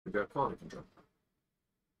We got quality control.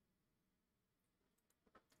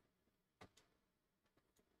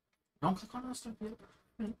 Don't click on that stuff yet.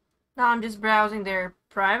 No, I'm just browsing their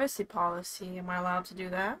privacy policy. Am I allowed to do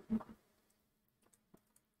that?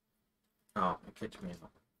 Oh, it kicked me out.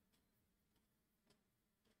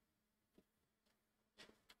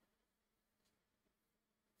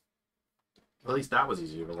 At least that was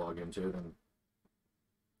easier to log into than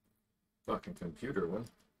fucking computer one.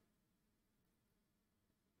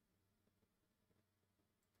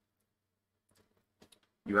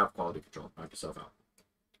 You have quality control. Knock yourself out.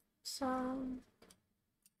 So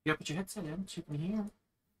Yeah, put your headset in. She can hear.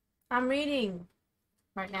 I'm reading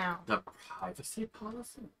right now. The privacy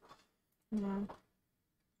policy? Yeah.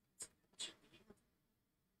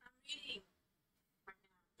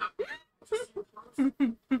 I'm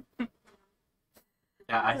reading.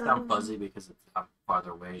 Yeah, I sound fuzzy because it's I'm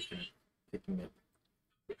farther away than picking it.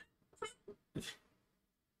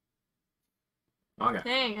 Okay.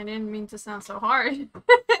 Dang, I didn't mean to sound so hard.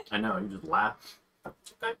 I know, you just laugh.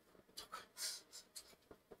 Okay.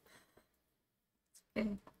 Okay.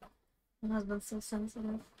 My husband's so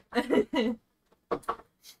sensitive. That's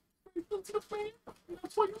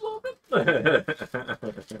why you love it.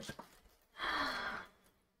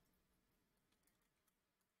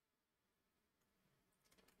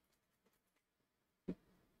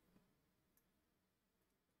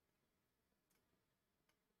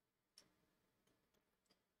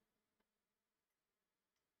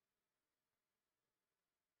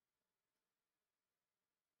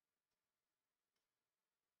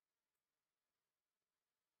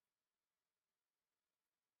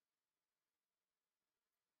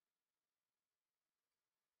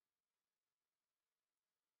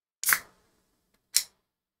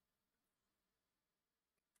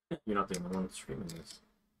 You're not the only one streaming this.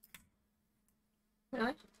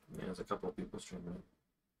 Really? Yeah, there's a couple of people streaming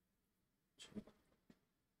it.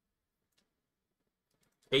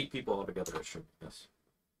 8 people altogether are streaming this.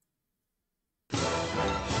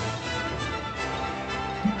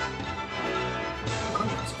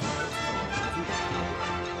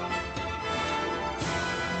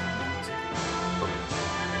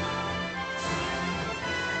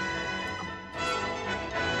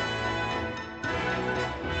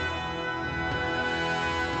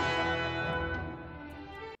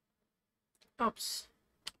 Oops.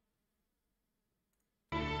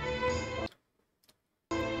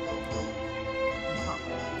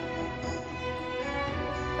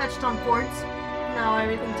 Touched on ports. Now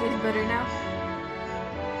everything tastes better now.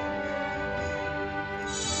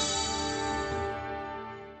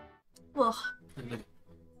 Ugh.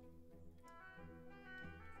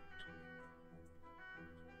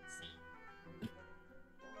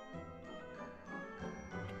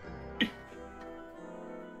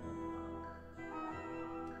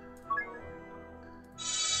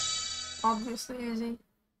 Obviously easy.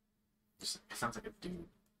 It sounds like a dude.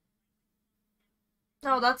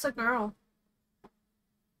 No, that's a girl.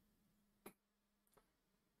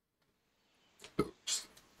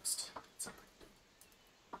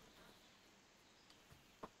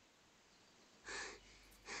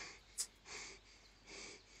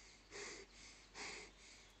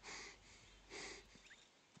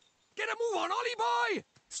 Get a move on, Ollie boy!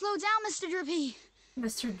 Slow down, Mr. Drippy.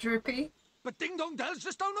 Mr. Drippy. But Ding Dong Dell's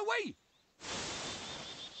just down the way.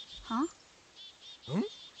 Huh? Huh?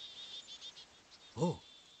 Oh.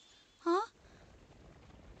 Huh?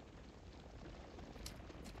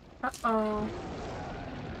 Uh-oh.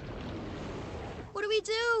 What do we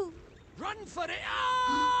do? Run for it!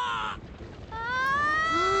 Ah!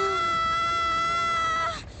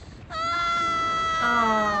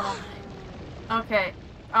 Oh. Okay.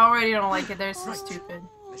 I already don't like it. They're so stupid.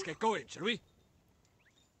 Let's get going, shall we?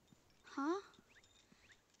 Huh?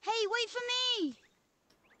 Hey, wait for me!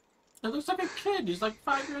 It looks like a kid. He's like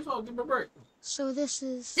 5 years old. Give him a break. So this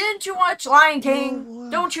is... Didn't you watch Lion King? Oh,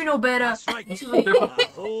 Don't you know better? That's right. This is a different. A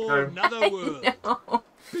whole another world. No.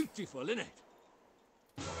 Beautiful, innit?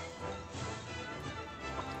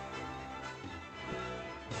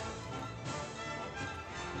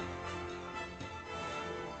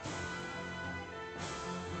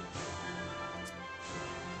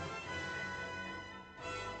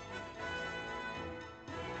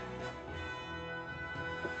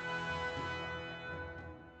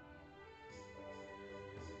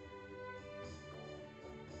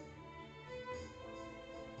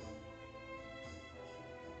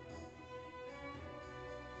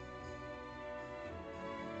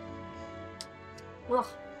 Ugh.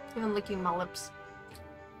 Even licking my lips.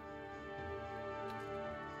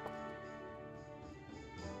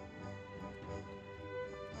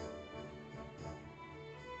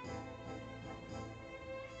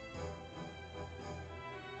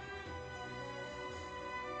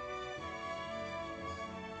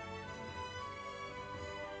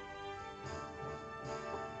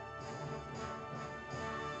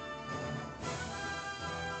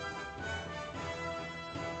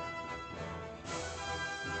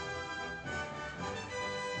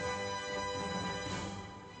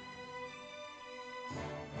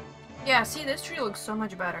 Yeah, see, this tree looks so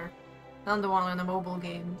much better than the one in the mobile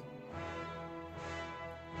game.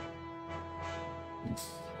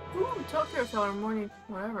 Ooh, Tokyo Tower morning,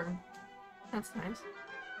 whatever. That's nice.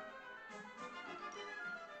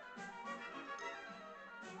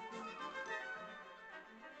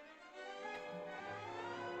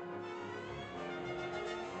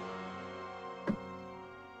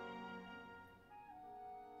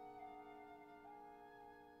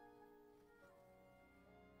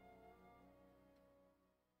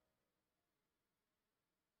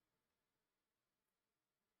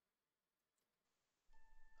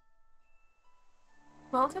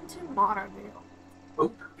 Welcome to Motorville.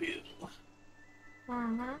 Oakville.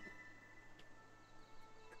 Mm-hmm.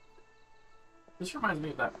 This reminds me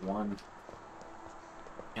of that one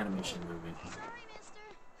animation movie. Sorry, mister.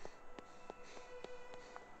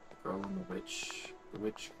 The Girl and the Witch. The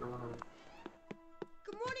Witch Girl.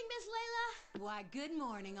 Good morning, Miss Layla. Why, good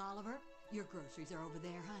morning, Oliver. Your groceries are over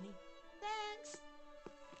there, honey. Thanks.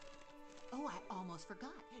 Oh, I almost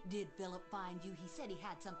forgot. Did Philip find you? He said he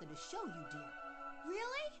had something to show you, dear.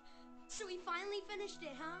 Really? So he finally finished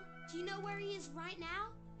it, huh? Do you know where he is right now?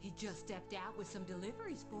 He just stepped out with some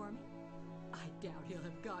deliveries for me. I doubt he'll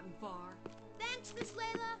have gotten far. Thanks, Miss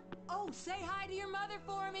Layla. Oh, say hi to your mother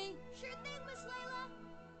for me. Sure thing, Miss Layla.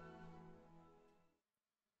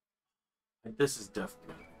 Like, this is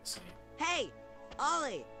definitely the same. Hey,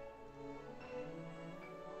 Ollie!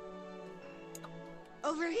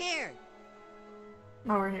 Over here!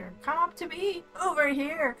 Over here. Come up to me! Over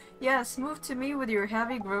here! Yes, move to me with your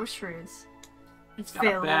heavy groceries. He's got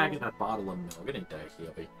Phil. a bag and a bottle of milk. It ain't that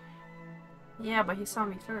heavy. Yeah, but he saw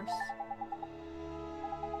me first.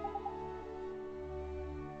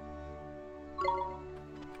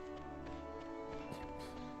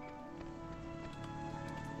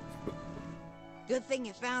 Good thing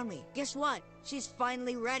you found me. Guess what? She's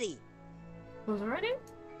finally ready. Who's ready?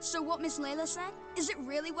 So what Miss Layla said? Is it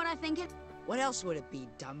really what I think it? What else would it be,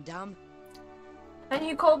 dum-dum? And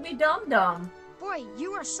you called me Dum Dum. Boy,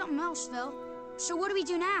 you are something else, Phil. So what do we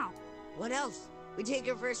do now? What else? We take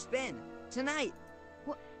her for a spin. Tonight.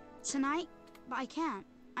 What? Tonight? But I can't.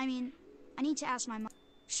 I mean, I need to ask my mom.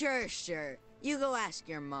 Sure. You go ask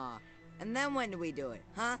your ma. And then when do we do it,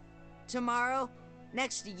 huh? Tomorrow?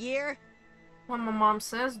 Next year? When my mom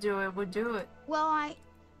says do it, we do it. Well,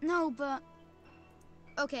 no, but...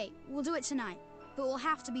 Okay, we'll do it tonight. But we'll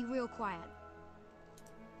have to be real quiet.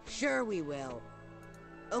 Sure we will.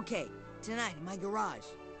 Okay, tonight in my garage.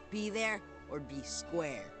 Be there or be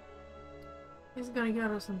square. He's gonna get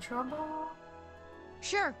us in trouble.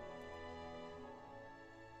 Sure.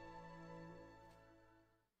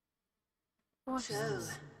 What's So,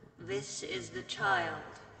 this? this is the child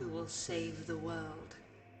who will save the world.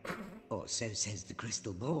 Or so says the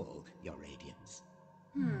crystal ball, Your Radiance.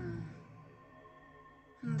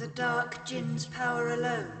 The Dark Jinn's power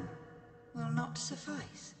alone will not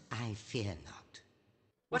suffice. I fear not.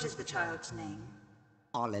 What is the child's name?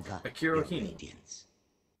 Oliver, Akira Your Hino. Radiance.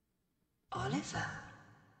 Oliver.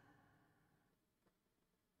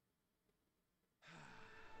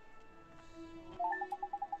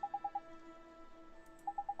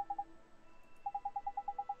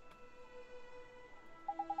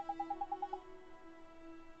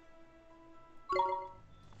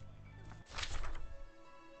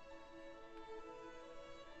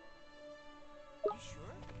 You sure?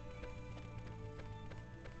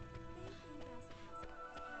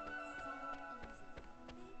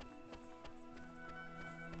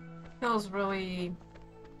 Feels really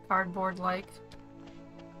cardboard-like.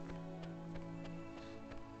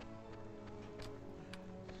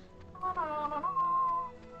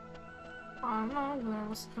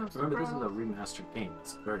 Remember, this is a remastered game.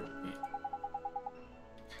 It's a very old game.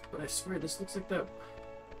 But I swear, this looks like the...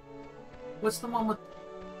 What's the one with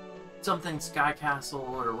something Sky Castle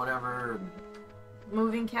or whatever?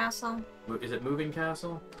 Moving castle? Is it Moving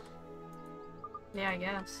Castle? Yeah, I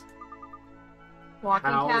guess. Walking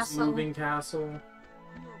How's castle? Moving Castle?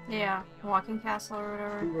 Yeah, walking castle or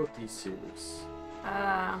Who whatever. wrote these series?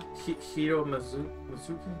 Hayao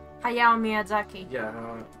Mizuki? Miyazaki.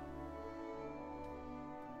 Yeah.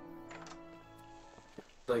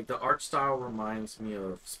 Like, the art style reminds me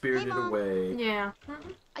of Spirited Mom. Away. Yeah.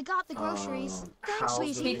 I got the groceries. Thanks, How's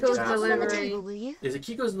sweetie. Kiko's Just put them on the Delivery. table, will you? Is it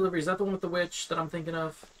Kiko's Delivery? Is that the one with the witch that I'm thinking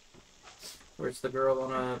of? Where it's the girl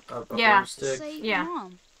on a Yeah. broomstick? Say, Yeah.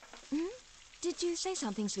 Mom, Did you say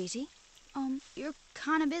something, sweetie? you're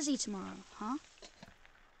kind of busy tomorrow, huh?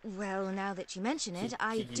 Well, now that you mention it,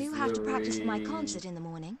 I Kiki's do have to practice for my Delivery. concert in the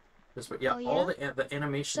morning. This way, yeah, Oh, all yeah? the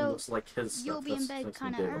animation So, looks like his stuff. You'll be in That's bed makes me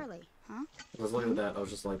kind of giggle. early, huh? I was looking at that, I was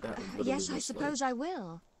just like, that literally Yes, I looks suppose I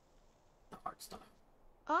will. the art style.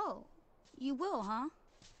 Oh, you will, huh?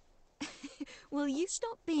 Will you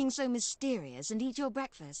stop being so mysterious and eat your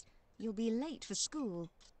breakfast? You'll be late for school.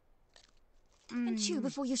 And chew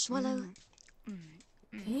before you swallow.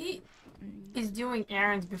 He is doing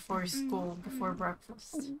errands before school, before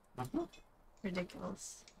breakfast.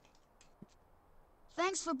 Ridiculous.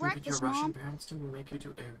 Thanks for Look at your breakfast, Russian Mom. parents to make you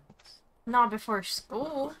do errands. Not before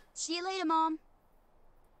school. See you later, Mom.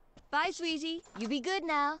 Bye, sweetie. You be good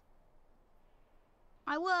now.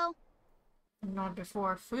 I will. Not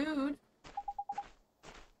before food.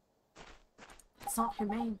 It's not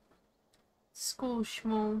humane. School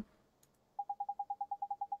schmoo.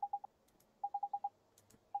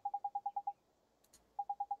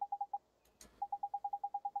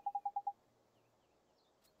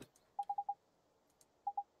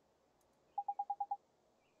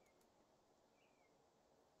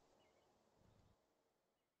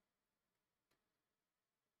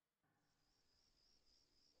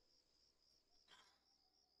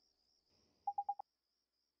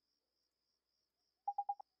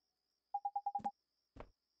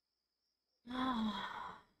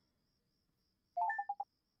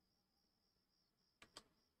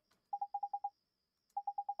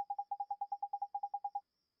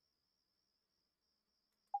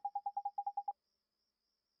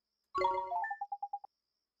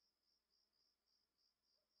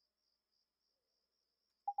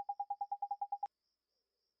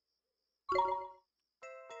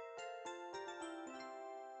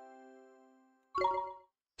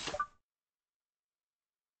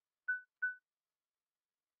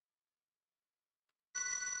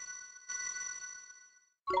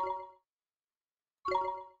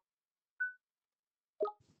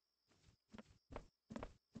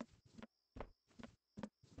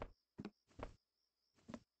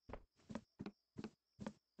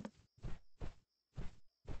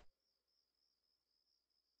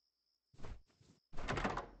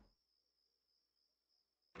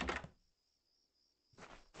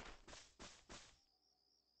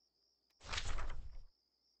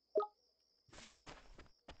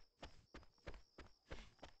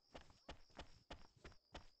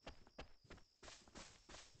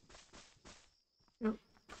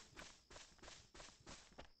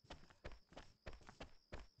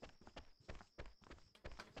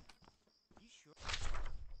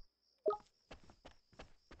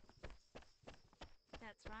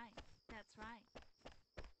 That's right. That's right.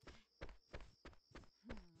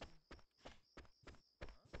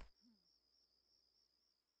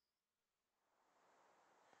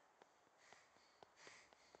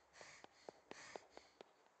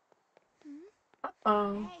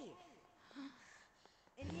 Uh-oh.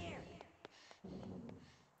 In here.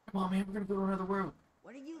 Come on, man, we're gonna go to another world.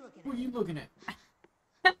 What are you looking What at? are you looking at?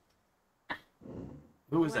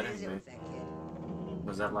 Who was What that is it anyway? with that kid?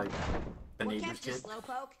 Was that like the What neighbor's kept you, kid?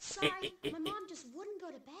 Slowpoke? Sorry, my mom just wouldn't go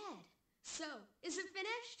to bed. So, is it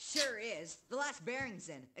finished? Sure is. The last bearing's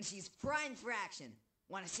in, and she's primed for action.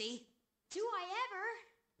 Wanna see? Do I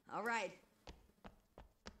ever? All right.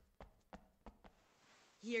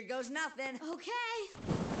 Here goes nothing. Okay.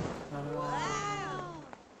 Wow!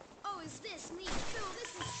 Oh, is this neat? Phil,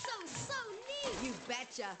 this is so neat! You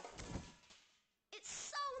betcha.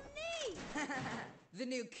 It's so neat! The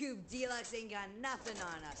new Coupe Deluxe ain't got nothing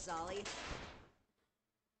on us, Ollie.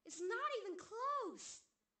 It's not even close.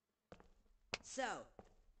 So,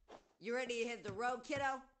 you ready to hit the road,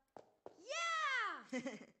 kiddo? Yeah!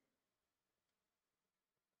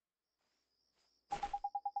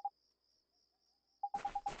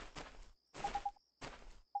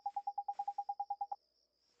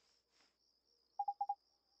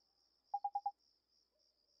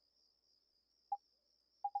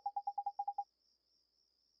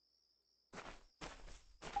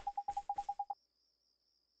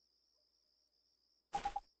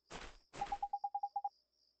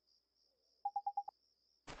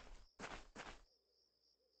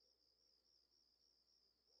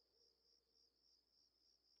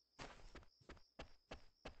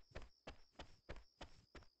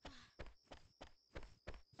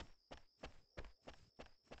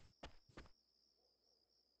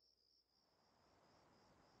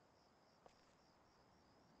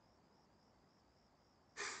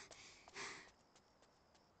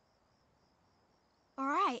 All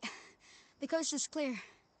right. The coast is clear.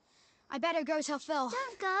 I better go tell Phil.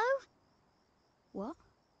 Don't go. What?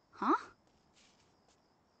 Huh?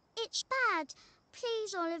 It's bad.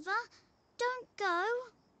 Please, Oliver. Don't go.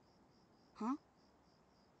 Huh?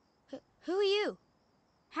 Who are you?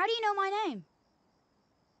 How do you know my name?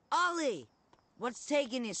 Ollie! What's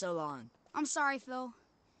taking you so long? I'm sorry, Phil.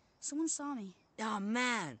 Someone saw me. Oh,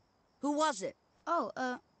 man. Who was it? Oh,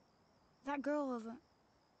 that girl over.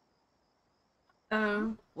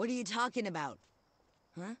 Oh. What are you talking about?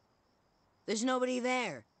 Huh? There's nobody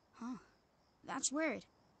there. Huh. That's weird.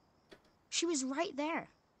 She was right there.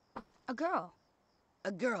 A girl.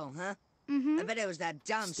 A girl, huh? Mm-hmm. I bet it was that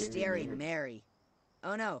dumb, staring Mary.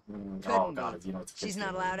 Oh no, Oh couldn't god, be. you know it's She's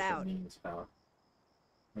not allowed out.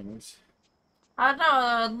 I don't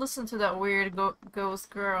know, listen to that weird ghost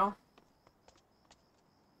girl.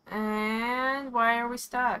 And why are we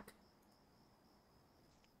stuck?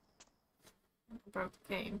 Broke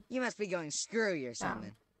the game. You must be going screwy or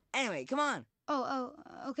something. Anyway, come on. Oh,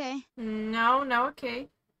 okay. No, okay.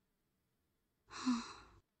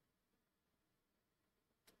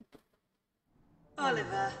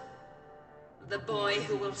 Oliver, the boy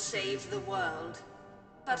who will save the world.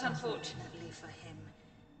 But unfortunately for him,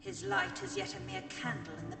 his light is yet a mere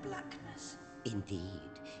candle in the blackness. Indeed.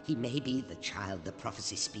 He may be the child the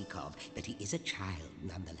prophecies speak of, but he is a child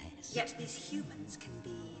nonetheless. Yet these humans can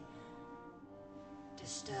be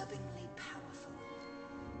disturbingly powerful.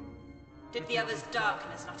 Did the other's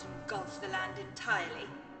darkness not engulf the land entirely?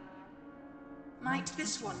 Might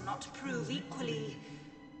this one not prove equally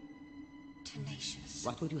tenacious?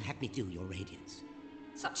 What would you have me do, Your Radiance?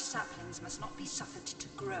 Such saplings must not be suffered to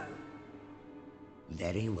grow.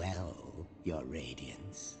 Very well, Your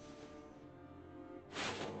Radiance.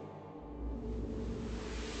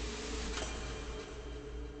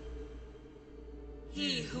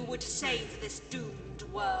 He who would save this doomed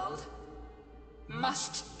world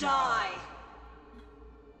must die.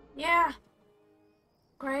 Yeah.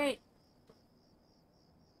 Great.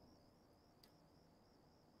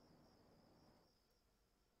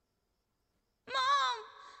 Mom!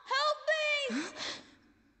 Help me!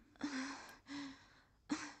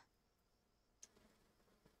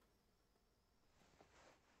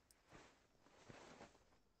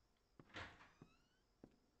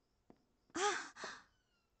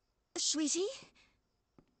 Sweetie?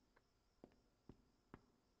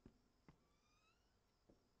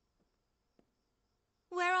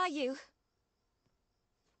 Where are you?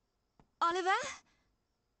 Oliver?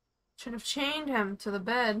 Should have chained him to the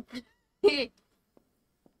bed. Because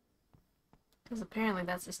apparently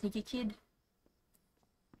that's a sneaky kid.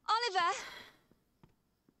 Oliver!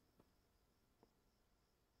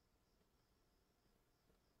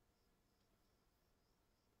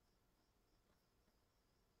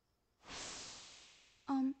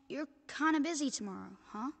 You're kind of busy tomorrow,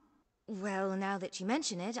 huh? Well, now that you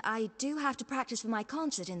mention it, I do have to practice for my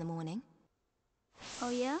concert in the morning. Oh,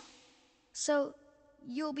 yeah? So,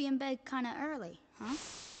 you'll be in bed kind of early, huh?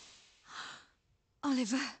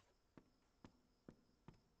 Oliver.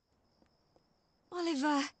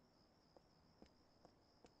 Oliver.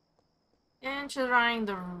 And she's running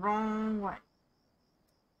the wrong way.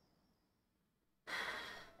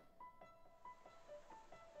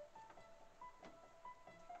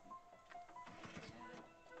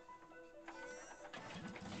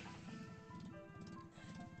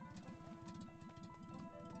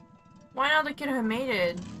 Why not the kid who made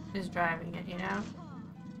it is driving it, you know?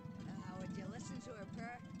 Would you listen to her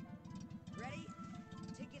purr? Ready?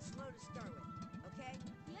 Take it slow to start with, okay?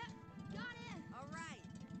 Yep, got it. All right.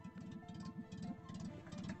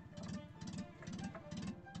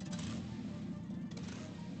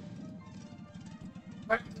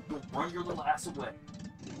 Run your little ass away.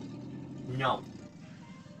 No.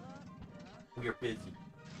 We are busy.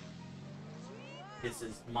 This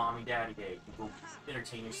is mommy daddy day. You go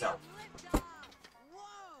entertain yourself.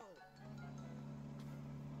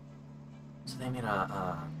 So they made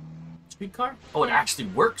a streetcar? Oh, it Yeah. actually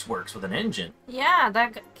works with an engine. Yeah,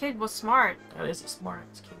 that kid was smart. That is a smart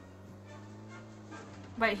ass kid.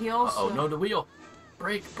 But he also... Uh-oh, no the wheel.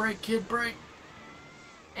 Brake, kid, brake.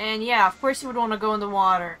 And yeah, of course he would want to go in the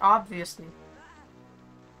water, obviously.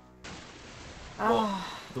 Well,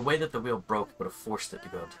 the way that the wheel broke would have forced it to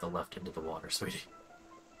go to the left into the water, sweetie.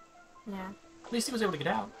 Yeah. At least he was able to get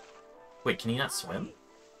out. Wait, can he not swim?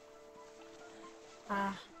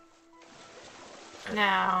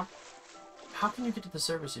 No. How can you get to the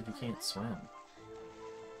surface if you can't swim?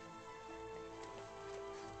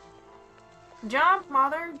 Jump,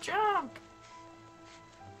 mother, jump!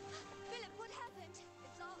 Philip, what happened?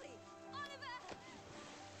 It's Ollie. Oliver!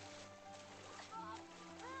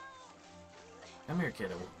 Come here,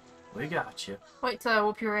 kiddo. We got you. Wait till I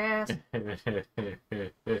whoop your ass. I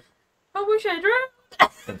wish I drowned!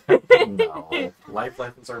 No. Life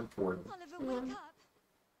lessons are important. Oliver, wake up.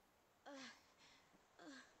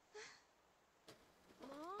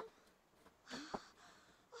 Mom?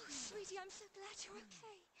 Oh, sweetie, I'm so glad you're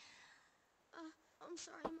okay. I'm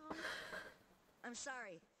sorry, Mom. I'm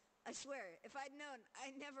sorry. I swear, if I'd known,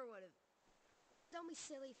 I never would have. Don't be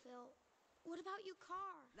silly, Phil. What about your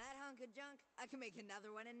car? That hunk of junk, I can make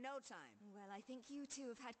another one in no time. Well, I think you two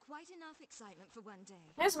have had quite enough excitement for one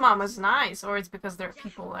day. His mom is nice, or it's because there are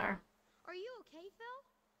people there. Are you okay, Phil?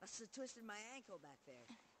 Must have twisted my ankle back there.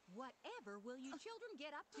 Whatever will you children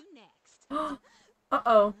get up to next?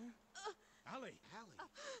 Uh-oh. Allie.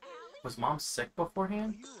 Was Mom sick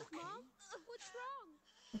beforehand? Mom? What's wrong?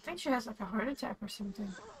 I think she has like a heart attack or something.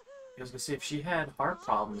 I was gonna see if she had heart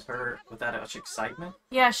problems, her with that much excitement.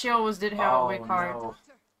 Yeah, she always did have a weak heart. No.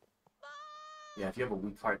 Yeah, if you have a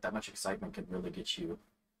weak heart, that much excitement can really get you.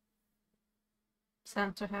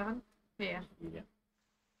 Sent to heaven? Yeah. Yeah.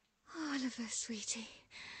 Oliver, sweetie.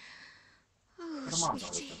 Oh, The mom's always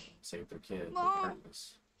sweetie. gonna save their kid. Mom.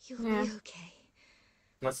 Regardless. You'll Yeah. be okay.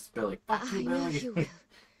 Unless it's Billy. Fuck I you, know Billy. you will.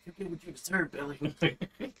 You get what you deserve, Billy.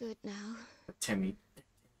 Be good now. Timmy.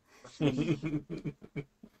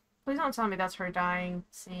 Please don't tell me that's her dying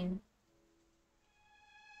scene.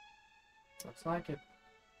 Looks like it.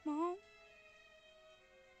 Mom?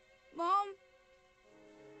 Mom?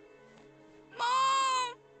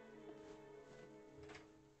 Mom!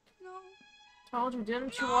 No. Told you,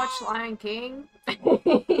 didn't you watch Lion King?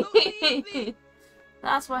 leave me.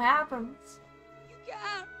 That's what happens. You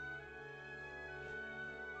can't.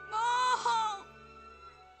 Mom!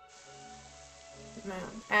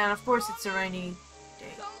 Man. And of course it's a rainy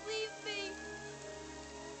day. Don't leave me.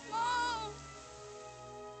 Mom!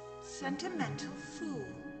 Sentimental fool.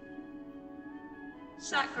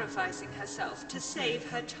 Sacrificing herself to save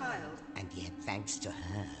her child. And yet, thanks to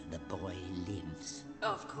her, the boy lives.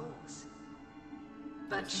 Of course.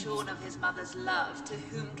 But shorn of his mother's love, to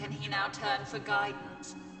whom can he now turn for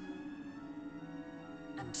guidance?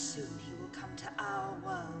 And soon he will come to our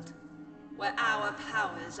world, where our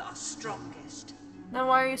powers are strongest. Then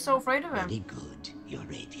why are you so afraid of him? Very good, Your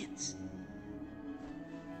Radiance.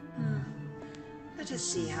 Let us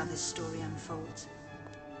see how this story unfolds.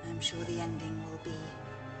 I'm sure the ending will be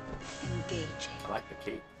engaging. I like the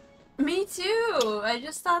cape. Me too! I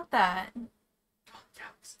just thought that.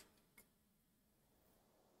 Yes.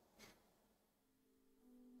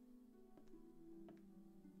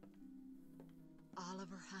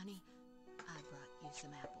 Oliver, honey, I brought you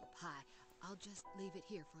some apple pie. I'll just leave it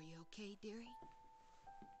here for you, okay, dearie?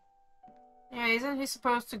 Yeah, isn't he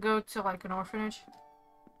supposed to go to like an orphanage?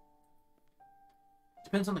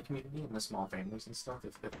 Depends on the community and the small families and stuff.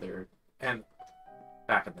 If they're and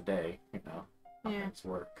back in the day, you know, how Yeah. things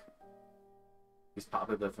work. He's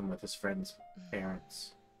probably living with his friend's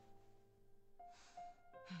parents.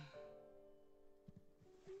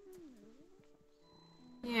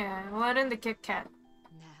 Yeah, let in the Kit Kat.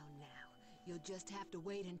 Now, you'll just have to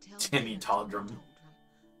wait until Timmy Taldrum.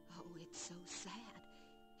 Oh, it's so sad.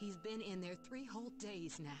 He's been in there 3 whole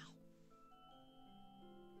days now.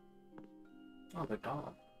 Oh, the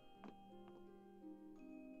dog.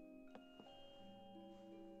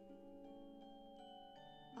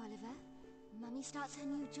 Oliver, Mummy starts her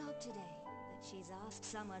new job today, but she's asked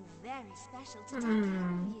someone very special to take care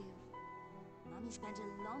of you. Mummy spent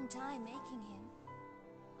a long time making him.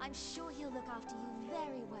 I'm sure he'll look after you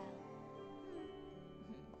very well.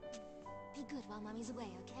 Be good while Mummy's away,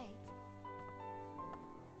 okay?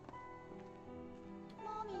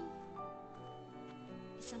 Mommy.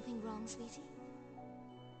 Is something wrong, sweetie?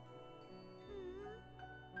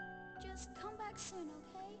 Just come back soon,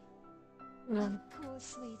 okay? No. Of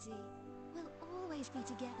course, sweetie. We'll always be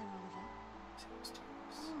together, Oliver.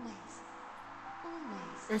 Always.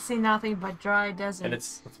 Always. I see nothing but dry desert. And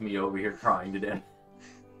it's me over here crying to death.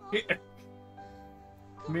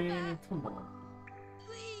 Man, come on.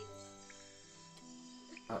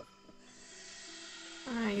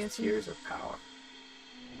 I guess he... Tears of power.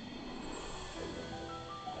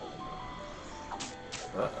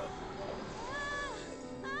 Uh-oh.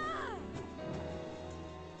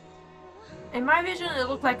 In my vision, it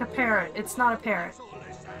looked like a parrot. It's not a parrot.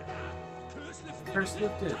 Curse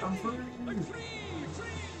lifted. I'm free.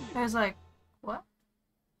 I was like, what?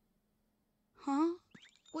 Huh?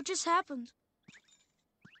 What just happened?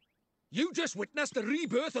 You just witnessed the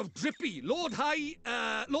rebirth of Drippy, Lord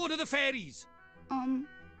of the Fairies.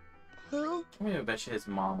 Who? I mean, I bet you his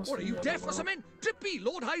mom was. What, are from you the deaf other or world. something? Drippy,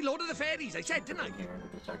 Lord of the Fairies, I said, didn't I?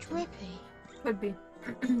 Drippy. Could be.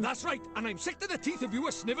 That's right, and I'm sick to the teeth of you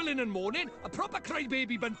a snivelling and moaning. A proper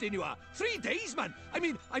crybaby bunting you are. 3 days, man. I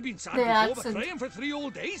mean, I've been sad The before, but accent. crying for 3 whole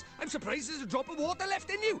days? I'm surprised there's a drop of water left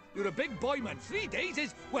in you. You're a big boy, man. 3 days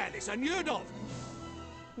is, well, it's unheard of.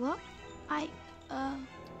 What?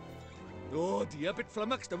 Oh dear, bit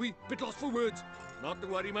flummoxed, are we? Bit lost for words. Not to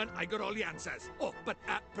worry, man, I got all the answers. Oh, but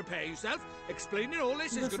prepare yourself. Explaining all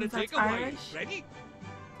this is going to take a while. Irish? Ready?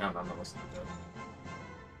 No, I'm not listening to it.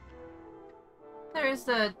 There is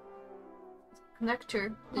the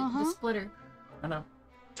connector, the splitter. I know.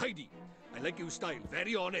 Tidy. I like your style.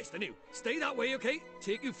 Very honest, and you. Stay that way, okay?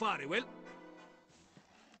 Take you far, it will.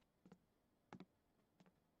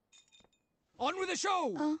 On with the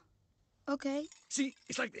show! Okay. See,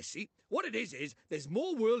 it's like this, see? What it is, there's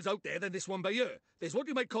more worlds out there than this one by here. There's what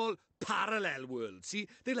you might call parallel worlds, see?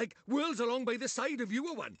 They're like worlds along by the side of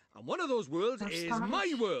your one. And one of those worlds is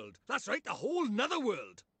my world. That's right, a whole nother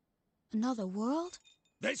world. Another world?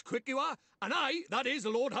 That's quick you are. And I, that is the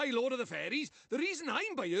Lord High Lord of the Fairies, the reason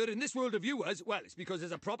I'm by here in this world of yours, well, it's because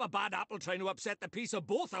there's a proper bad apple trying to upset the peace of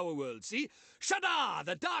both our worlds, see? Shadar,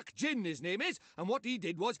 the Dark Djinn, his name is, and what he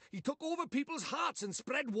did was he took over people's hearts and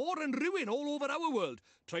spread war and ruin all over our world.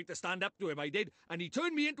 Tried to stand up to him, I did, and he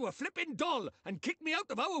turned me into a flippin' doll and kicked me out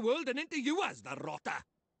of our world and into yours, the rotter.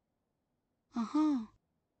 Uh-huh.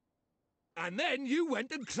 And then you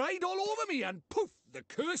went and cried all over me, and poof, the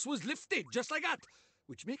curse was lifted, just like that.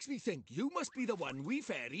 Which makes me think you must be the one we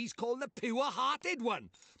fairies call the pure-hearted one.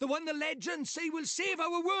 The one the legends say will save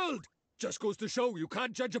our world. Just goes to show you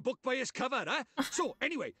can't judge a book by its cover, eh? So,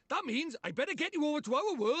 anyway, that means I better get you over to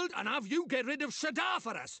our world and have you get rid of Shadar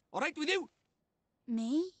for us. All right with you?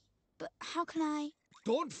 Me? But how can I...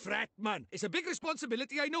 Don't fret, man. It's a big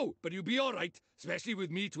responsibility, I know, but you'll be all right, especially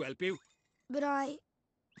with me to help you. But I...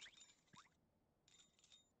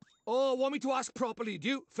 Oh, want me to ask properly, do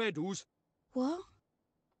you? Fair dues. What?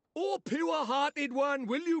 Oh, pure-hearted one,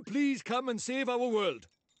 will you please come and save our world?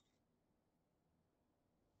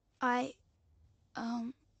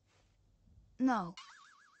 No.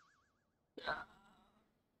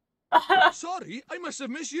 Sorry, I must have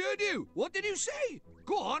misheard you. What did you say?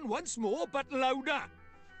 Go on once more, but louder.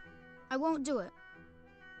 I won't do it.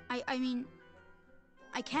 I mean,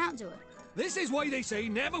 I can't do it. This is why they say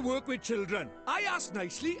never work with children. I ask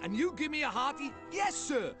nicely, and you give me a hearty, yes,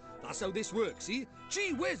 sir. That's how this works, see?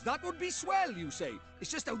 Gee whiz, that would be swell, you say.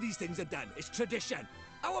 It's just how these things are done. It's tradition.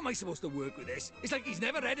 How am I supposed to work with this? It's like he's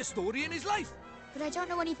never read a story in his life. But I don't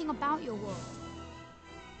know anything about your world.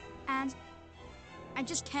 And I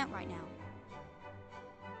just can't right now.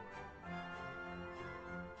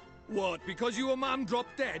 What, because your mum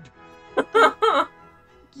dropped dead?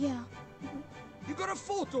 Yeah. You got a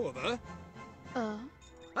photo of her?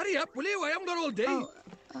 Hurry up, will you? I haven't got all day.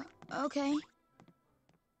 Oh, okay.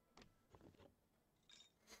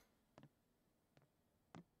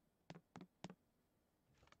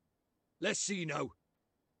 Let's see now.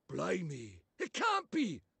 Blimey. It can't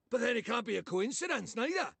be. But then it can't be a coincidence,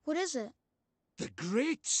 neither. What is it? The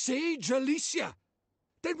great sage Alicia.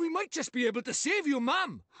 Then we might just be able to save your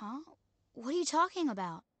mum. Huh? What are you talking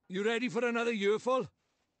about? You ready for another earful?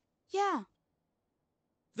 Yeah.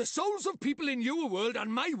 The souls of people in your world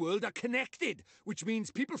and my world are connected, which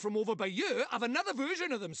means people from over by here have another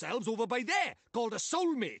version of themselves over by there, called a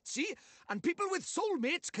soulmate, see? And people with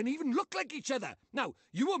soulmates can even look like each other. Now,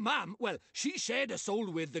 your mum, well, she shared a soul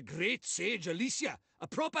with the great sage Alicia. A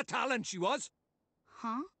proper talent she was.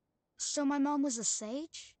 Huh? So my mom was a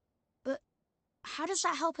sage? But how does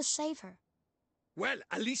that help us save her? Well,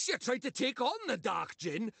 Alicia tried to take on the Dark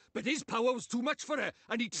Djinn, but his power was too much for her,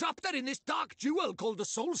 and he trapped her in this dark jewel called the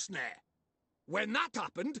Soul Snare. When that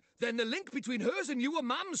happened, then the link between hers and your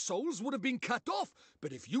mum's souls would have been cut off.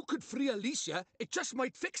 But if you could free Alicia, it just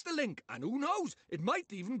might fix the link, and who knows, it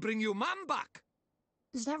might even bring your mum back.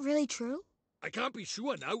 Is that really true? I can't be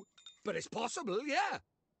sure now, but it's possible, yeah.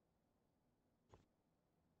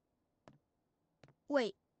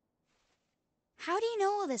 Wait. How do you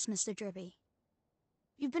know all this, Mr. Drippy?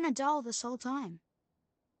 You've been a doll this whole time.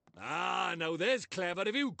 Ah, now there's clever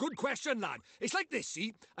of you. Good question, lad. It's like this,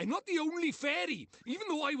 see? I'm not the only fairy. Even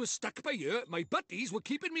though I was stuck by here, my buddies were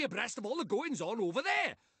keeping me abreast of all the goings-on over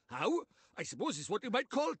there. How? I suppose it's what you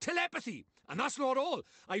might call telepathy. And that's not all.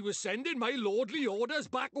 I was sending my lordly orders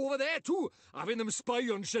back over there too, having them spy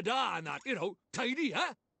on Shadar and that, you know, tidy,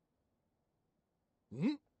 huh?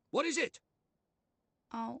 What is it?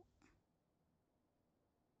 I'll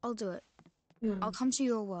do it. I'll come to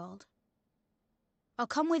your world. I'll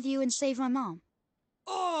come with you and save my mom.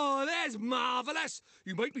 Oh, that's marvellous!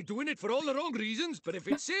 You might be doing it for all the wrong reasons, but if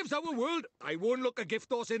it saves our world, I won't look a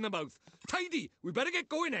gift horse in the mouth. Tidy! We better get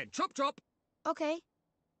going then. Chop, chop! Okay.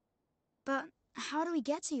 But how do we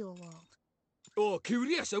get to your world? Oh,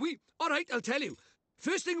 curious, are we? All right, I'll tell you.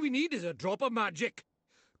 First thing we need is a drop of magic.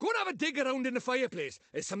 Go and have a dig around in the fireplace.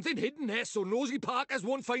 There's something hidden there so nosy Parkers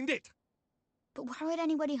won't find it. But why would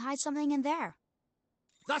anybody hide something in there?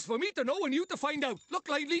 That's for me to know and you to find out. Look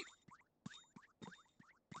lively.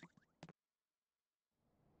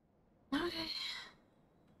 Okay.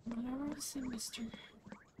 Whatever I say, mister.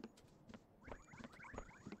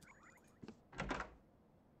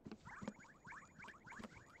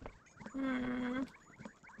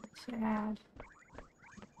 Sad.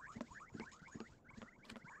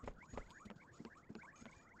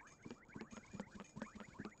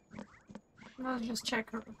 Let's just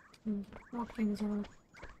check what things are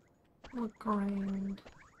look grand.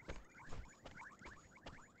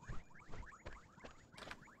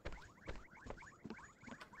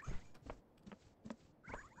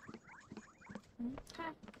 Okay.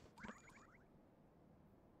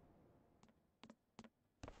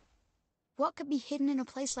 What could be hidden in a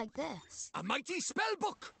place like this? A mighty spell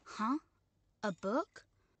book. Huh? A book?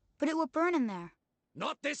 But it would burn in there.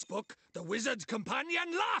 Not this book. The Wizard's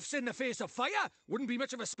Companion laughs in the face of fire. Wouldn't be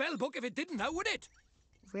much of a spell book if it didn't, now would it?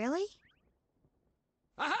 Really?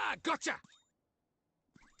 Aha! Gotcha!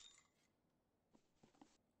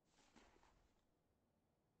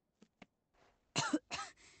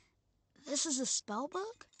 This is a spell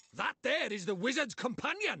book? That there is the Wizard's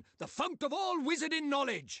Companion, the fount of all wizarding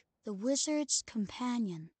knowledge. The Wizard's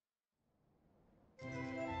Companion.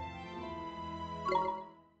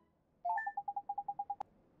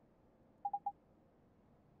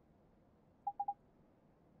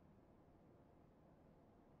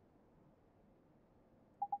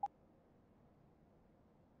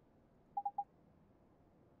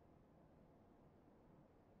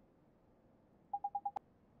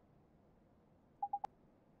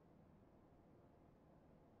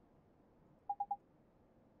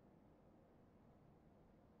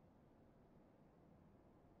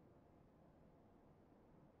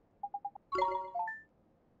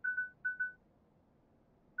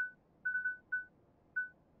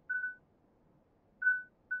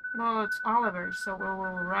 Well, it's Oliver, so we'll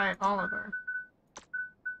write Oliver.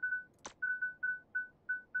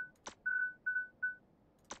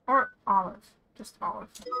 Or Olive. Just Olive.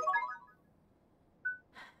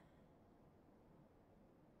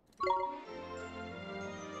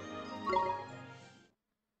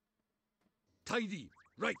 Tidy.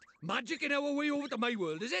 Right, magic in our way over to my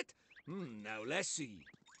world, is it? Now let's see.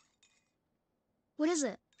 What is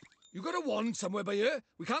it? You got a wand somewhere by here?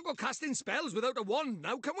 We can't go casting spells without a wand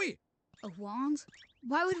now, can we? A wand?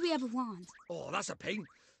 Why would we have a wand? Oh, that's a pain.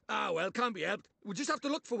 Ah, well, can't be helped. We'll just have to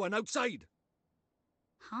look for one outside.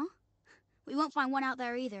 Huh? We won't find one out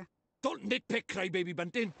there either. Don't nitpick, Crybaby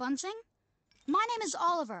Bunting. Bunting? My name is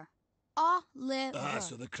Oliver. Oliver. Ah,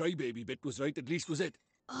 so the Crybaby bit was right, at least, was it?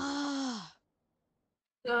 Ugh.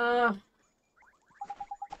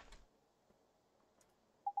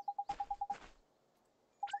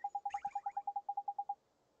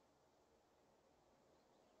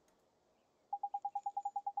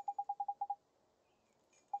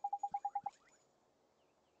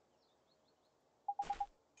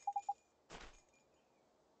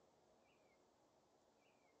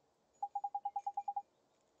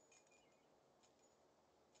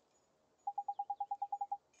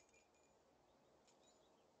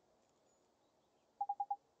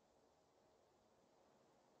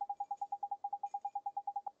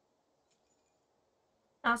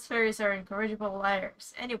 House fairies are incorrigible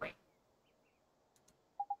liars. Anyway.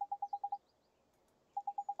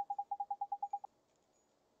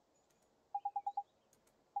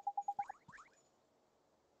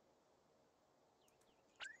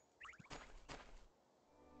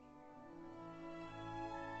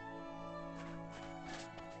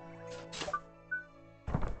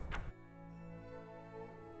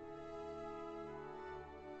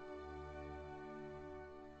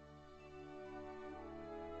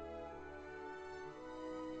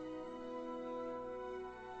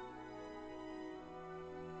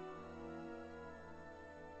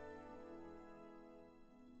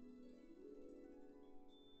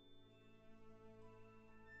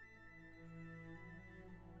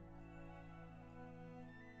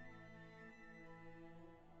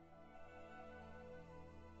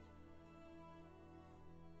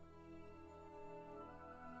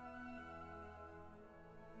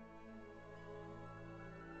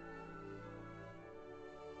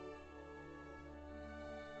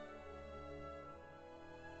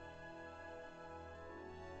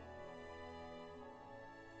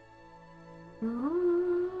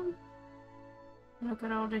 Look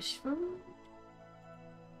at all this food.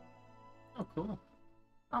 Oh, cool.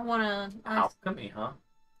 I want a Alchemy, huh?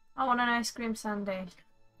 I want an ice cream sundae.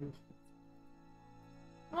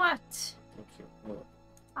 What? Okay.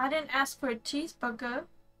 I didn't ask for a cheeseburger.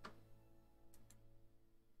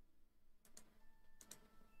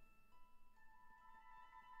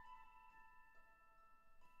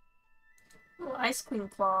 Oh, ice cream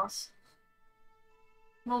claws.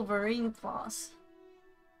 Wolverine claws.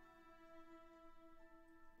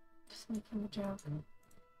 Just making a joke.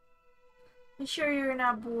 You sure you're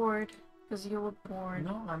not bored? Because you look bored.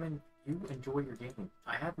 No, I mean, you enjoy your game.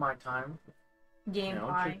 I had my time. Game It's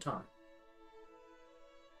pie. your time.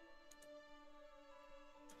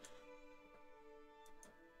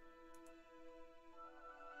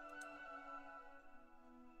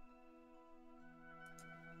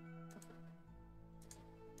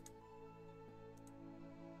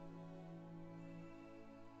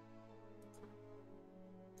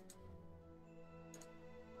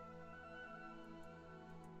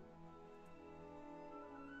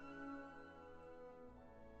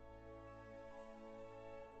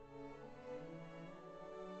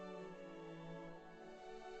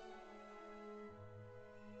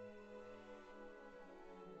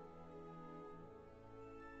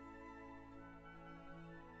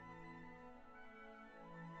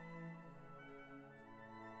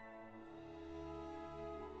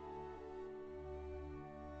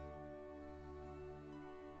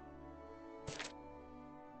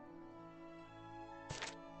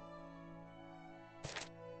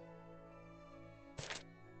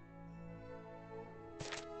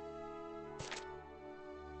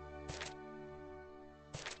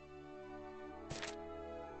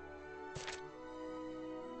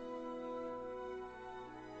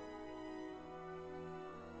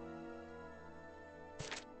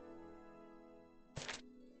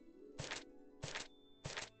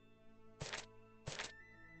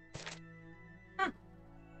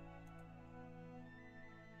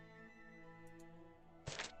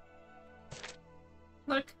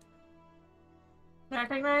 Look.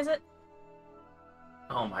 Recognize it?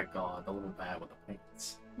 Oh my god, the little bat with the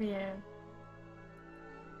pants. Yeah.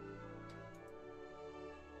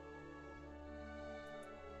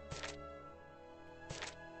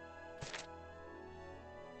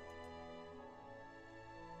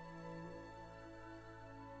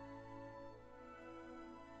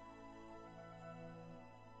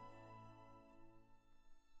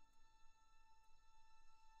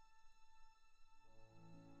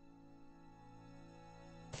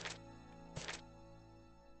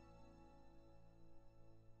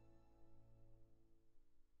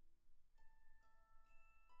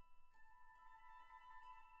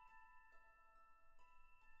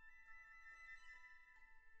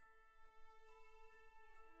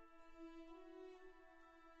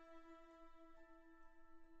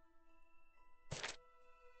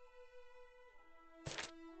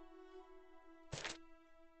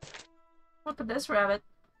 Look at this rabbit.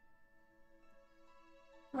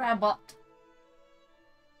 Rabbit.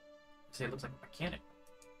 See, it looks like a mechanic.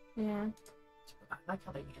 Yeah. I like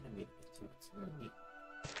how they animated it too. It's really neat.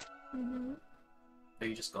 Mm-hmm. Are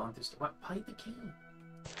you just going through stuff? What? Pipe the cane.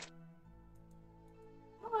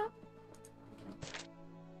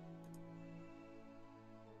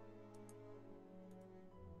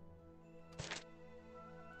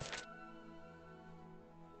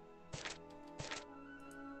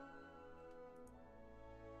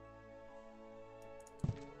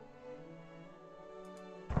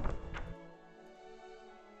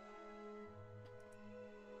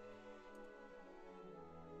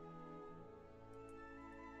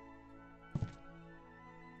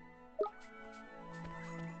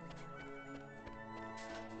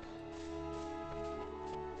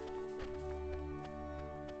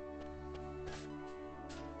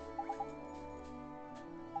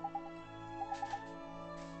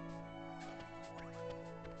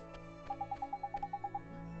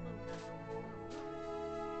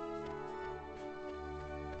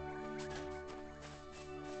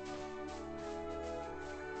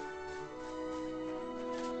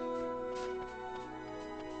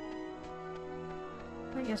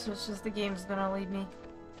 I guess it's just the game's gonna lead me.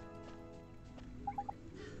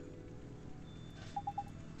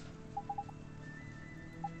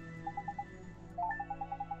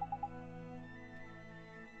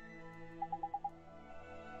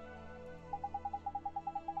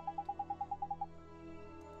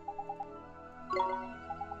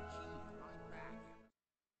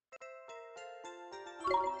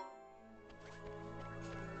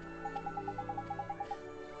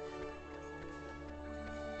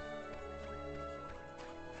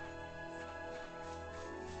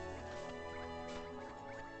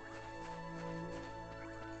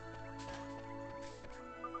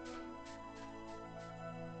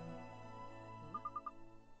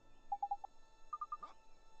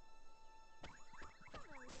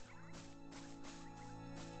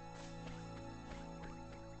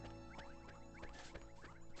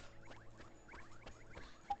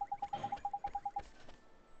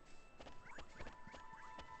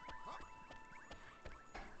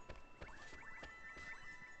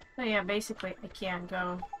 So yeah, basically I can't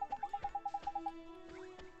go.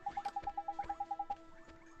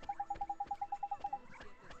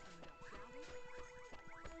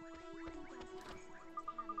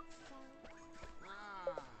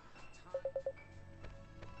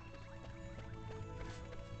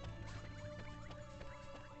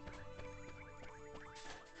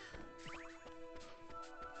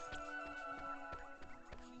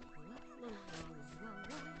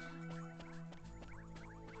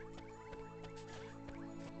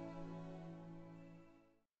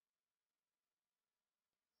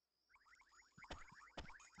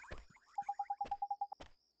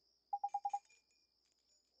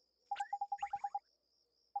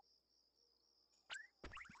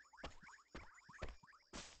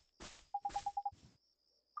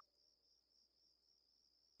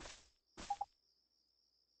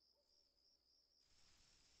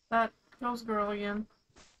 That ghost girl again.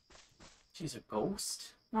 She's a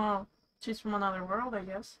ghost? Well, she's from another world, I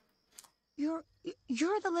guess. You're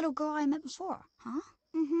the little girl I met before, huh?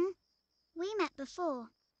 Mm-hmm. We met before.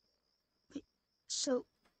 So,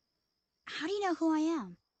 how do you know who I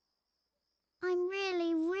am? I'm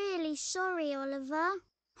really, really sorry, Oliver.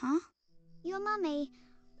 Huh? Your mummy.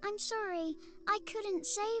 I'm sorry. I couldn't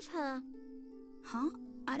save her. Huh?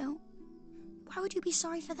 I don't... Why would you be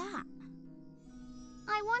sorry for that?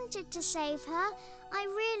 I wanted to save her. I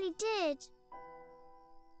really did.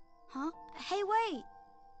 Huh? Hey, wait!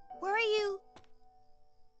 Where are you...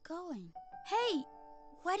 going? Hey!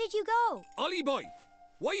 Where did you go? Ollie boy,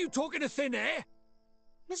 why are you talking to thin air?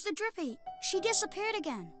 Mr. Drippy, she disappeared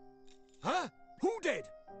again. Huh? Who did?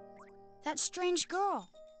 That strange girl.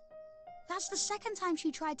 That's the second time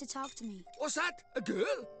she tried to talk to me. What's that? A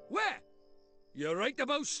girl? Where? You're right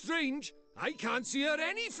about strange. I can't see her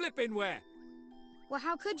any flipping where. Well,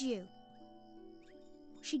 how could you?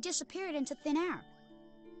 She disappeared into thin air.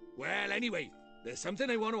 Well, anyway, there's something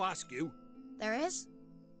I want to ask you. There is?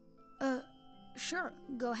 Sure,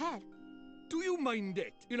 go ahead. Do you mind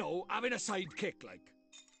it? You know, having a sidekick like?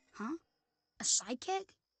 Huh? A sidekick?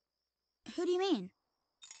 Who do you mean?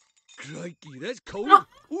 Crikey, there's cold.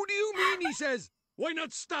 Who do you mean, he says? Why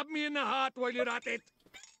not stab me in the heart while you're at it?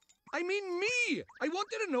 I mean me! I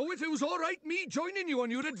wanted to know if it was alright me joining you on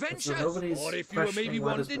your adventures. So or if you were maybe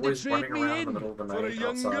wanting to trade me in for a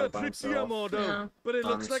younger, prettier model. Yeah. But it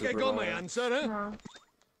looks like I got my Superman. answer, huh? No.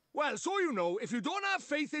 Well, so you know, if you don't have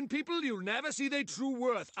faith in people, you'll never see their true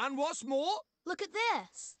worth. And what's more... Look at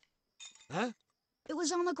this. Huh? It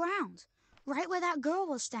was on the ground, right where that girl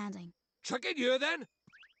was standing. Chuck it here, then.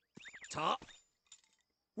 Top.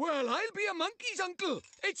 Well, I'll be a monkey's uncle.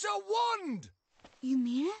 It's a wand! You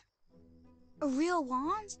mean it? A real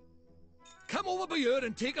wand? Come over by here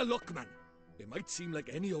and take a look, man. It might seem like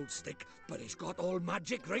any old stick, but it's got all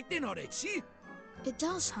magic writing on it, see? It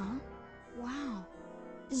does, huh? Wow.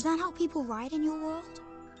 Is that how people write in your world?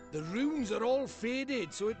 The runes are all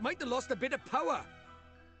faded, so it might have lost a bit of power.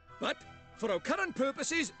 But, for our current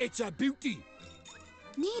purposes, it's a beauty.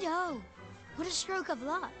 Neato! What a stroke of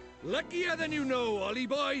luck. Luckier than you know, Ollie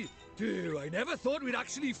boy. Dude, I never thought we'd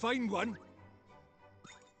actually find one.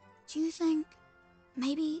 Do you think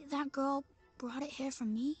maybe that girl brought it here for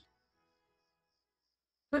me?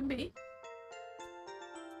 Could be.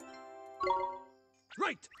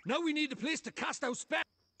 Right, now we need a place to cast our spell.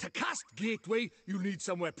 To cast Gateway, you need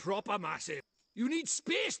somewhere proper massive. You need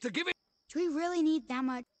space to give it... Do we really need that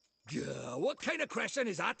much? Yeah, what kind of question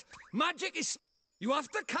is that? Magic is... You have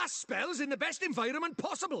to cast spells in the best environment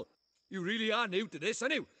possible. You really are new to this,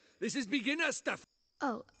 aren't you? This is beginner stuff.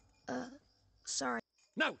 Oh, sorry.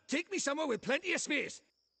 Now, take me somewhere with plenty of space.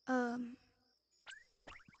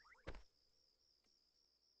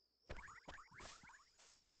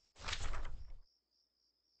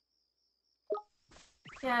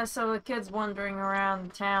 Yeah, so the kid's wandering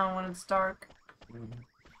around town when it's dark.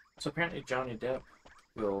 So apparently Johnny Depp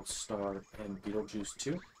will star in Beetlejuice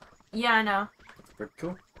 2. Yeah, I know. That's pretty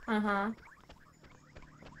cool. Uh-huh.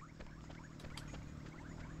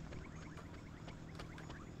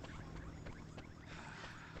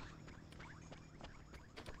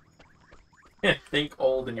 Think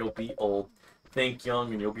old and you'll be old. Think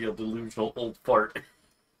young and you'll be a delusional old fart.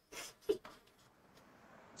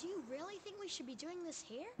 Do you really think we should be doing this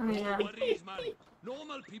here? Yeah. No worries, man.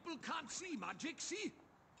 Normal people can't see magic, see?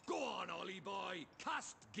 Go on, Ollie boy.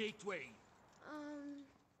 Cast Gateway.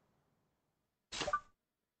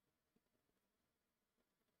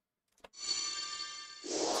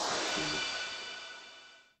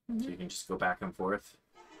 So you can just go back and forth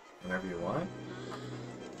whenever you want.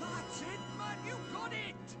 That's it, man. You got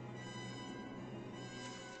it.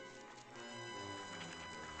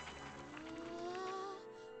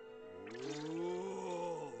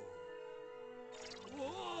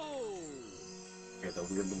 like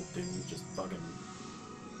the weird little dude just fucking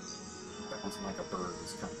bouncing like a bird.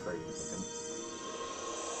 It's kind of crazy looking.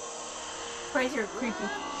 Crazy or creepy?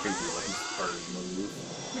 Creepy, like these birds move.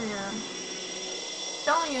 Yeah.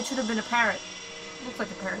 Telling you it should have been a parrot. Looks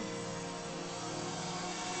like a parrot.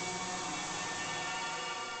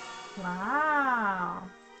 Wow.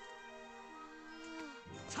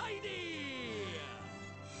 Tidy!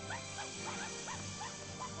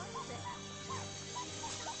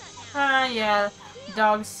 Yeah.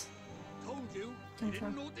 Dogs. Told you, you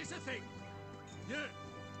didn't notice a thing. Yeah.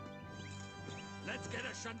 Let's get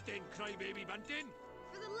a shunt in, crybaby bunting.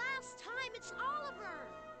 For the last time, it's Oliver!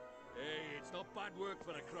 Hey, it's not bad work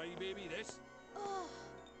for a crybaby, this. Oh.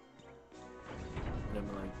 And I'm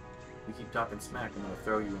like, we keep talking smack, I'm gonna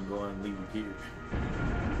throw you and go and leave you here.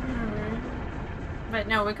 But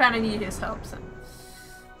no, we kind of need his help, so.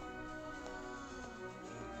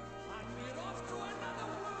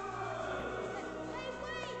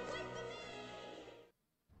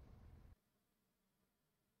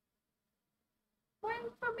 Wait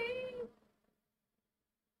for me.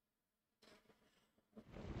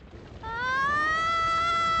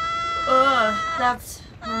 Ugh, that's.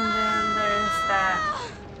 And then there's that.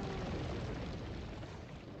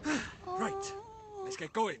 Right. Let's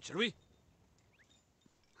get going, shall we?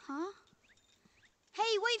 Huh?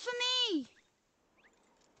 Hey, wait for me!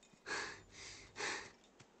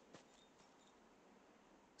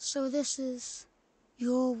 So this is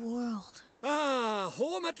your world. Ah,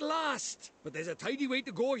 home at last. But there's a tidy way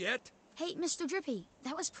to go yet. Hey, Mr. Drippy,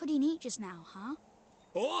 that was pretty neat just now, huh?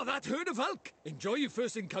 Oh, that herd of elk. Enjoy your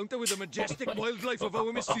first encounter with the majestic wildlife of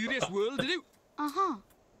our mysterious world, did you? Uh-huh.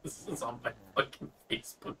 This is on my fucking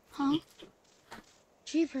Facebook. Huh?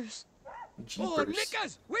 Jeepers. Oh,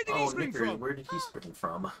 Knickers! Where did he spring from? Where did he spring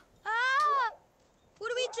from? Ah! What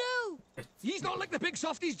do we do? He's not like the big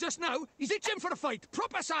softies just now. He's itching for a fight.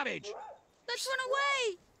 Proper savage. Let's run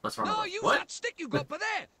away! Let's run No, away. use What? that stick you got by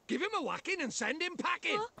there. Give him a whacking and send him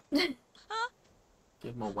packing. Give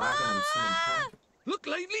him a whacking and send him packing. Look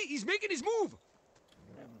lively, he's making his move.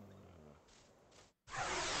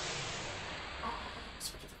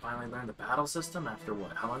 So we get to finally learn the battle system after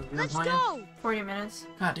what? How long have you been Let's playing? go! 40 minutes.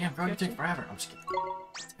 God damn, bro, you take forever. I'm just kidding.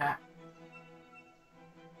 Attack.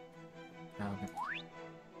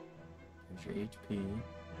 Here's your HP.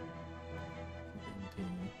 MP.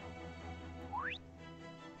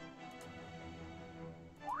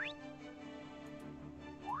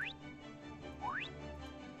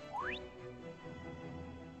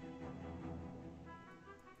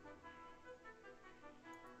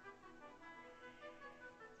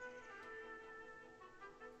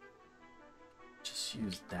 Just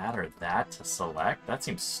use that or that to select? That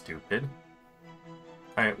seems stupid.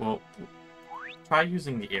 Alright, well, try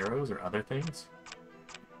using the arrows or other things.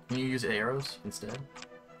 Can you use arrows instead?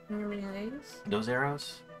 Really? Those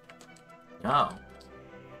arrows? No.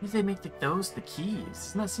 Maybe they make those the keys.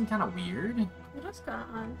 Doesn't that seem kind of weird? It is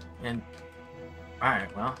gone. And,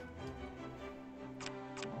 alright, well.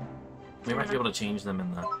 We might be able to change them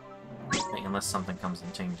in the thing, unless something comes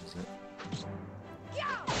and changes it.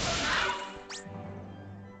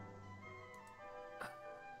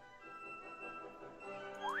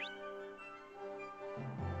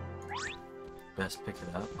 Best pick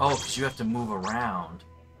it up. Oh, because you have to move around.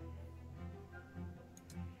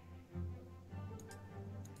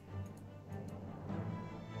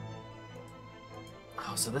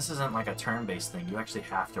 Oh, so this isn't like a turn-based thing. You actually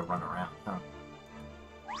have to run around, huh?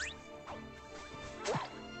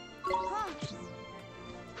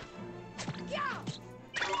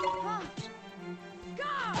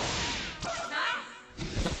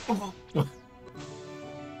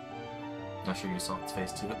 Not sure you saw its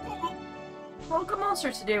face too. Welcome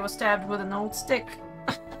monster today was stabbed with an old stick.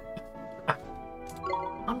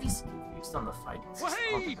 I'm just confused on the fighting Well,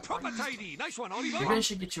 system. hey, proper tidy. Nice one, Oliver. Maybe I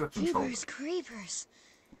should get you a controller. Jeepers creepers.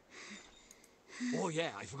 Oh yeah,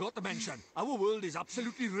 I forgot to mention, our world is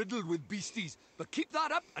absolutely riddled with beasties, but keep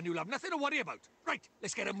that up and you'll have nothing to worry about. Right,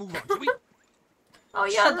 let's get a move on, shall we? Oh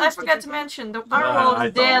yeah, I forgot to mention, our world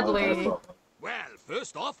is deadly. Well,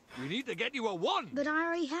 first off, we need to get you a wand. But I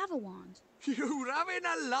already have a wand. You're having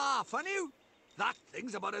a laugh, aren't you? That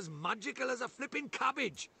thing's about as magical as a flipping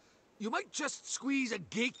cabbage. You might just squeeze a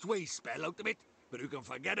gateway spell out of it, but you can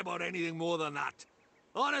forget about anything more than that.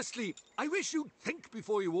 Honestly, I wish you'd think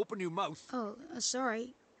before you open your mouth. Oh,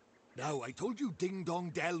 sorry. Now, I told you Ding Dong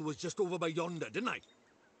Dell was just over by yonder, didn't I?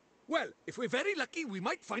 Well, if we're very lucky, we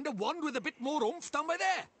might find a wand with a bit more oomph down by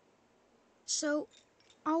there. So,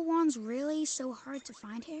 are wands really so hard to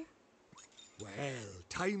find here? Well,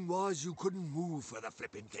 time was you couldn't move for the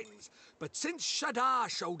flipping things. But since Shadar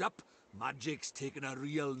showed up, Magic's taken a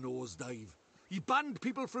real nosedive. He banned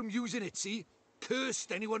people from using it, see?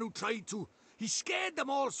 Cursed anyone who tried to. He scared them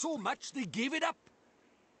all so much they gave it up.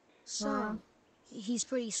 So, he's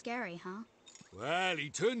pretty scary, huh? Well, he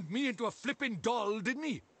turned me into a flippin' doll, didn't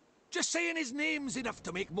he? Just saying his name's enough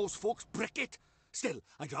to make most folks brick it. Still,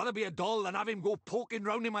 I'd rather be a doll than have him go poking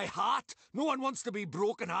round in my heart. No one wants to be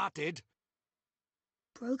broken-hearted.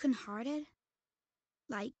 Broken-hearted?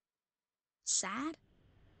 Like, sad?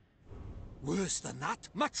 Worse than that,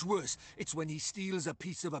 much worse. It's when he steals a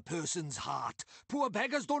piece of a person's heart. Poor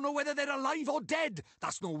beggars don't know whether they're alive or dead.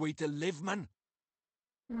 That's no way to live, man.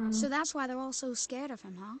 So that's why they're all so scared of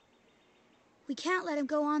him, huh? We can't let him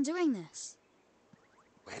go on doing this.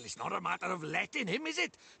 Well, it's not a matter of letting him, is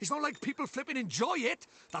it? It's not like people flippin' enjoy it.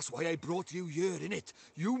 That's why I brought you here, innit?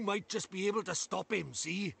 You might just be able to stop him,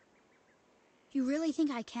 see? You really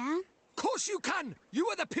think I can? Course you can! You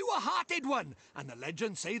are the pure-hearted one! And the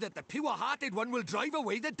legends say that the pure-hearted one will drive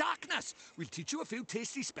away the darkness. We'll teach you a few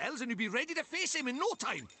tasty spells and you'll be ready to face him in no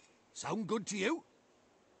time. Sound good to you?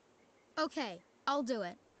 Okay, I'll do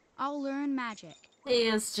it. I'll learn magic. He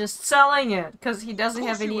is just selling it because he doesn't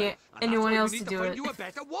Course have you will. And anyone else that's to why we do need it. to find you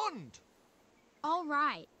a better wand. All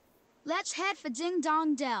right. Let's head for Ding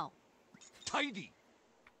Dong Dell. Tidy.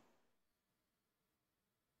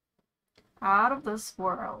 Out of this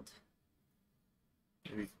world.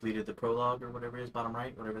 Have you completed the prologue or whatever it is, bottom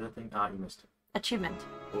right, whatever that thing? Ah, you missed it. Achievement.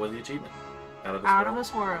 What was the achievement? Out of this Out world? of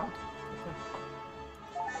this world.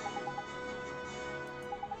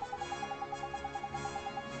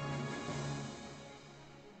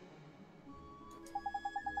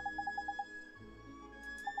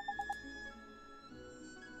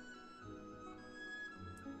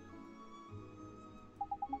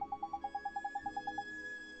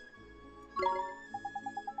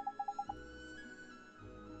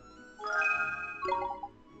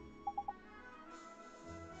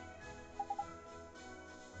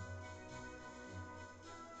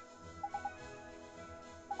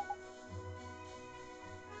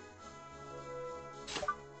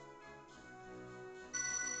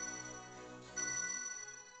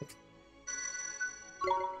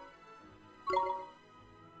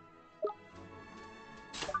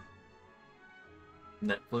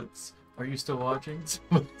 Netflix. Are you still watching?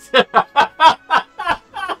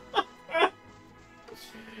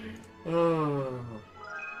 Oh.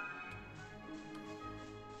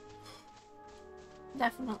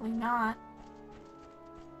 Definitely not.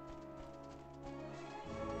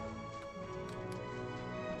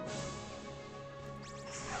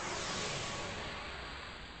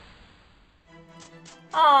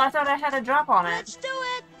 Oh, I thought I had a drop on it. Let's do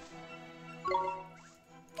it!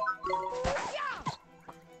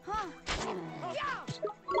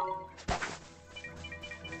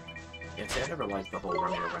 Yeah, see, I never liked the whole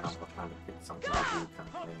running around but trying to get something to do kind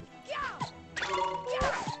of thing.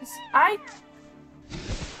 I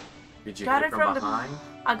Did you got get it it from behind?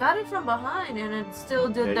 I got it from behind, and it still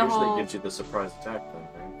did Yeah, the usually whole. gives you the surprise attack thing,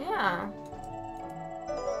 right? Yeah.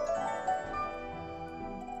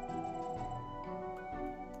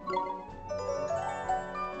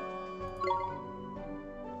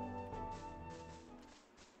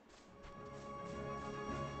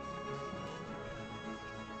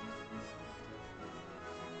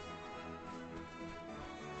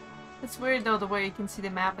 It's weird though, the way you can see the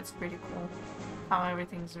map, it's pretty cool. How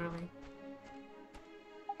everything's really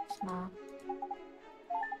small.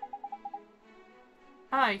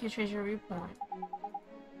 Oh, you can change your viewpoint.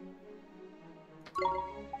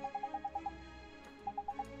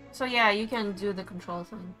 So yeah, you can do the control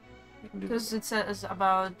thing. Because it says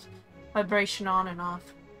about vibration on and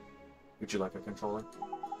off. Would you like a controller?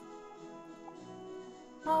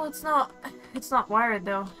 Oh, it's not wired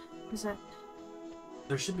though, is it?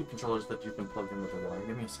 There should be controllers that you can plug in with a wire.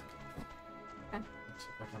 Give me a second. Okay. Let's see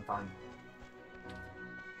if I can find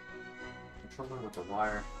controller with a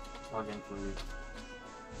wire. Plug in through.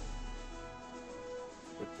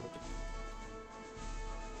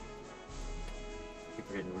 Keep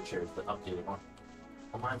forgetting which is the updated one.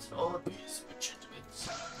 Oh, mine's all these switches.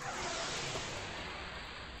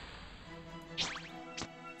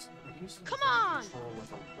 Come on!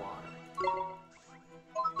 With a wire.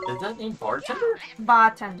 Is that name bartender?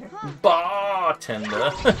 Bartender.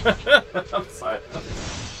 Bartender. I'm sorry.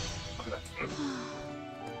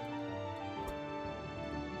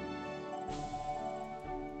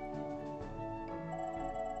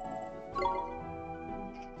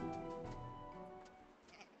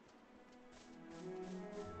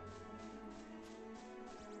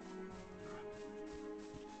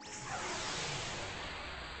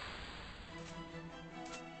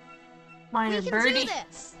 Mine We is can birdie. do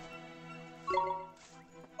this!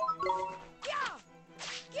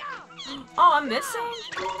 I'm missing?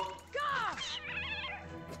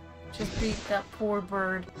 Just beat that poor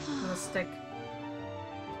bird with a stick.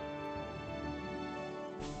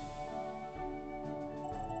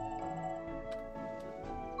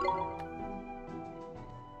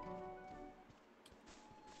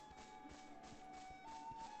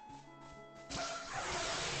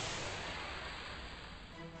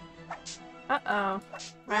 Uh-oh.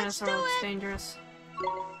 Rhinosaur looks dangerous.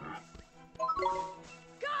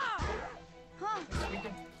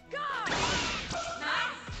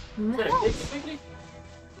 No. No,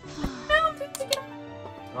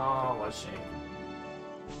 Oh, what a shame.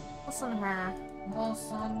 listen to her.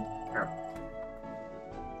 Listen. Her.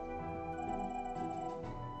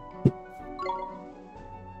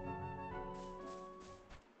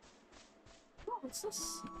 Oh, what's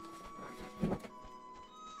this?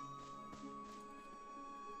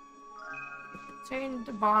 Taking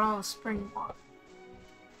the bottle of spring water.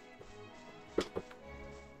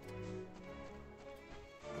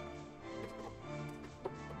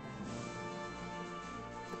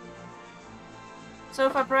 So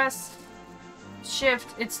if I press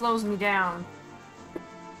shift, it slows me down. You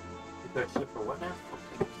press shift for what now?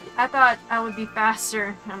 I thought I would be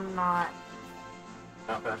faster. I'm not.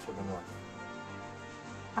 Not faster than what?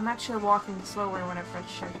 I'm actually walking slower when I press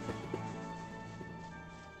shift.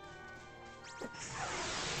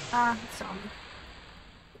 Zombie.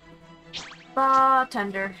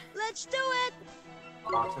 Bartender. Let's do it!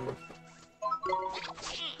 Bartender.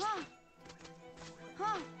 Huh.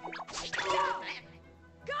 Huh.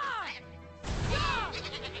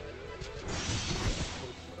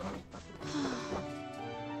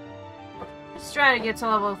 Let's try to get to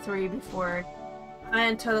level 3 before I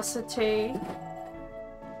enter the city.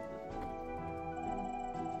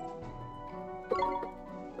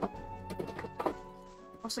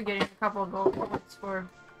 Also getting a couple of gold points for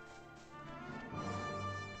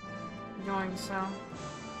doing so.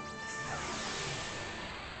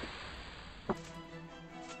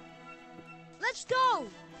 Let's go!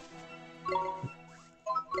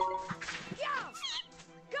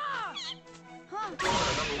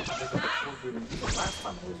 I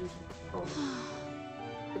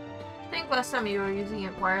think last time you were using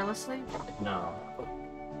it wirelessly. No.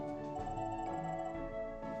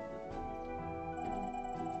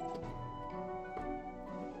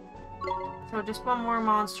 So just one more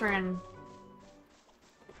monster and...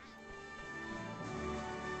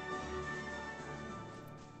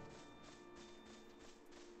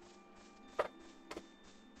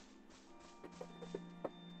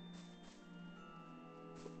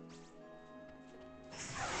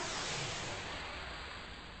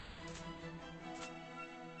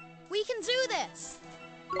 We can do this!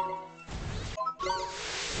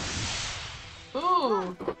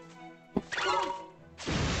 Ooh!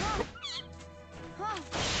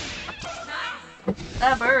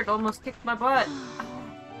 That bird almost kicked my butt.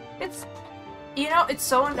 It's... You know, it's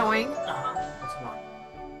so annoying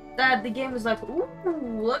that the game is like, ooh,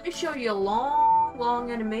 let me show you a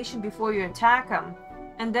long animation before you attack them.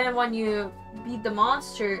 And then when you beat the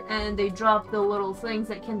monster and they drop the little things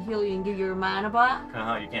that can heal you and give you your mana back.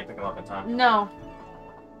 You can't pick them up in time. No.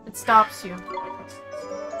 It stops you.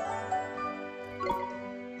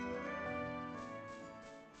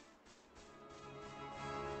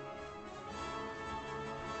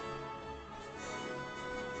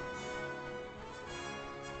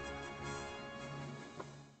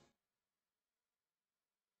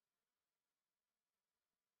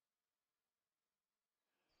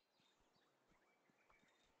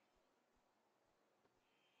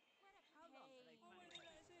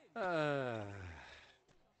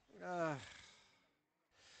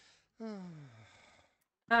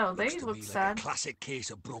 Oh, they Looks to look me sad. like a classic case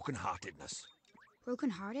of broken-heartedness.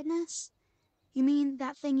 Broken-heartedness? You mean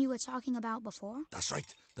that thing you were talking about before? That's right.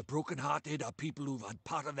 The broken-hearted are people who've had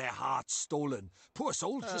part of their hearts stolen. Poor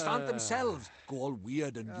souls just aren't themselves. Go all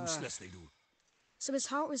weird and useless, they do. So his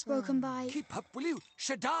heart was broken by... Keep up, will you?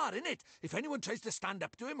 Shadar, innit? If anyone tries to stand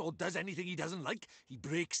up to him or does anything he doesn't like, he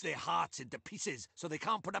breaks their hearts into pieces so they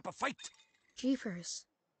can't put up a fight. Jeepers.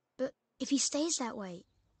 But if he stays that way,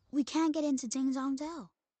 we can't get into Ding Dong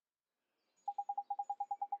Dell.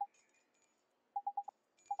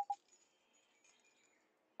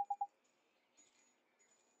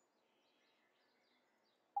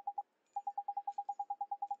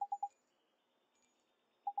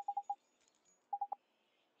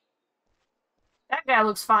 That guy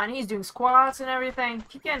looks fine. He's doing squats and everything.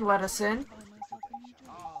 He can let us in. To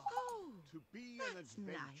be an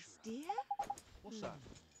adventurer. Nice, dear. What's that?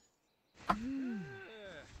 Oh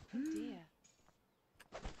dear.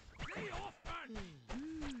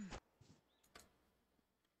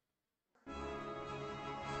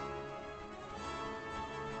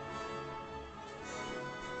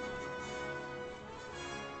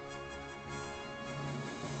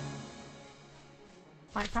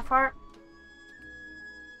 Like how far?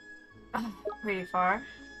 Pretty far.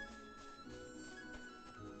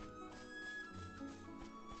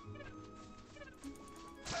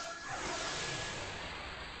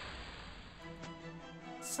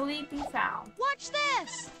 Sleepy fowl. Watch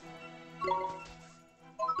this!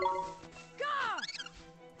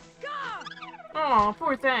 Oh,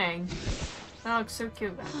 poor thing. That looks so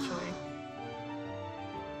cute, actually.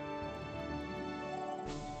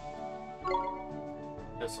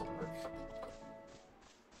 This'll work.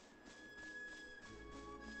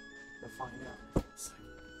 We'll find out.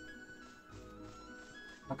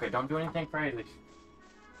 Okay, don't do anything crazy.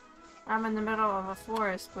 I'm in the middle of a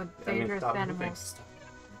forest with dangerous stop moving. animals.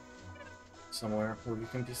 Somewhere where we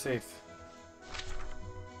can be safe.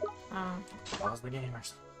 Oh. Pause the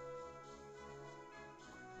gamers.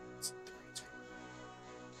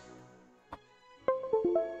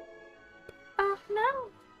 Oh, no.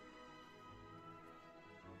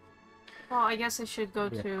 Well, I guess I should go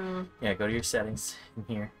to... Yeah, go to your settings in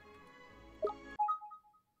here.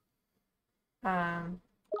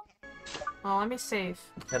 Well, let me save.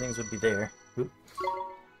 Settings would be there. Oop.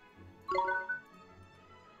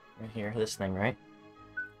 Right here, this thing, right?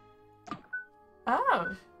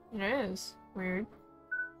 Oh, it is. Weird.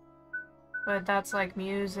 But that's like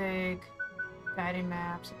music, guiding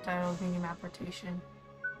maps, subtitles, mini-map rotation.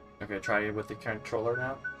 Okay, try it with the controller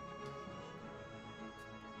now.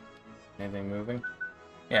 Anything moving?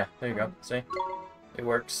 Yeah, there you go. See? It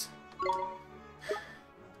works.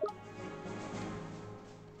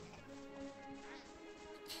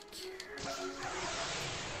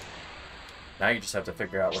 Now you just have to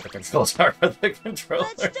figure out what the controls are for the controller.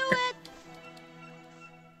 Let's do it!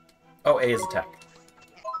 Oh, A is attack.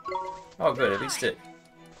 Oh, good. At least it...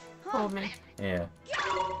 Hold me. Yeah.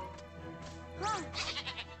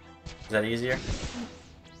 Is that easier?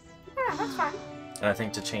 Yeah, that's fine. And I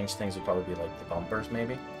think to change things would probably be like the bumpers,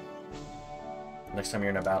 maybe. Next time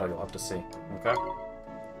you're in a battle, you'll have to see. Okay?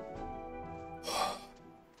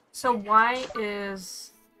 So Y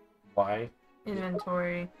is Y.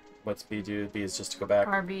 inventory. What's B do? B is just to go back.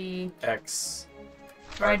 RB. X.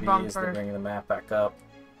 Right RB is to bumper. bring the map back up.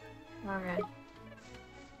 Okay.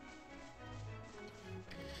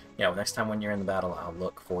 Yeah, well, next time when you're in the battle, I'll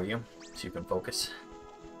look for you so you can focus.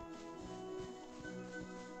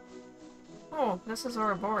 Oh, this is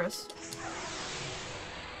Ouroboros.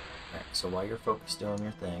 Alright, so while you're focused doing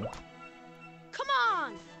your thing, Come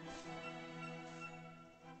on!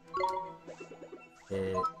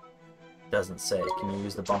 it doesn't say. Can you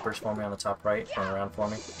use the bumpers for me on the top right? Turn around for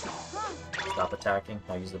me. Stop attacking.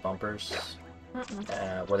 I'll use the bumpers.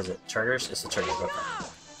 What is it? Triggers? It's the triggers. Okay.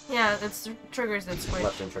 Yeah, it's the triggers that switch.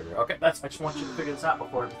 Left and trigger. Okay, I just want you to figure this out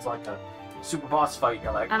before it's like a super boss fight.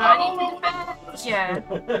 You're like, And oh! I need to defend. Yeah.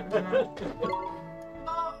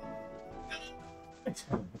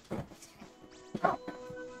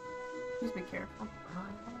 Please be careful.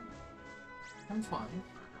 I'm fine.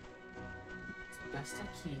 It's the best I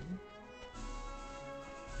can.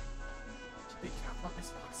 Just be careful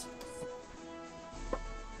as possible.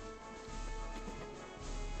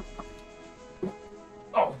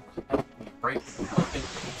 Oh! Break the fucking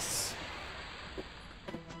piece.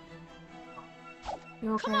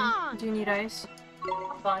 You okay? Do you need ice?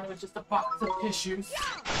 I'm fine with just a box of tissues.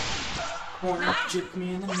 Corner jipped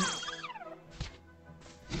me in the knee.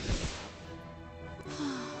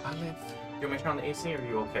 I live. You want me to turn on the AC or are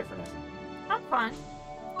you okay for now? I'm fine.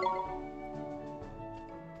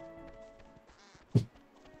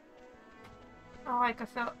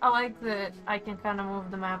 I like that I can kind of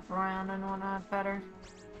move the map around and whatnot better.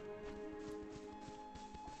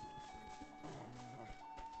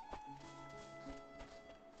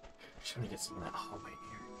 Just want to get some of that hallway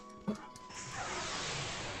here.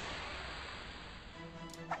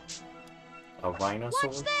 A rhinosaur?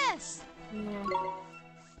 Watch this! Yeah.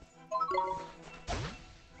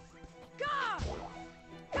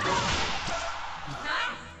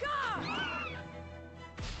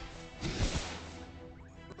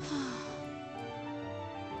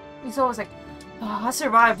 He's always like, oh, I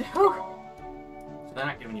survived. Whew. So they're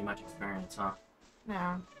not giving you much experience, huh?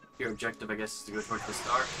 No. Your objective, I guess, is to go towards the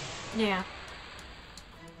star. Yeah.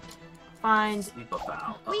 Find Sleep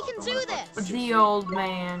about. We can do this! the old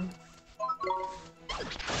man.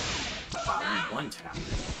 Wow, only one tap.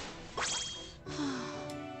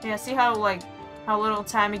 Yeah, see how little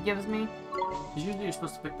time he gives me? Usually you're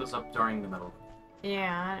supposed to pick those up during the middle.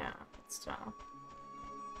 Yeah, I know. So.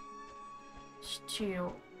 Just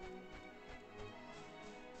chill.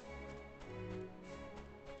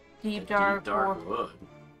 Deep dark wood.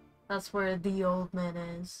 That's where the old man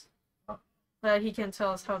is. But he can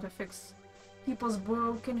tell us how to fix people's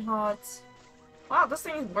broken hearts. Wow, this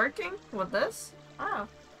thing is working with this? Oh,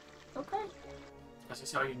 okay. As you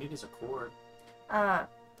see, all you need is a cord.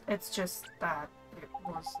 It's just that it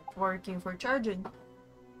wasn't working for charging.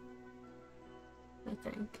 I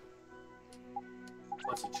think.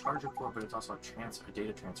 Well, it's a charger cord, but it's also a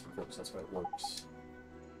data transfer cord, so that's why it works.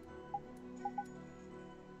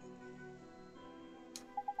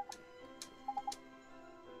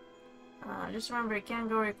 Just remember, you can't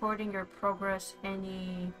go recording your progress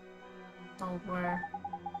nowhere.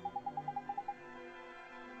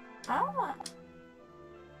 Ah.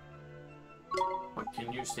 What,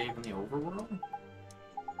 can you save in the overworld?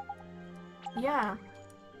 Yeah,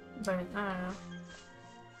 but I don't know.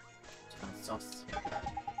 Sounds sus.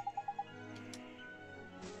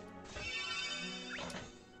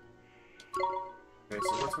 Okay,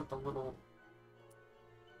 so what's with the little...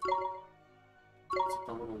 What's with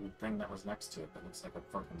the little thing that was next to it that looks like a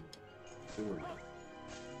fucking door?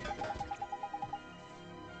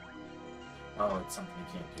 Oh, it's something you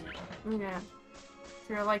can't do. Yeah. If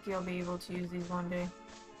you're lucky, you'll be able to use these one day.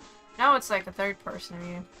 Now it's like a third person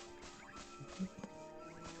view.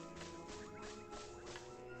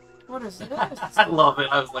 What is this? I love it.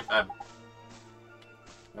 I was like,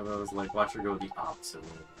 watch her go the opposite way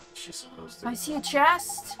she's supposed to. I see a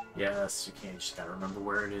chest. Yes, you can. You just gotta remember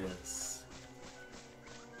where it is.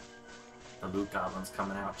 The loot goblin's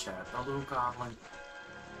coming out, Chad. The loot goblin.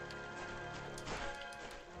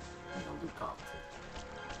 The loot goblin.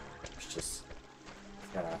 It's just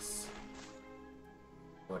gas.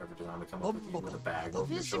 Whatever design we come up with a bag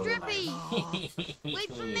over your Mr. shoulder. Drippy!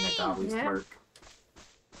 Wait for me! A gobbly smirk.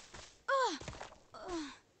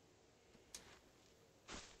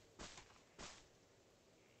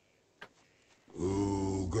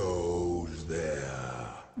 Who goes there?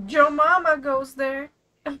 Joe Mama goes there.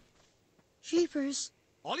 Jeepers.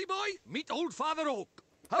 Ollie boy, meet old Father Oak.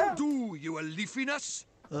 How do, you a leafiness?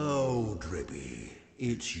 Oh, Drippy,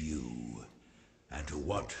 it's you. And to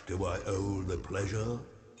what do I owe the pleasure?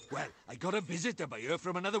 Well, I got a visitor by here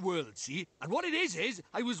from another world, see? And what it is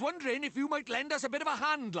I was wondering if you might lend us a bit of a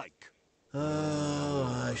hand, like.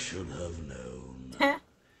 Oh, I should have known.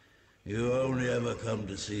 You only ever come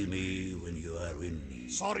to see me when you are in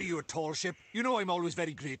need. Sorry, you tall ship. You know I'm always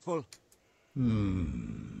very grateful.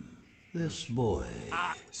 This boy.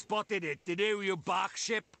 Ah, spotted it, did you bark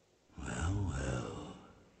ship? Well, well.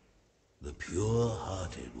 The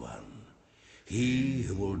pure-hearted one. He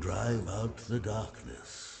who will drive out the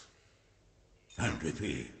darkness. And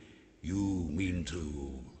Drippy, you mean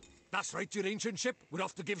to... That's right, your ancient ship. We're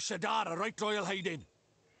off to give Shadar a right royal hiding.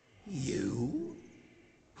 You?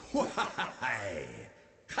 Why?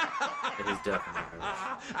 It is definitely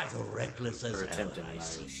As reckless as They're hell, attempting I Irish.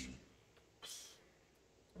 see.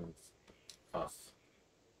 Tough.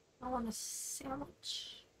 I want a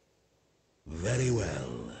sandwich. Very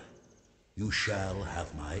well. You shall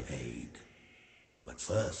have my aid. But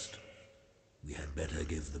first, we had better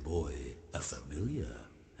give the boy a familiar,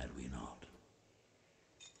 had we not?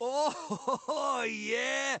 Oh,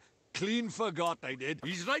 yeah. Clean forgot I did.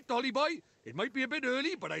 He's right, Ollie boy. It might be a bit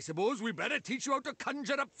early, but I suppose we better teach you how to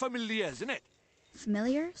conjure up familiars, innit?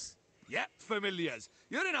 Familiars? Yeah, familiars.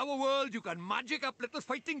 You're in our world, you can magic up little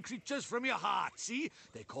fighting creatures from your heart, see?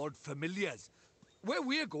 They're called familiars. Where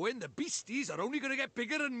we're going, the beasties are only gonna get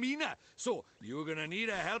bigger and meaner. So, you're gonna need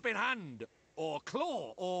a helping hand, or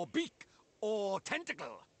claw, or beak, or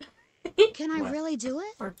tentacle. Can I really do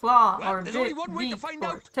it? Or claw, Well, or there's only one way to beak, find or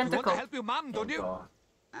out. You want tentacle. to help your mum, don't you?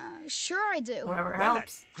 Sure I do. Whatever Well, then,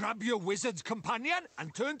 helps. grab your wizard's companion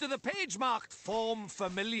and turn to the page marked Form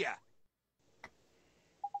Familiar.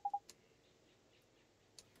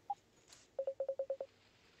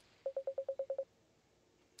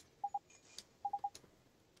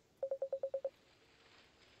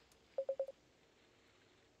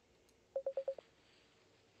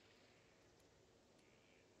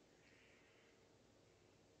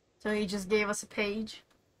 So he just gave us a page.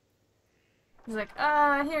 He's like,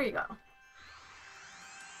 here you go.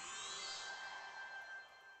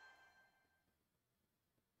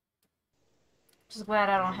 Just glad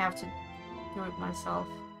I don't have to do it myself.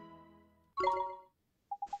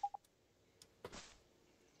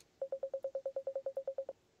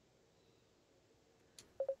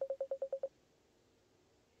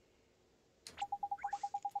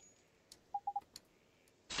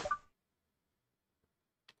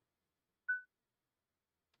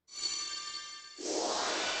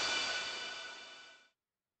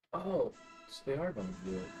 Oh, so they are going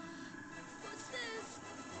to do it.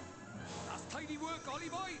 That's tidy tidy work, Ollie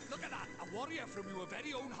boy. Look at that. A warrior from your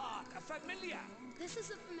very own heart. A familiar. This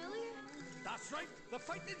is a familiar? That's right. The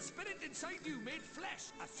fighting spirit inside you made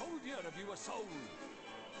flesh. A soldier of your soul.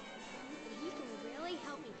 You can really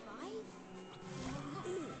help me fight?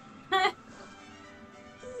 Huh?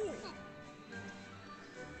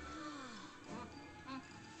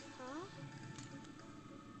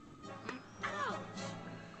 Ouch!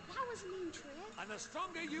 That was a mean trick. And the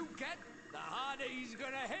stronger you get, the harder he's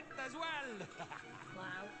gonna hit as well.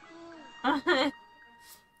 Wow.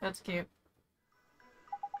 That's cute.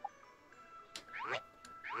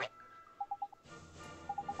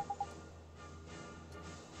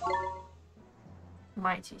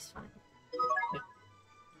 Mighty's fine.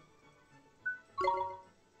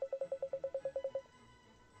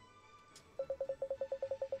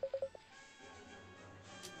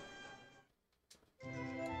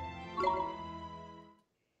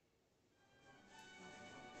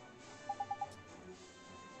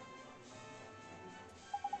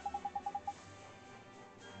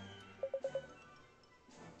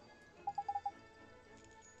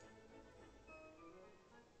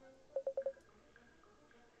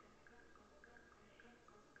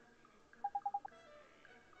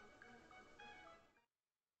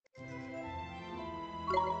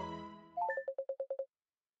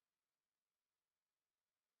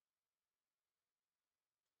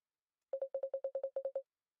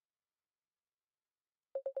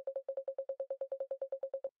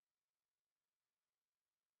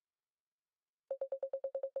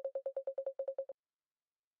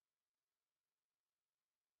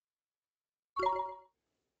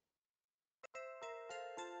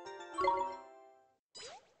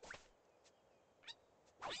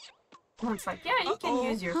 It's like, yeah, you can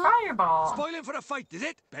use your fireball. Spoiling for a fight, is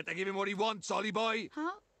it? Better give him what he wants, Ollie boy.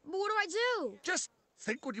 Huh? But what do I do? Just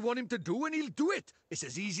think what you want him to do and he'll do it. It's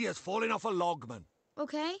as easy as falling off a log, man.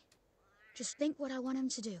 Okay. Just think what I want him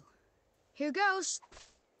to do. Here goes.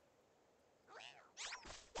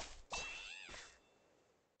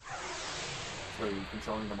 So are you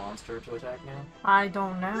controlling the monster to attack now? I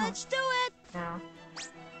don't know. Let's do it! Yeah.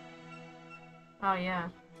 Oh, yeah.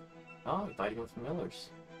 Oh, you're fighting with familiars.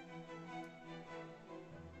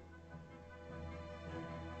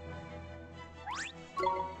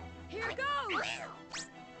 Here goes!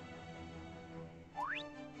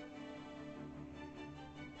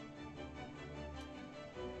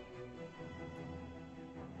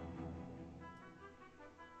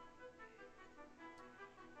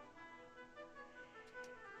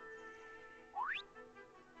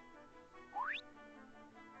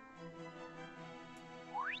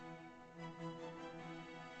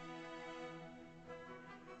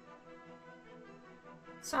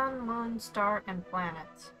 Sun, moon, star, and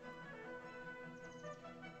planets.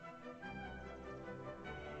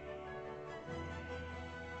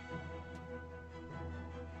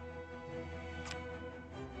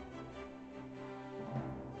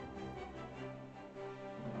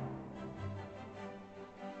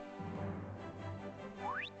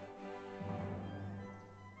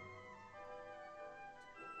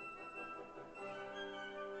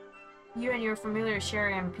 You and your familiar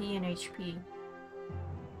share MP and HP.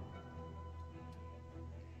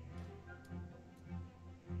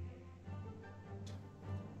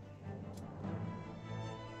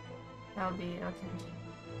 That'll be okay.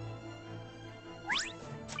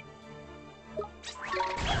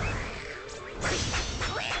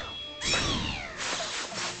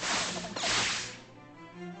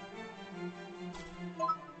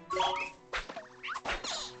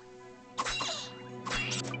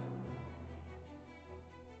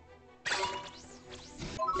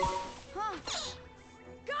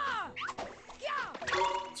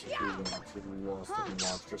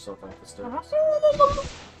 Monster yourself off the stairs.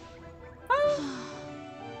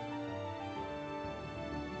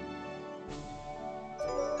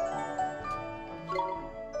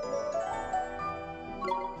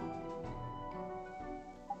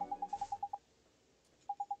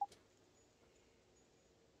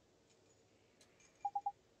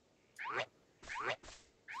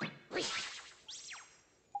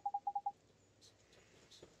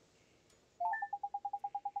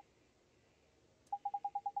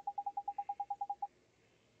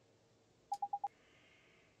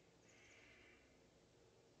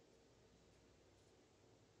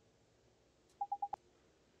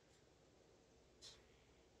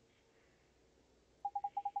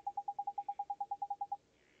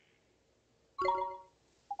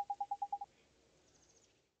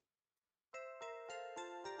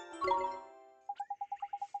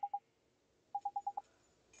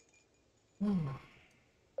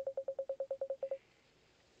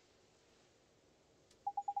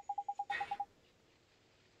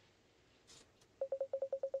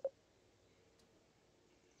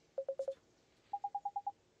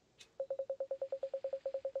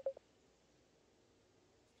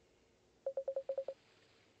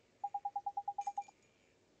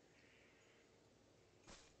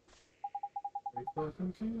 Big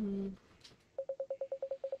fucking cube.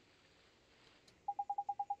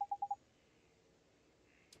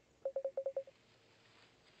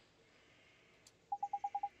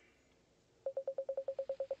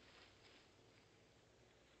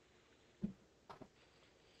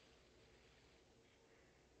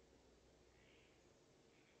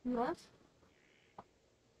 What?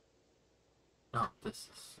 No, this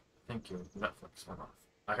is. I think your Netflix went off.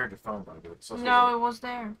 I heard your phone vibrate. So No, it was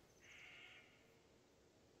there.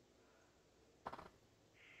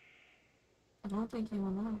 I don't think he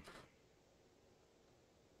went off.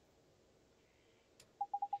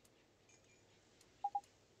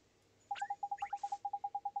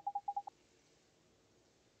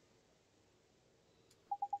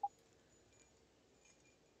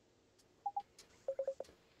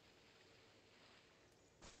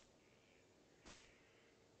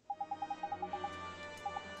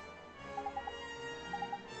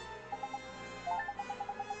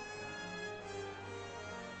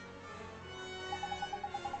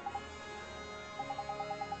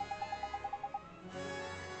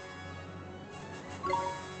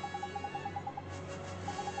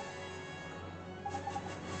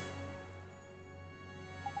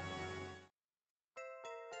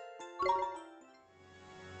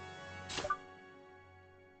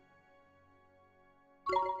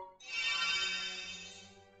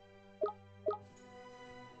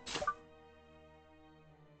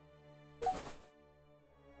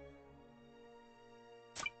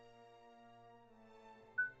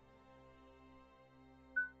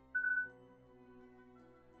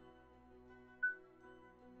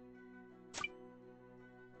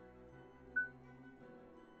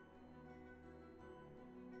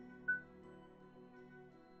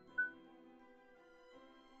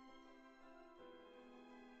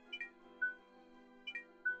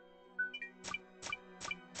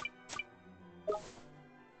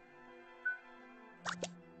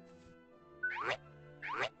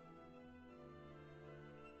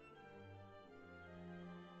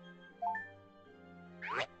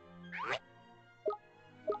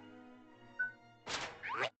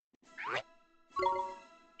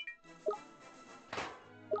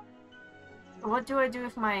 What do I do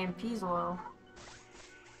if my MP's low?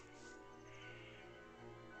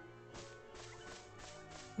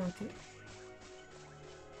 Okay.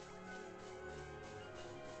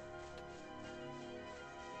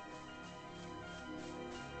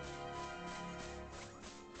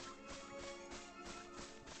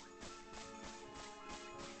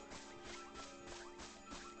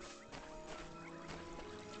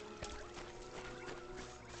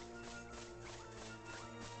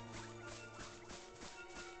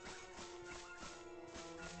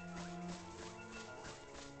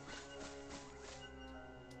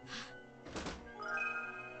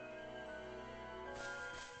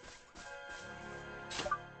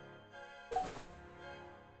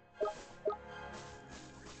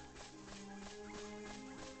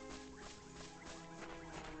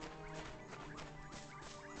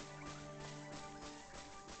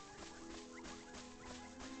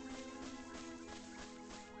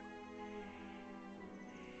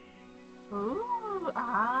 Ooh,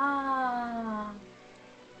 ah.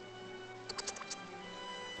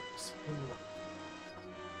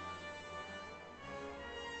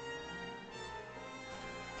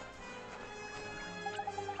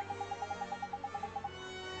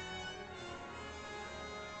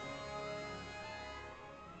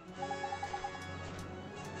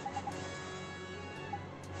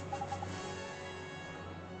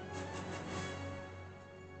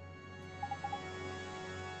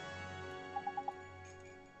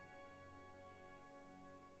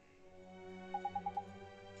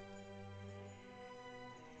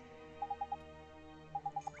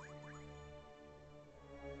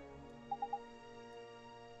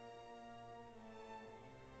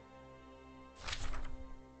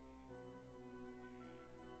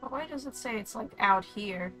 But why does it say it's like out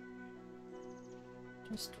here?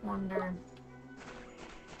 Just wonder.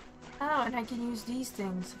 Oh, and I can use these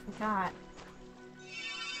things. I forgot.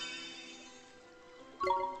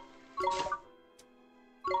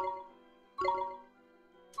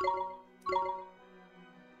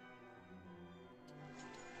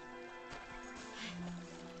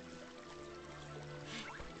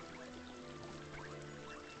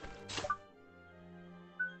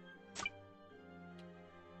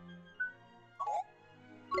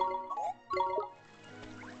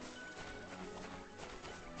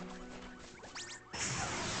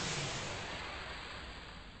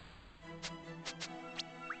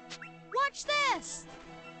 Watch this!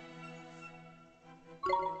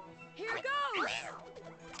 Here goes!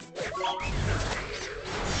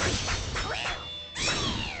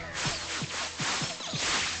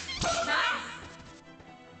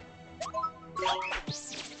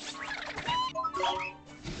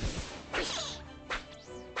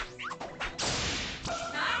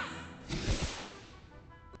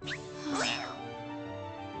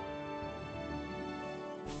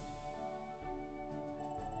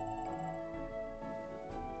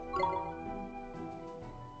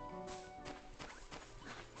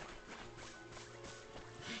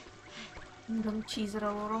 I'm gonna cheese it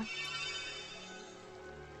a little.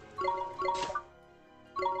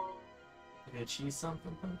 You gonna cheese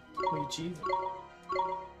something? What are you cheesing?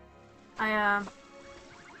 I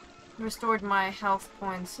restored my health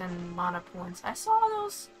points and mana points. I saw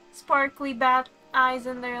those sparkly bat eyes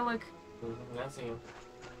in there, look. I see him.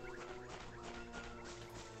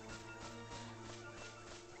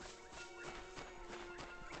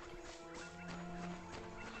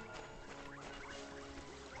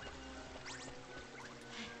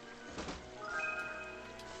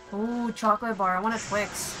 Ooh, chocolate bar. I want a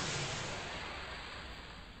Twix.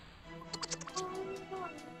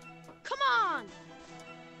 Come on!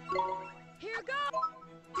 Here goes!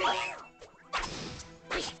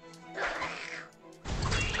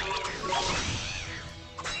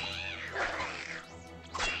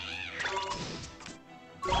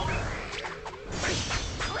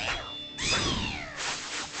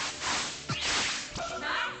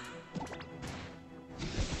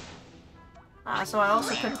 So I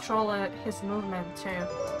also control his movement too.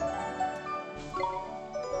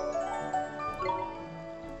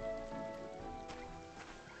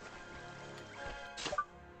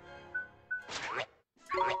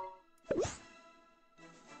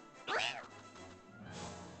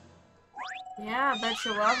 Yeah, I bet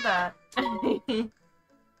you love that.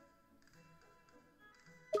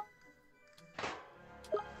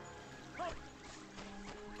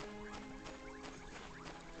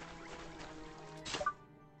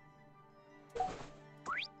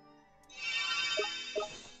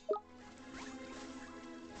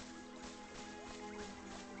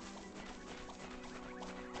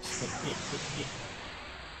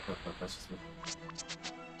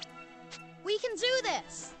 We can do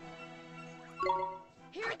this!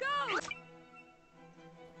 Here goes!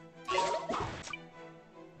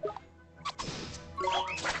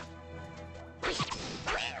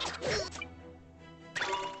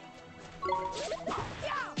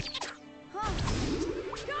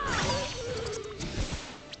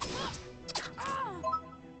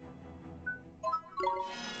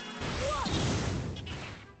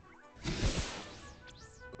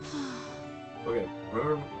 Okay,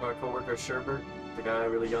 remember our coworker Sherbert? The guy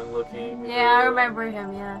really young looking? Yeah, I remember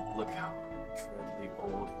him, yeah. Look how dreadfully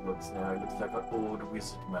old he looks now. He looks like an old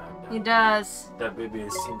wizard man now. He does. That baby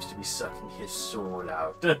seems to be sucking his soul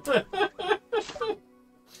out.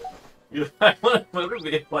 I want to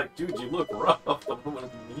be like, dude, you look rough. I don't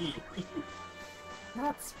want to be me.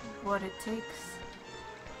 That's what it takes.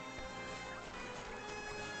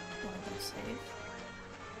 Gotta go save.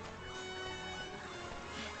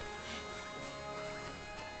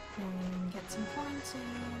 And get some points in.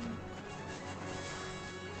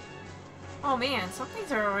 Oh man, some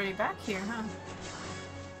things are already back here, huh?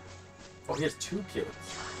 Oh, he has 2 kids.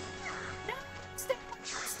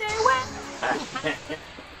 Stay away!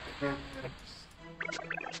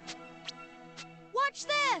 Watch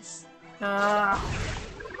this!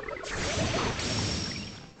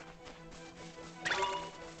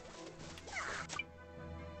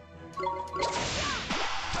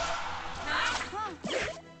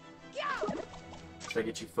 Should I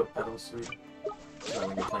get you foot pedals, sweet? So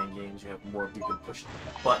when you're playing games, you have more. You can push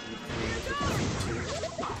buttons to too.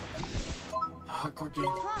 Hardcore game.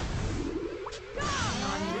 I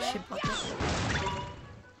need a ship bucket.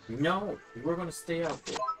 No, we're gonna stay out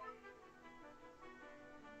there.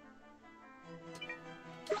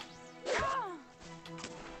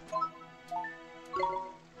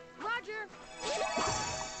 Roger!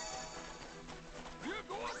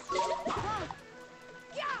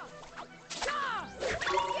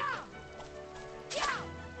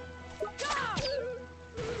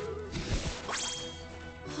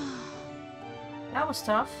 That was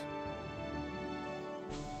tough.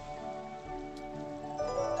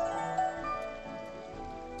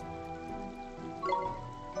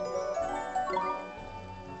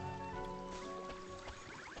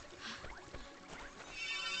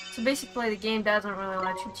 So basically the game doesn't really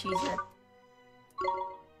let you cheese it.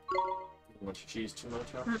 Want you cheese too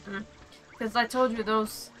much, huh? Because I told you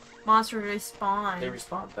those monsters respawn. They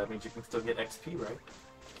respawn. That means you can still get XP, right?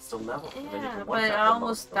 Still level. Yeah, but I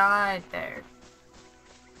almost died there.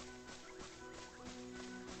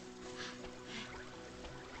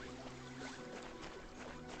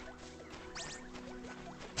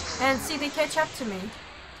 And see, they catch up to me.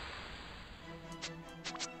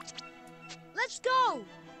 Let's go!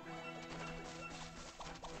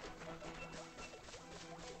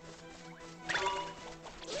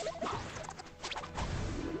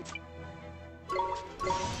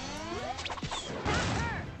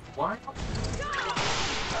 Why?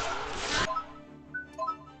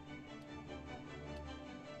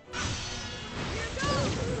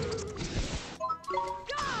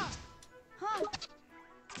 Huh.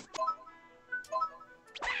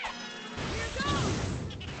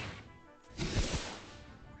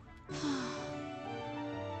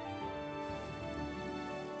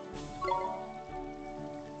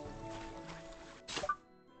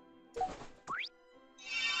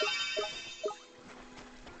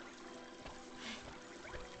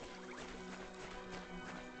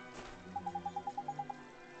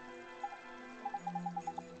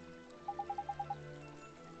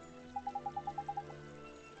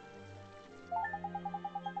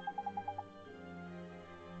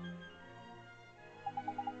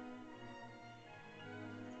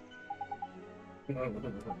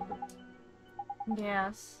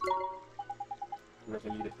 Yes. Like a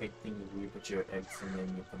little egg thing, you put your eggs and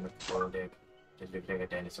then you put the boiled egg. It looks like a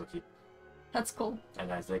dinosaur kid. That's cool. And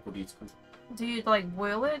that's like what it's cool. Do you like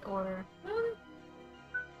boil it or?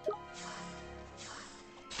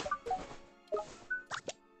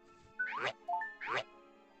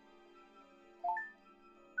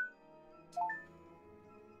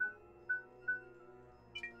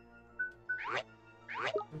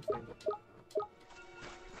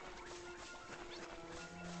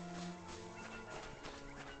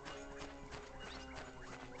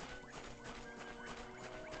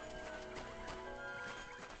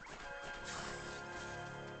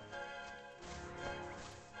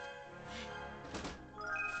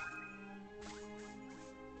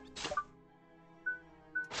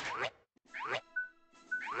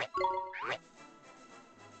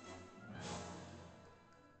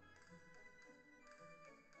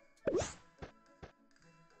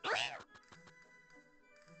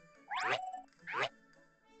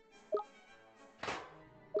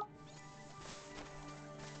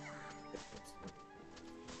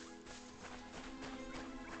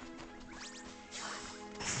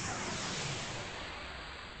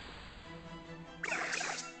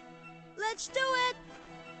 Let's do it!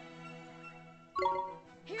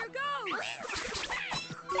 Here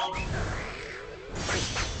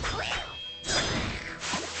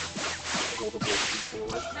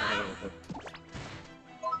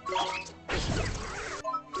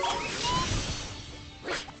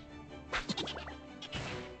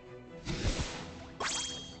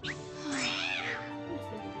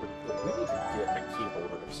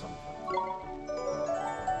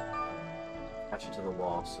To the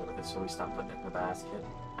wall so we stop putting it in the basket.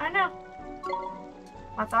 I know.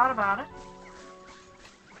 I thought about it.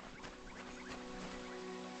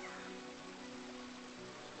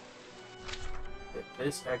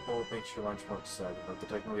 This egg bowl makes your lunch more exciting, but the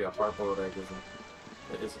technically a hard-boiled egg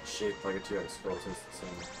isn't shaped like a two-egg skull, so it's the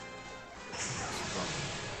same.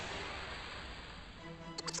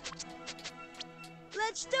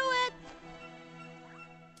 Let's do it!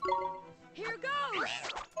 Here goes!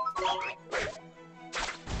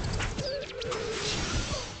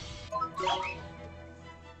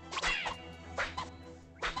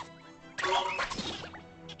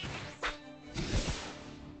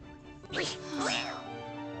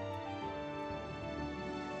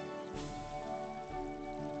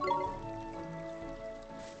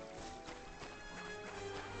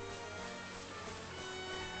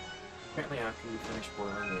 Apparently after you finish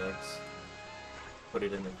boiling the eggs, put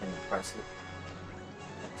it in the thing and press it.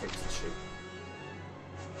 That takes the shape.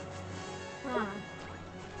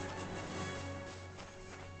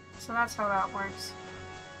 So that's how that works.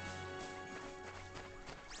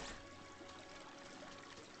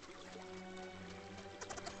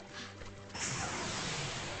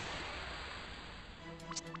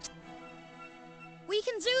 We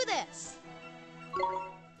can do this!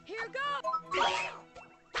 Here goes!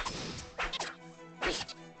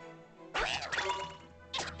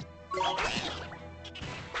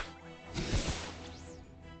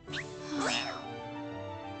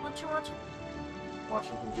 What you watching?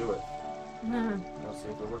 Watching him do it. I'll see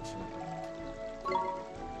if it works.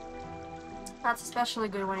 That's especially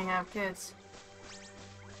good when you have kids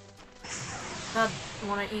that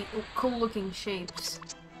want to eat cool-looking shapes.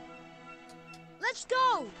 Let's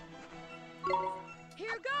go!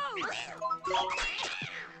 Here goes!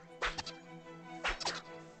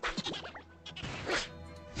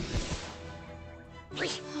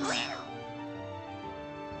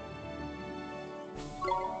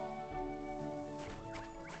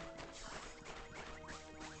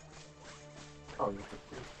 Oh, you could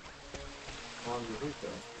do. How long do you root though?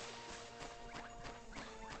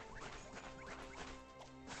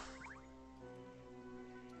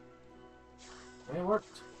 It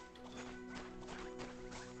worked.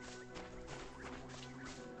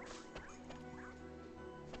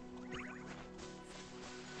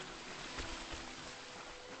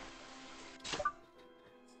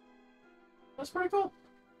 That's pretty cool.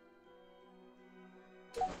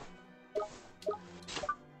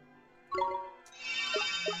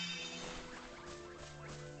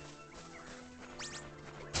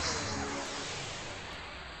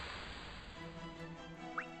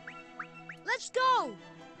 Let's go!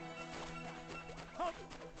 Huh.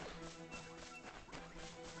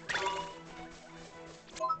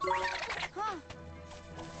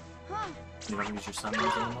 Huh. You don't use your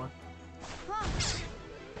summons anymore? Huh.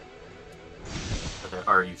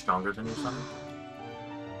 Are you stronger than your summon?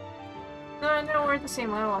 No, we're at the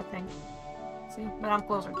same level, I think. See? But I'm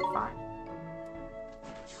closer to 5.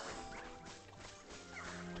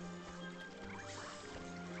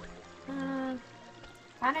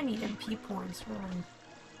 Kinda need MP points, really.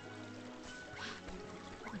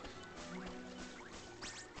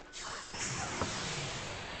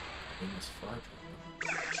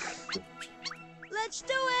 Let's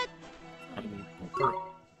do it!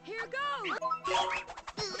 Here goes!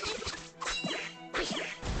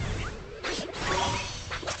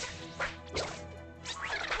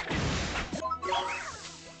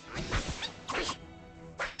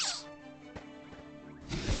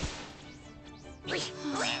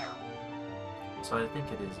 So I think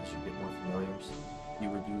it is as you get more familiars, you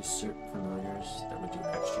would use certain familiars that would do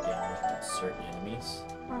extra damage against certain enemies,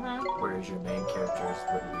 whereas your main character is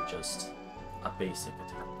literally just a basic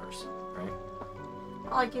attack person, right?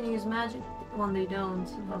 I can use magic when they don't.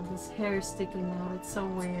 Have this hair sticking out. It's so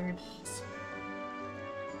weird.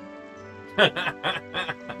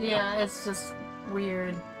 Yeah, it's just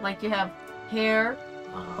weird. Like you have hair,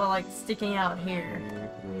 but like sticking out here.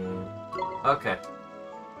 Okay.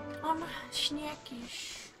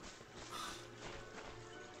 Schneckish.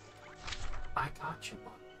 I got you,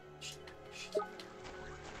 bud.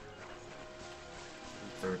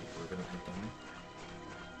 30, we're gonna hit them.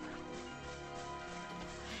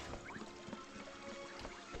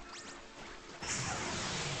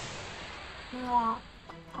 Yeah,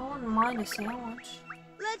 I wouldn't mind a sandwich.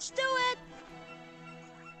 Let's do it!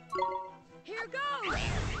 Here goes!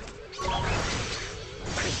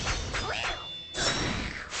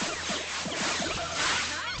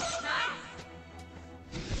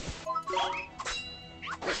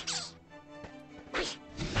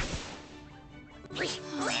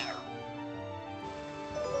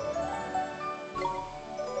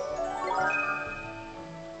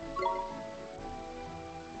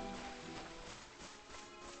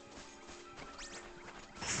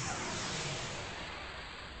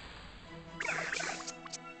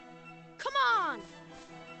 Come on!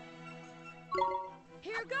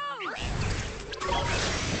 Here goes!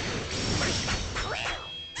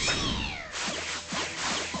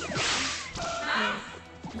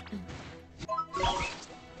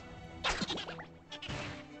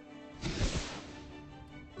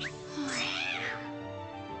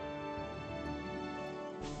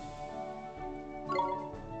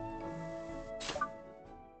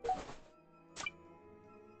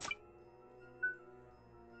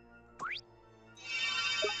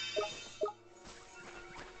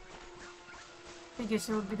 I guess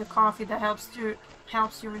it would be the coffee that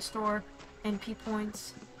helps you restore NP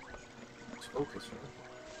points. Let's focus, right?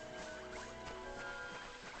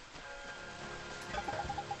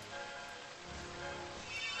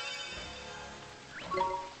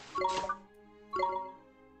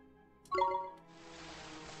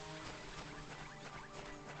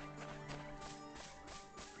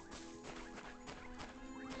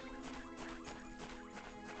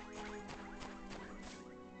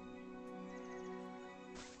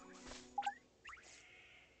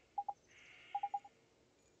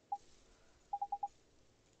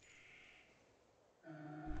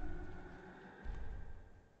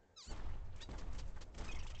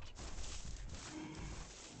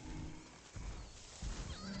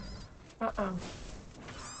 Uh-oh.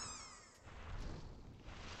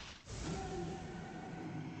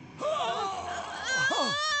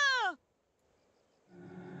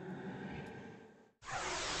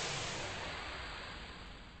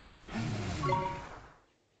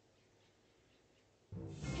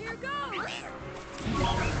 Here goes!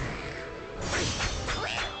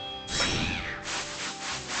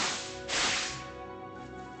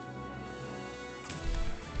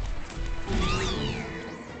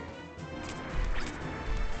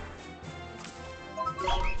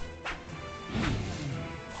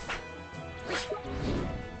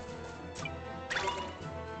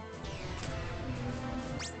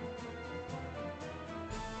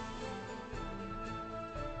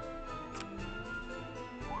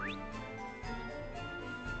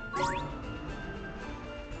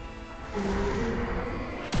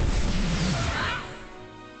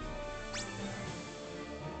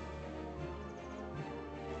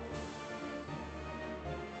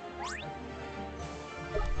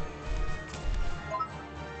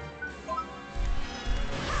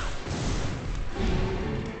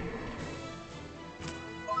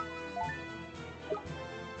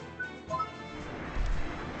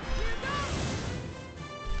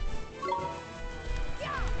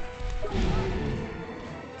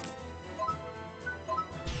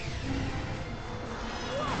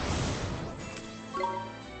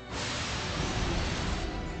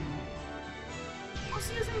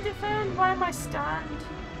 Using defend? Why am I stunned?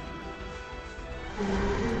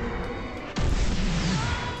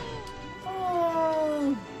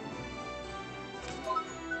 Oh.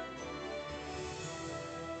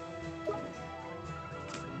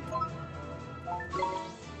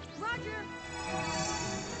 Roger.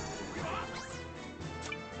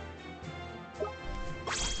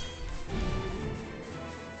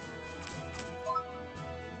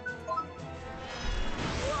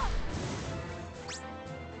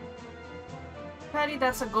 Patty,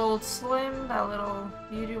 that's a gold slim. That little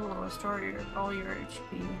beauty will restore all your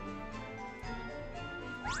HP.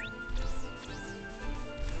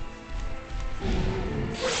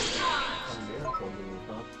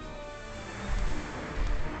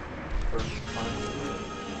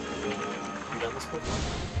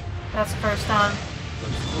 That's the first time.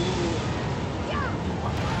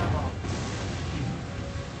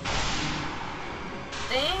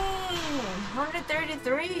 Dang!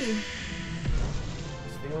 133!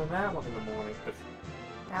 Feeling that one in the morning.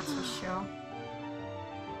 That's for sure.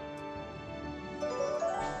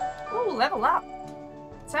 Ooh, level up!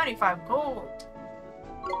 75 gold!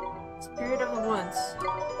 Spirit of the Woods.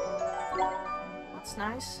 That's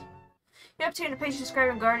nice. You obtain a page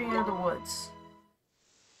describing Guardian of the Woods.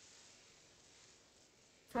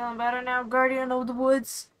 Feeling better now, Guardian of the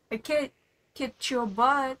Woods? I can't kick your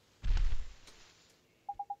butt.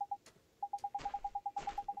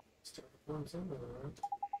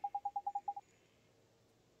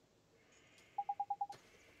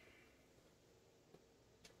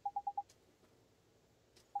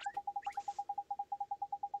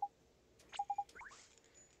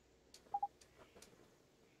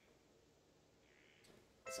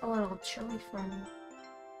 It's a little chilly for me.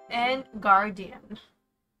 And Guardian.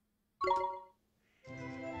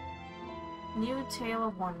 New Tale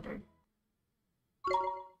of Wonder.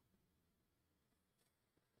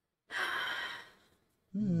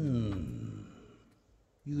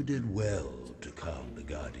 You did well to calm the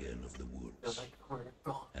Guardian of the Woods.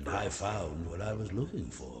 And I found what I was looking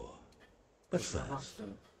for. But first,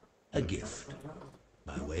 a gift,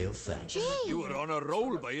 by way of thanks. You were on a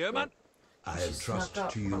roll by here, man. I entrust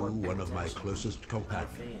to you one of my closest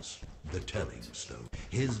companions, the Telling Stone.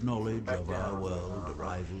 His knowledge of our world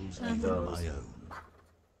rivals even my own.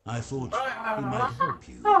 I thought he might help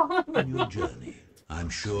you on your journey. I'm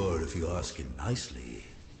sure if you ask him nicely,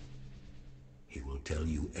 he will tell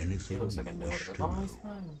you anything you wish to know.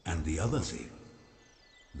 And the other thing,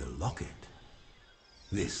 the locket.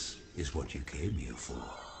 This is what you came here for,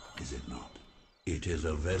 is it not? It is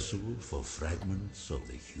a vessel for fragments of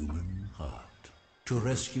the human heart. To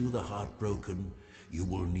rescue the heartbroken, you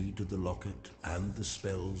will need the locket and the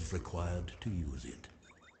spells required to use it.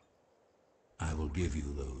 I will give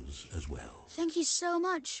you those as well. Thank you so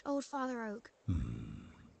much, Old Father Oak.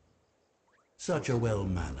 Such a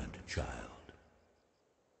well-mannered child.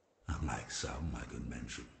 Unlike some I could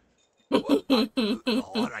mention.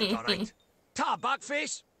 All right. Ta,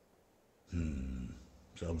 Backface!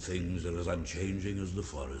 Some things are as unchanging as the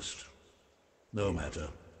forest. No matter.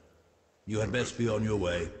 You had best be on your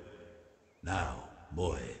way. Now,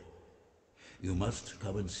 boy, you must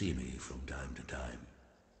come and see me from time to time,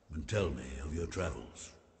 and tell me of your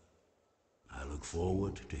travels. I look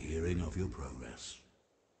forward to hearing of your progress.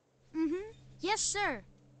 Yes, sir.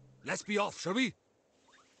 Let's be off, shall we?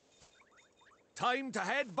 Time to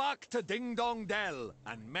head back to Ding Dong Dell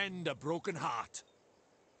and mend a broken heart.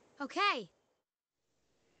 Okay.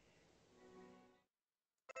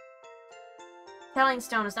 Telling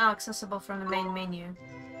Stone is now accessible from the main menu.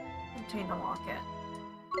 Obtain the locket.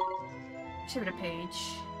 Give it a page.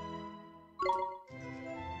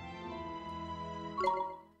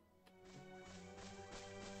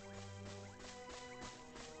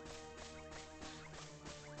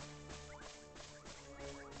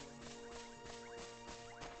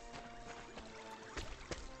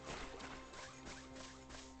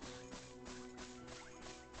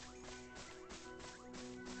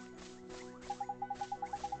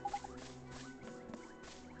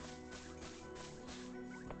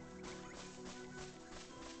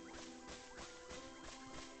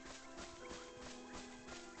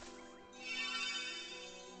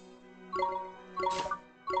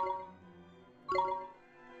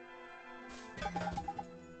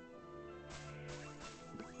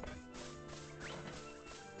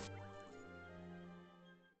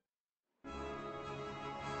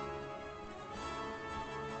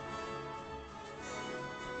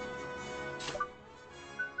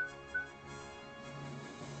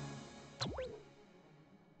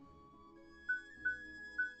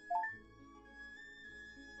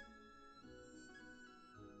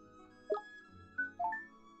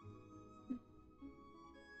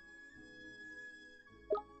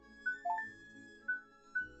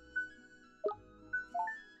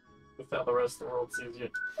 how the rest of the world sees you.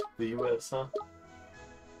 The U.S., huh?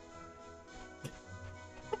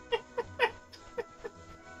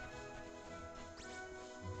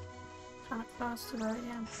 Kind of close to that,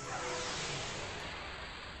 yeah.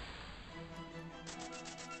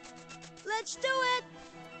 Let's do it!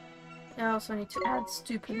 I also need to add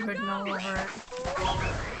stupid written all over it.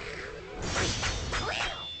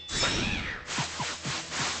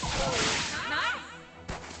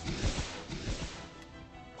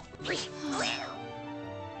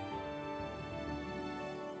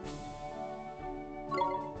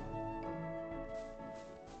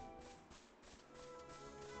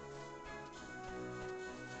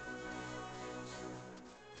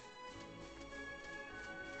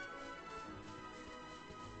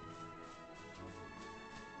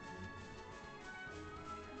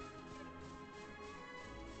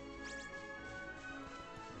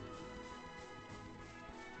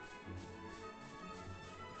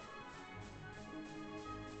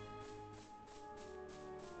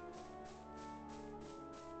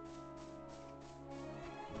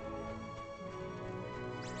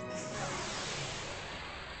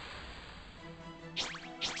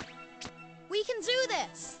 We can do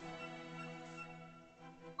this!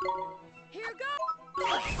 Here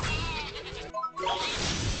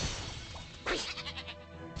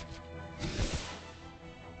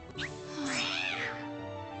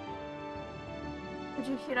Could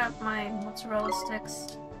you heat up my mozzarella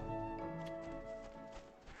sticks?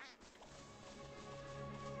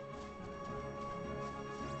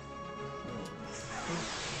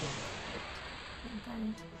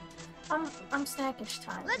 I'm snackish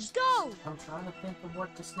time. Let's go! I'm trying to think of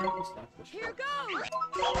what to snackish. Here goes!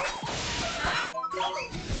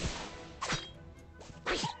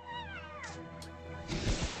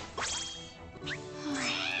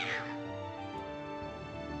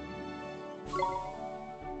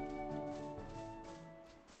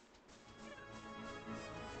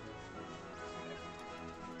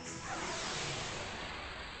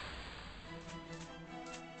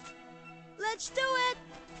 Let's do it!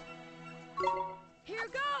 Here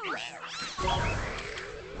goes!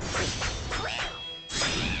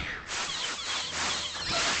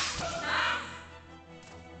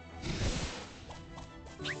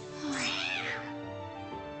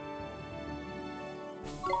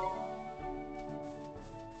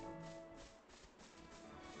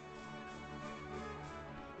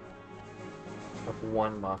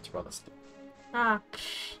 One mozzarella stick. Ah,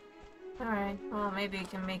 alright. Well, maybe you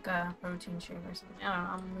can make a protein shake or something. I don't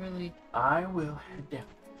know, I'm really... I will head down.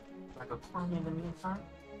 I go climb in the meantime.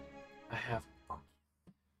 I have...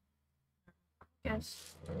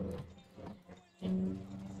 Yes.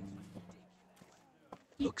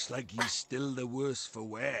 Looks like he's still the worse for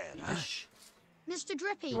wear, huh? Mr.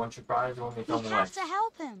 Drippy, You want your prize? You want me to we come away? have to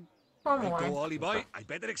help him. Right go, Ollie boy. I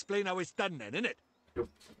better explain how it's done then, innit?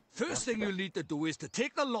 First thing you'll need to do is to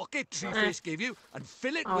take the locket Treeface gave you and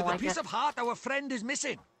fill it with the piece of heart our friend is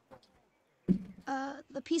missing.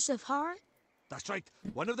 The piece of heart? That's right.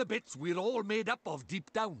 One of the bits we're all made up of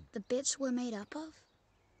deep down. The bits we're made up of?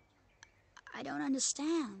 I don't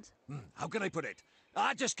understand. How can I put it?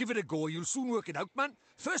 Just give it a go. You'll soon work it out, man.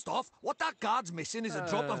 First off, what that guard's missing is a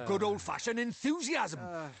drop of good old-fashioned enthusiasm.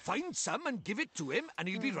 Find some and give it to him, and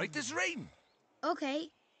he'll be right as rain. Okay,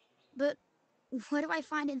 but where do I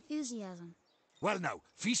find enthusiasm? Well, now,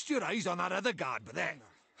 feast your eyes on that other guard, but there.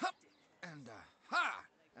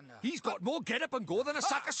 He's got more get-up and go than a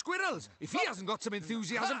sack of squirrels. If he hasn't got some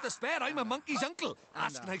enthusiasm to spare, I'm a monkey's uncle.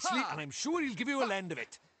 Ask nicely, and I'm sure he'll give you a lend of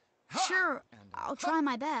it. Sure, I'll try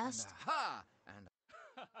my best.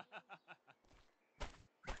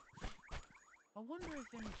 I wonder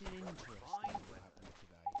if anything interesting will happen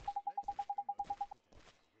today.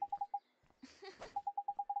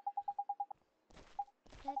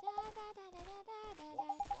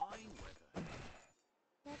 Fine weather.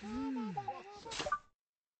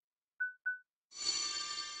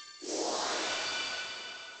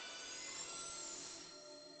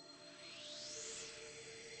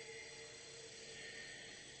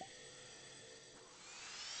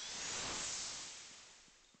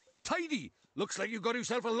 Tidy! Looks like you've got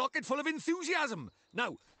yourself a locket full of enthusiasm.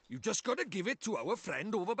 Now, you've just got to give it to our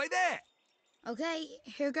friend over by there. Okay,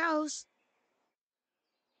 here goes.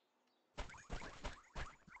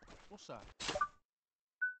 What's that?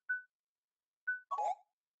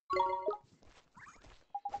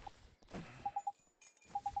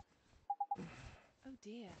 Oh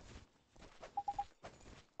dear.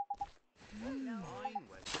 Fine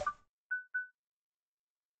weather.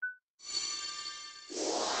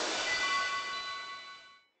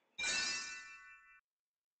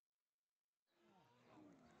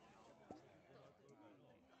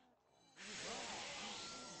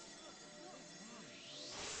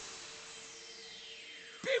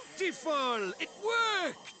 Beautiful! It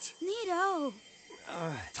worked! Neato!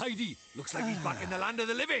 Tidy! Looks like he's back in the land of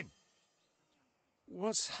the living.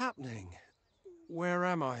 What's happening? Where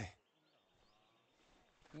am I?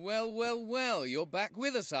 Well, well, well, you're back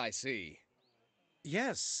with us, I see.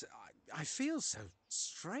 Yes, I feel so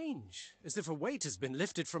strange, as if a weight has been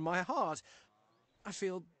lifted from my heart. I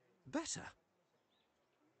feel better.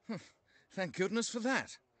 Thank goodness for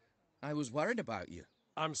that. I was worried about you.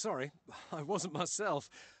 I'm sorry, I wasn't myself.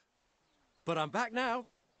 But I'm back now,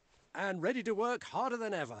 and ready to work harder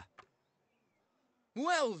than ever.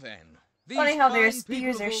 Well then, these Funny how their fine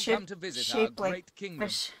spears people are have all come to visit our shaped like great kingdom.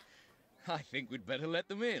 fish. I think we'd better let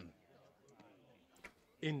them in.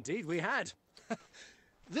 Indeed we had.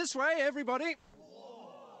 This way, everybody.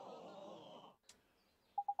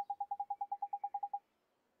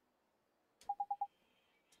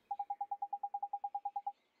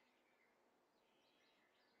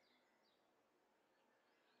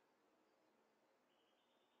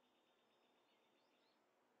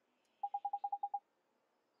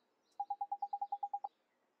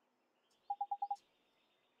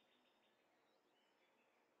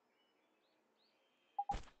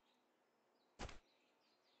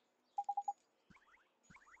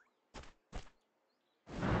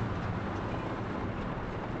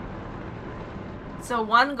 So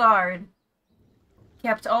one guard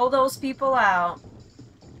kept all those people out,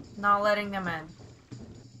 not letting them in.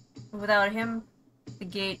 Without him, the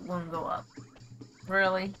gate won't go up.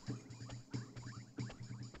 Really?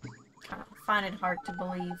 I find it hard to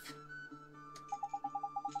believe.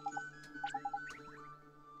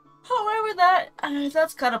 However,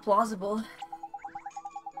 that's kind of plausible.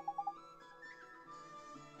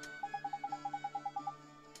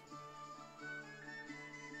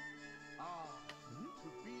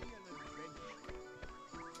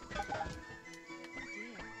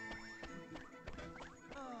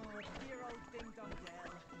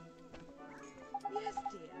 Yes,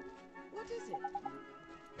 dear. What is it?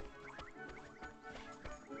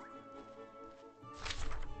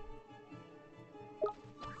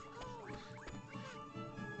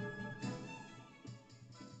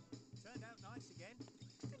 Turned out nice again,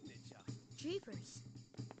 didn't it, Chuck? Jeepers.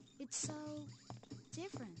 It's so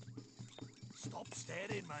different. Stop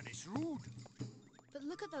staring, man. It's rude. But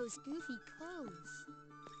look at those goofy clothes.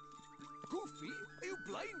 Goofy? Are you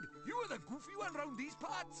blind? You are the goofy one round these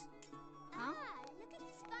parts. Huh? Look at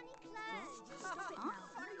his funny clothes. Stop it now.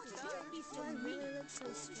 Don't be so mean. Really looks so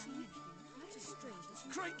strange.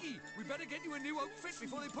 Crikey! We better get you a new outfit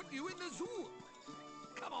before they put you in the zoo.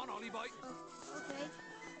 Come on, Ollie boy. Okay.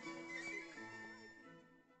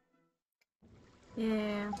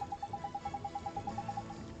 Yeah.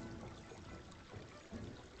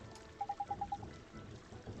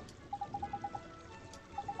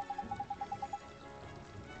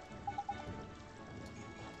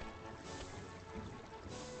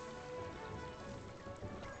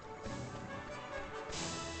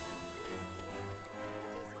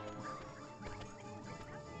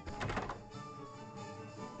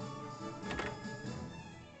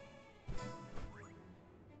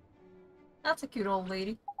 That's a cute old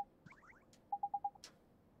lady.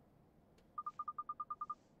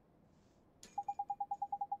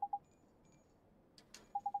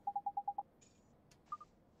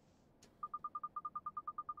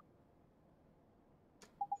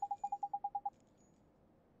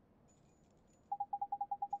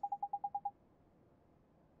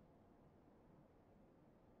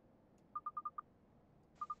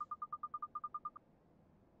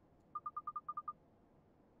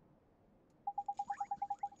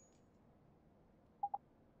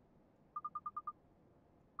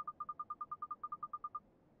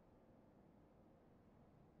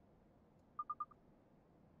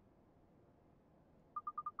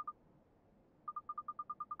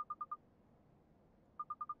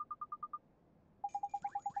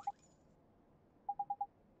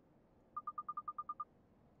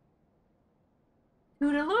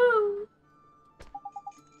 Toodaloo!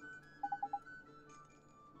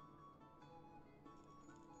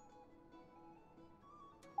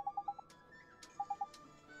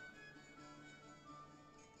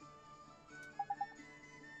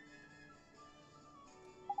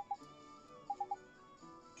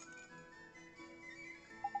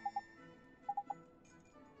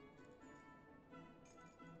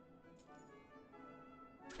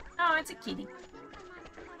 Oh, it's a kitty.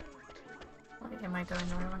 Wait, am I going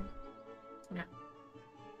the wrong way? No.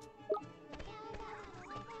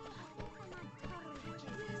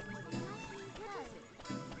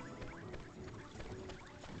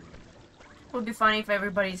 It would be funny if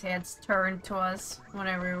everybody's heads turned to us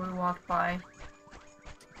whenever we walked by.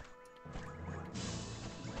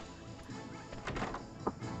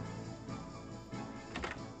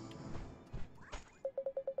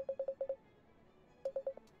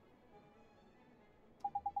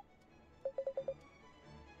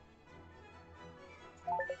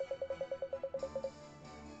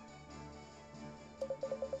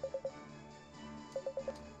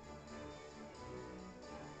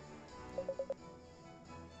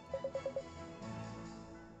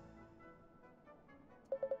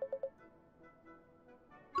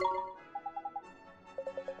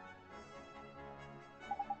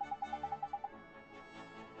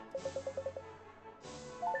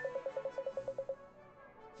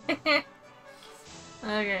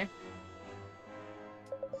 Okay.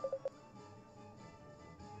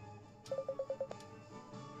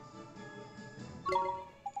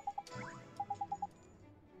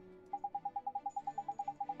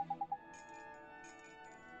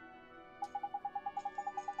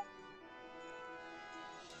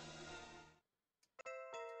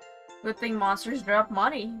 Good thing monsters drop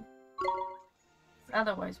money.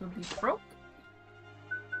 Otherwise we'd be broke.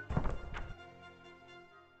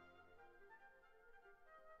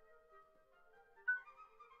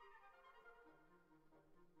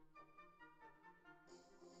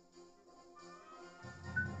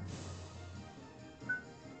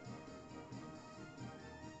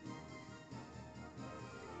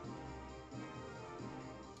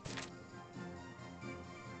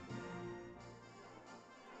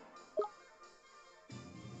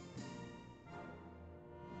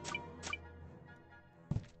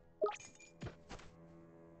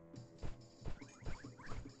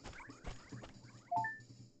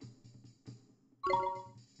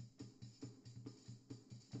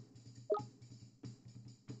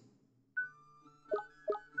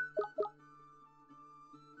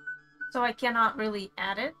 So I cannot really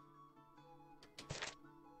add it?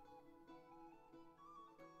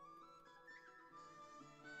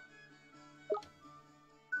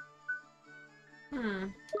 Hmm.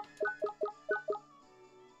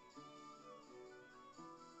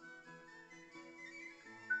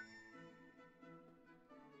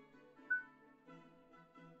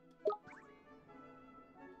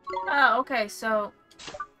 Oh, okay, so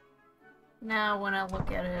now when I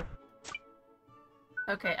look at it,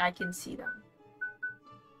 okay, I can see them.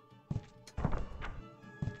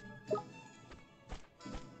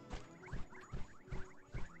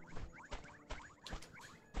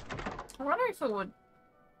 I wonder if it would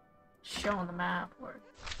show on the map or...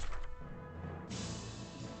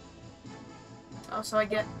 Oh, so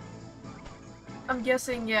I'm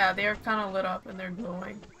guessing, yeah, they're kind of lit up and they're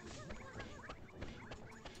glowing.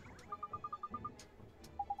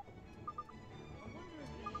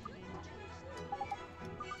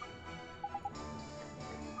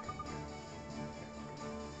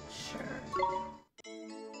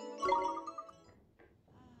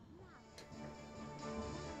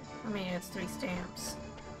 I mean, it's 3 stamps.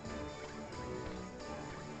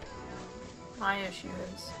 My issue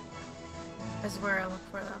is where I look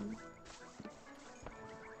for them.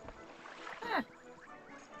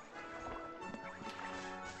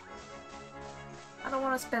 I don't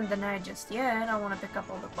want to spend the night just yet. I want to pick up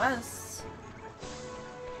all the quests.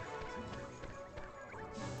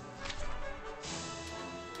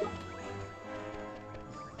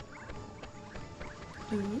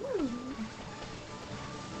 Ooh.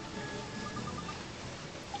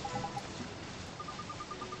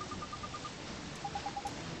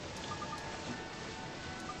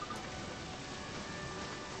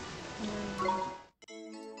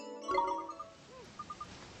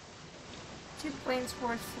 Two plains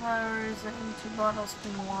forest flowers and 2 bottles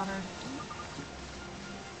spring water.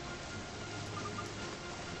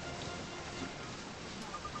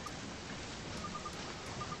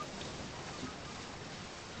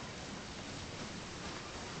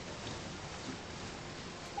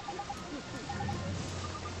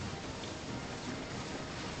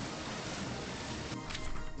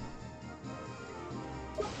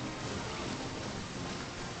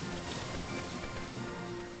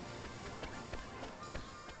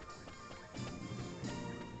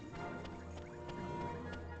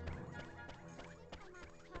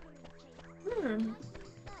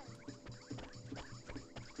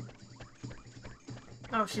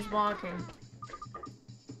 Oh, she's walking.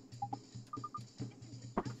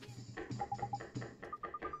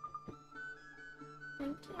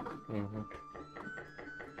 Thank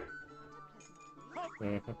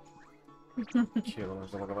you.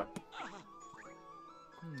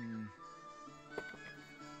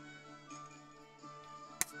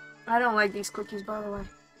 I don't like these cookies, by the way.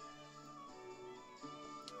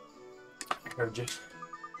 Heard you.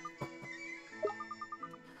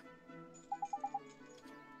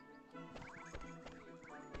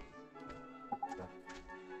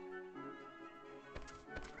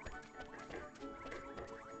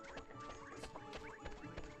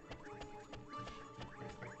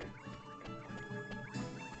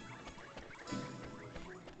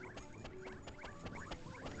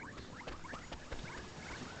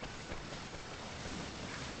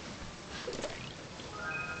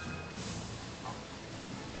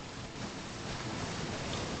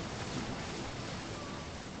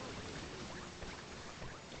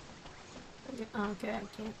 Okay, I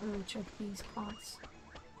can't really check these pots.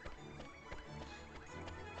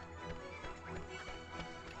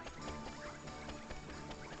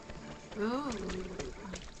 Ooh.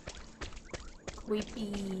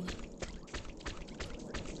 Creepy.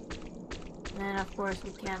 And of course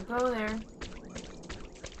we can't go there.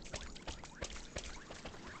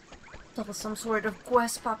 Until some sort of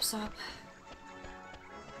quest pops up.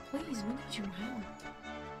 Please, we need your help.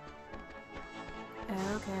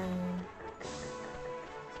 Okay.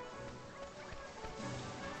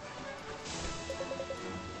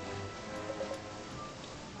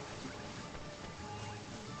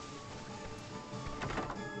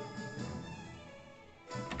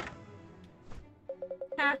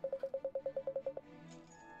 Huh.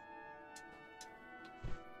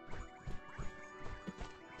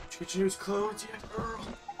 Did you use clothes yet, girl?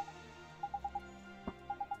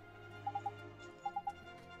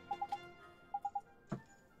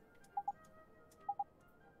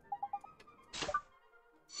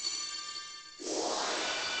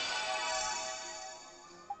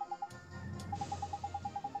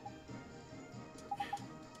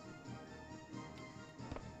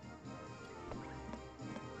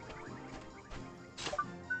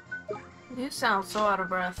 You sound so out of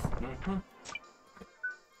breath. Mm-hmm.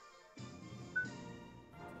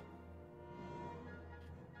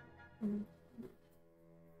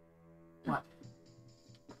 What?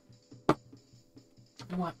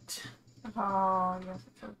 What? Oh, yes,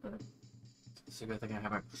 it's so good. It's a good thing I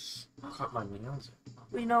haven't cut my nails.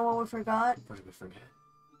 We know what we forgot? What did we forget?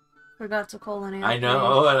 Forgot to call an I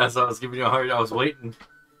know, and that's why I was giving you a hard. I was waiting.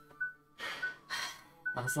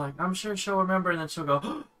 I was like, I'm sure she'll remember, and then she'll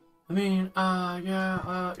go, I mean,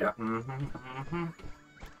 yeah.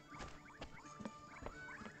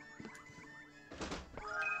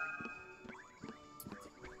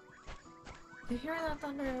 You hear that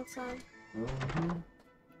thunder outside?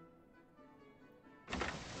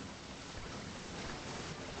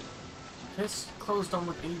 His clothes don't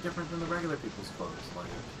look any different than the regular people's clothes. Like,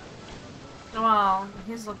 Well,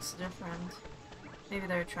 his looks different. Maybe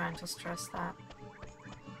they're trying to stress that.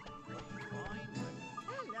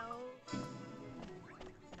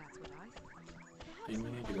 do you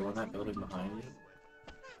need to go in that building behind you?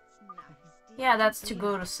 Yeah, that's to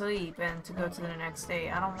go to sleep and to go to the next day.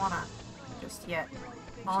 I don't wanna just yet.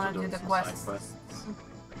 I wanna do the quests.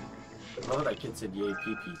 I love that kid said yay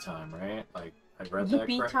pee time, right? Like, I read that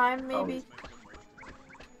Yippee correct? time, maybe?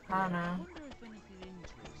 I don't know.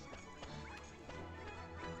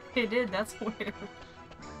 He did, that's weird.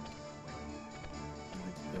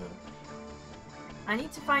 I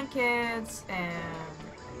need to find kids and...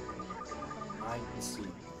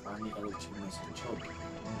 Find the other two missing children.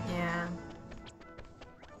 Yeah.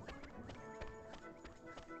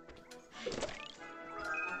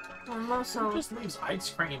 I'm also... Who just leaves ice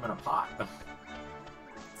cream in a pot?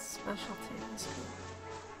 Specialty ice cream.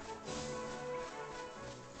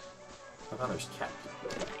 I thought there's cat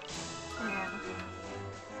people. Yeah.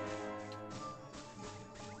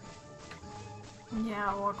 Yeah,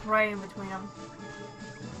 I'll walk right in between them.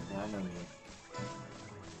 Yeah, I know you.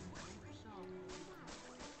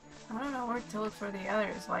 I don't know where to look for the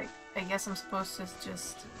others. Like, I guess I'm supposed to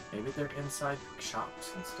just Maybe they're inside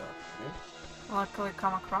shops and stuff, right? luckily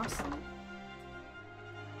come across them.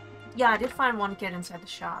 Yeah, I did find one kid inside the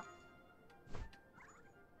shop.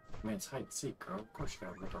 I mean, it's hide and seek, girl. Of course you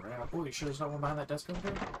gotta look around. Oh, you sure there's no one behind that desk over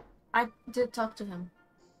there? I did talk to him.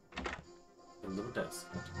 The little desk,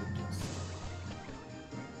 not the big desk.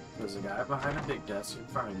 There's a guy behind a big desk in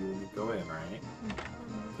front of you when you go in, right?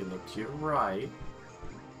 If you look to your right.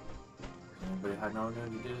 Anybody had no idea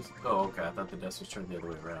what you did? Oh, okay. I thought the desk was turned the other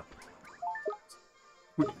way around.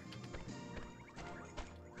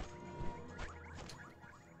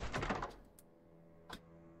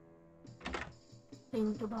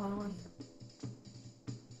 Think about it.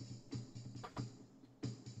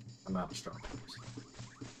 I'm out of strawberries.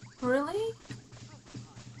 Really?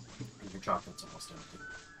 Your chocolate's almost empty.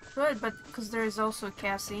 Good, but because there is also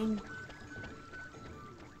casein.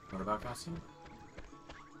 What about casein?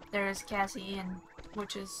 There is casein,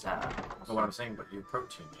 which is Well, what I'm saying, but your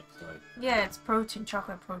protein is like... yeah, it's protein,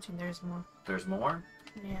 chocolate protein. There's more. There's more?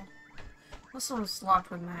 Yeah. This one's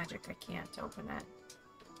locked with magic. I can't open it.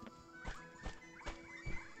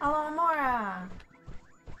 Hello, Mora!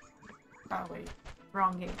 Oh, wait.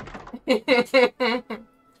 Wrong game.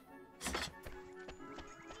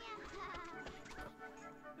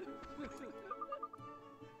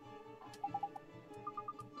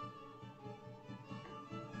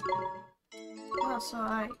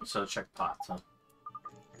 Oh, So check pots, huh?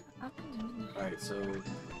 I've been doing that. Alright, so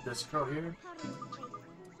this girl here.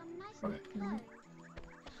 Okay.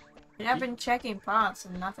 Yeah, I've been checking pots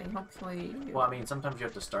and nothing, hopefully. Well, I mean, sometimes you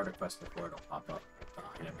have to start a quest before it'll pop up.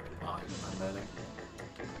 I never thought I'm better.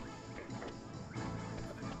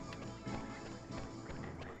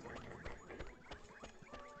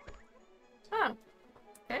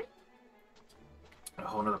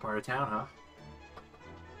 corner of town, huh?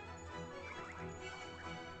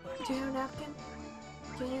 Do you have a napkin?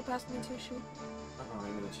 Can you pass me a tissue? Oh,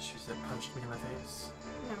 maybe the tissues that punched me in the face.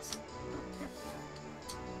 Yes.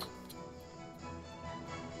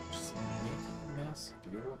 Just making a mess.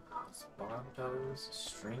 Beautiful bontos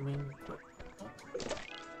streaming.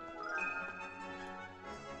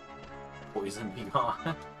 Poison be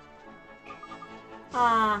gone.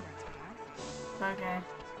 Okay.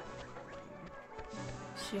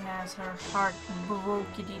 She has her heart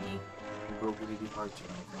broke-a-dee-dee. Broke-a-dee-dee heart.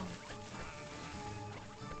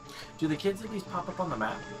 Do the kids at least pop up on the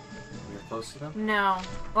map when you're close to them? No.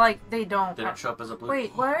 Like, they don't. They don't show up as a blue.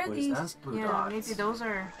 Wait, why are What these? is that? Blue Yeah, dots. maybe those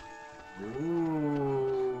are.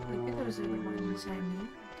 Ooh. Maybe those are the ones I need.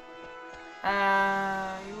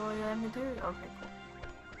 You want to let me do it? Okay,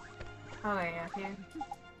 cool. Okay, yeah, here.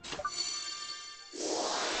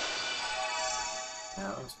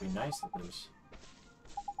 That must be nice that there's.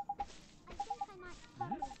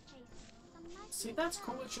 See, that's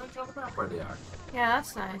cool. It shows you on the map where they are. Yeah,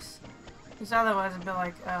 that's nice. Because otherwise it'd be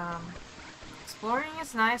like, exploring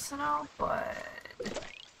is nice and all, but...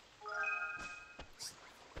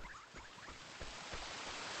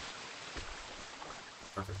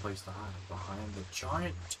 Perfect place to hide, behind the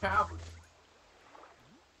giant tablet.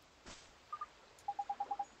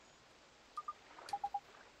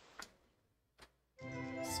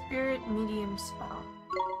 Spirit medium spell.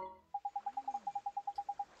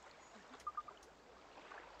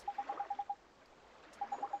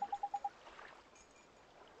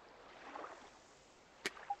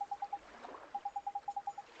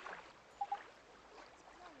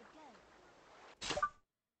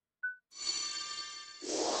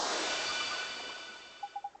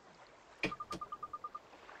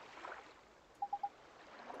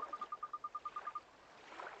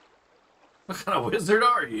 What kind of wizard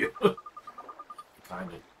are you?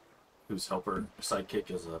 Kind of. Whose helper,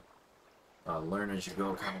 sidekick is a learn as you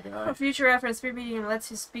go kind of guy. For future reference, Spirit medium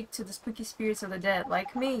lets you speak to the spooky spirits of the dead,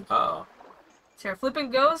 like me. Oh. Is there a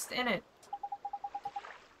flipping ghost in it?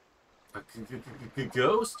 A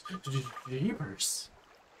ghost? Jeepers.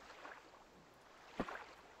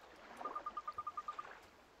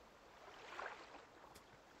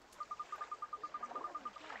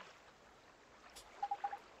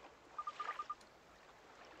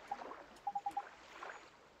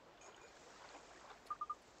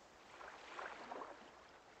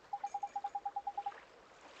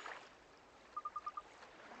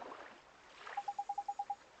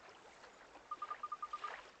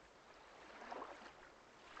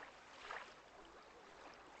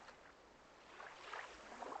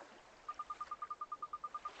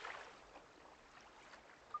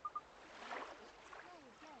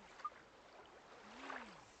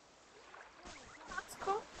 That's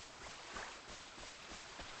cool.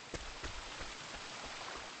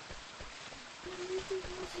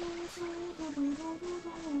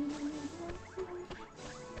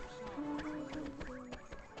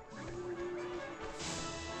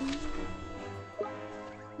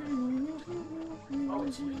 Oh,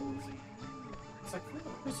 it's me. It's like,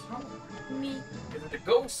 who's home? Me. Is it the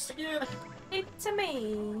ghost again? It's a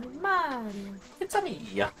me, Mario. It's a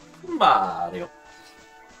me, Mario.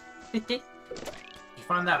 Did you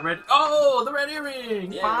find that red? Oh, the red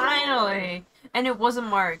earring! Yay! Finally! And it wasn't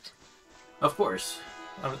marked. Of course.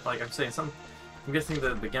 Like I'm saying, I'm guessing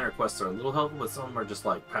the beginner quests are a little helpful, but some of them are just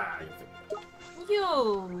like,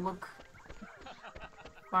 You look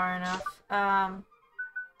far enough.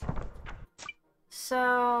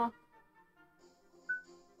 So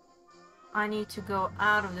I need to go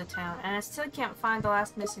out of the town, and I still can't find the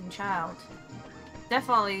last missing child.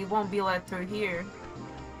 Definitely won't be led through here,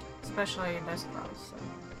 especially in this house. So.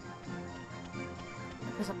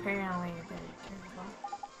 Because apparently they careful.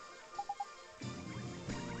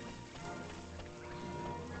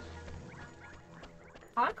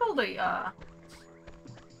 I like all the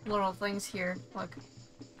little things here, like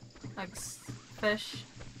fish.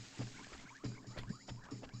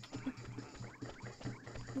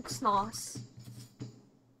 Looks nice.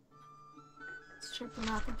 Let's check the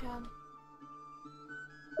map again.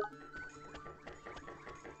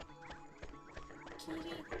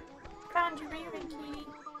 Kitty, found your earring, Kitty.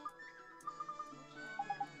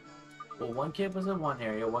 Well, one kid was in one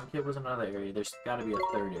area, one kid was in another area. There's got to be a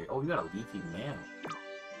third area. Oh, you got a leafy man.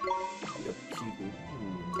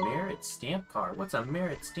 Merit stamp card. What's a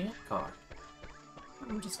merit stamp card?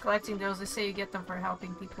 I'm just collecting those. They say you get them for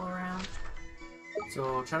helping people around.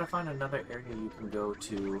 So try to find another area you can go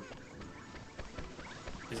to.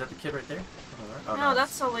 Is that the kid right there? Oh, no,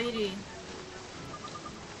 that's a lady.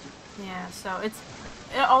 Yeah, so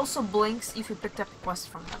It also blinks if you picked up a quest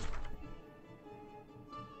from them.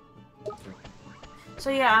 So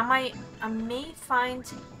yeah, I may find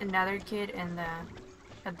another kid in the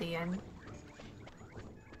at the end.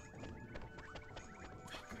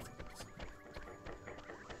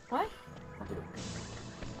 What?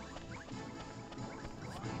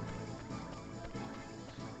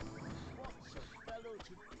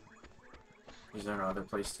 Is there no other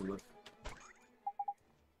place to look?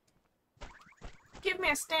 Give me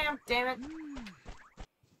a stamp, damn it!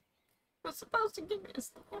 You're supposed to give me a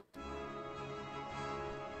stamp.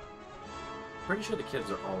 Pretty sure the kids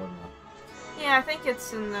are all in the Yeah, I think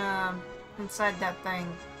it's in inside that thing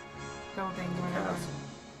building. Whatever.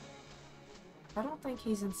 I don't think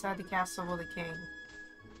he's inside the castle with the king.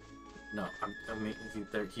 No, I mean,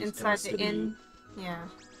 he's inside in the inn. Yeah.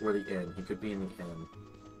 Where the inn? He could be in the inn.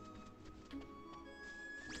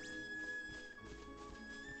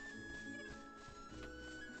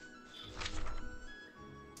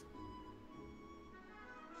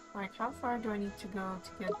 Like, how far do I need to go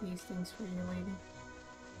to get these things for you, lady?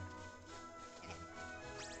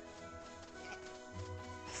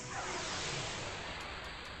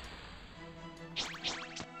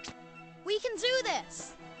 We can do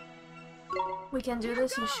this! We can do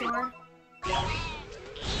this, you sure?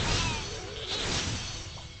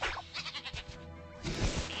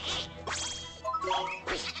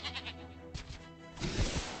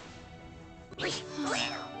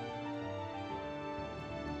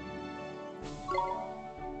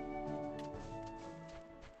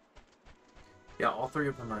 Yeah, all three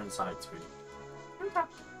of them are inside, sweetie. Okay.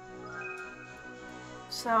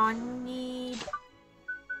 So I need...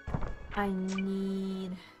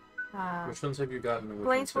 Which ones have you gotten? And which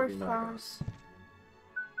ones have you Plainsworth not flowers.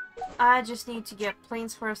 I just need to get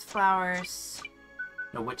Plainsworth flowers.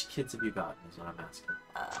 No, which kids have you gotten is what I'm asking.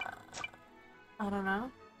 I don't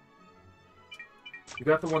know. You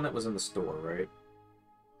got the one that was in the store, right?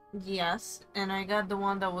 Yes, and I got the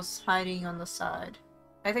one that was hiding on the side.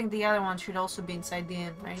 I think the other one should also be inside the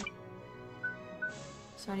inn, right?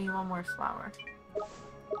 So I need one more flower.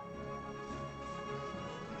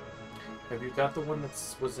 Have you got the one that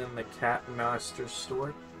was in the Cat Master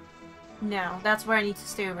store? No, that's where I need to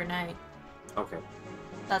stay overnight. Okay.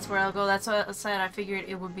 That's where I'll go. That's what I said. I figured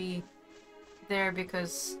it would be there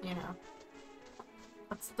because, you know,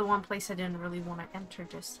 that's the one place I didn't really want to enter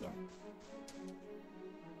just yet.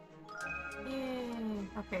 Yay.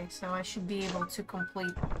 Okay, so I should be able to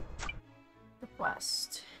complete the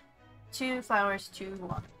quest. 2 flowers, 2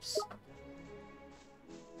 waters.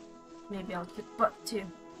 Maybe I'll get butt too.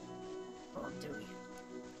 While I'm doing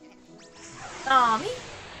it. Aw, me?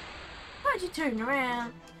 Why'd you turn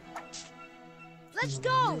around? Let's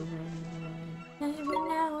go! Every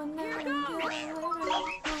now and then I get a little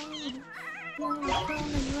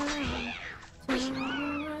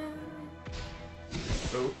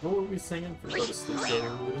What were we singing for go to sleep?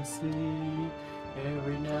 Go to sleep.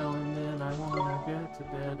 Every now and then I wanna get to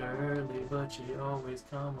bed early, but she always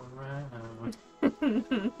come around. Go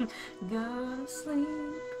to sleep.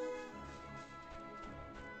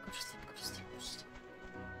 Go to sleep, go to sleep, go to sleep.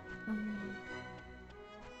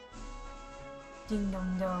 Ding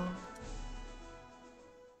dong dong.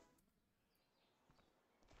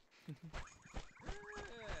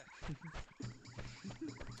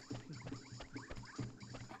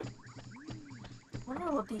 I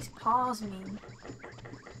wonder what these paws mean.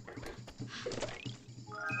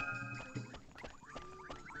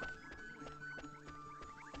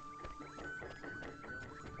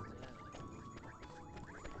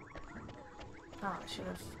 Oh, I should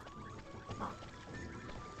have. Oh.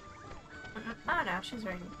 Oh no, she's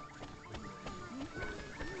ready.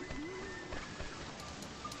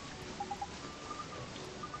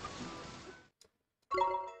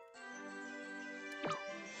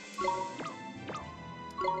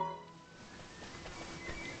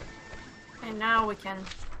 And now we can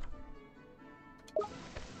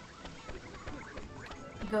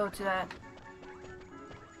go to that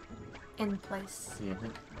in place. Mm-hmm.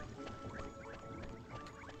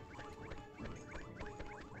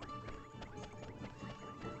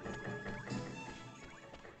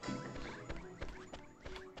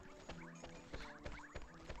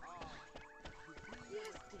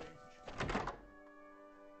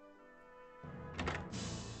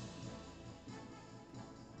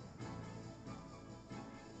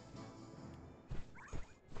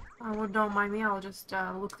 Oh, don't mind me, I'll just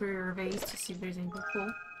look through your vase to see if there's anything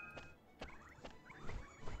cool.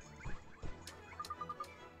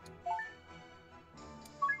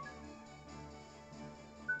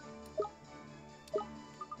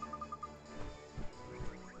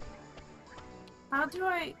 do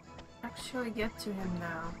I actually get to him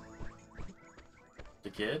now? The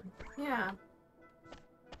kid? Yeah.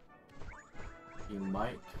 You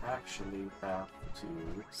might actually have to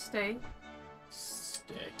Stay.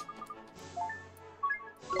 stay.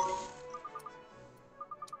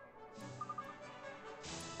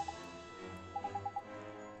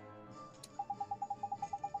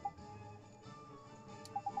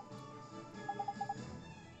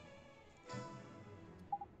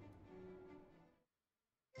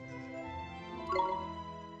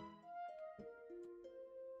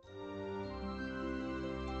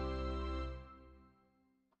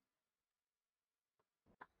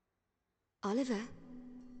 Oliver?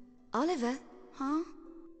 Oliver? Huh?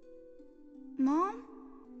 Mom?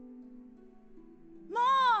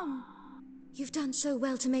 Mom! You've done so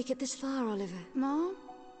well to make it this far, Oliver. Mom?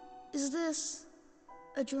 Is this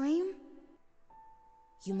a dream?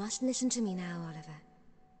 You must listen to me now, Oliver.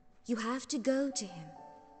 You have to go to him,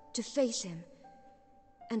 to face him.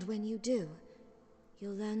 And when you do,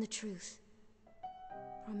 you'll learn the truth.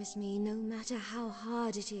 Promise me, no matter how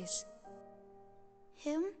hard it is.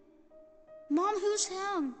 Him? Mom, who's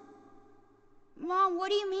him? Mom, what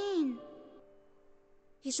do you mean?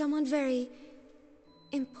 He's someone very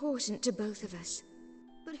important to both of us.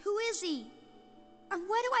 But who is he? And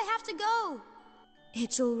where do I have to go?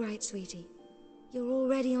 It's all right, sweetie. You're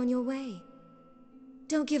already on your way.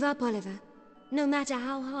 Don't give up, Oliver, no matter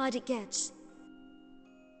how hard it gets.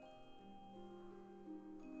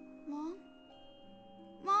 Mom?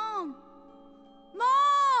 Mom!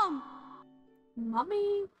 Mom!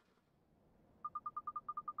 Mommy!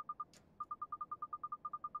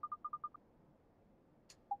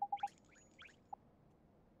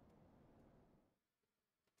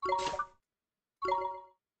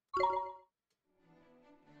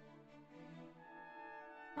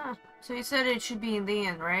 Huh. So you said it should be in the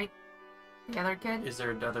end, right? The other kid? Is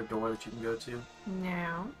there another door that you can go to?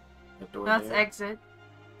 No. That door That's there? exit.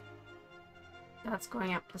 That's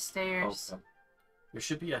going up the stairs. Okay. There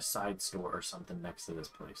should be a side store or something next to this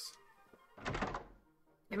place.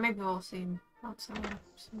 Yeah, maybe we'll see him outside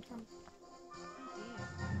sometime.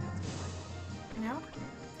 No?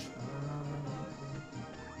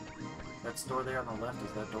 That store there on the left,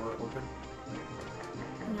 is that door open?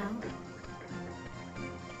 No.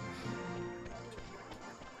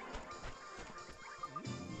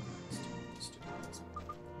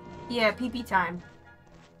 Yeah, PP time.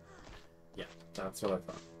 Yeah, that's what I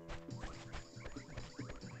thought.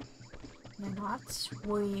 That's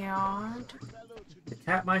weird. The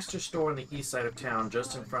Catmeister store on the east side of town,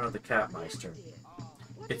 just in front of the Catmeister.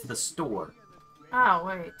 It's the store. Oh,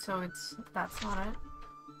 wait, so that's not it.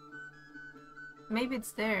 Maybe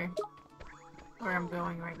it's there. Where I'm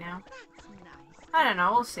going right now. I don't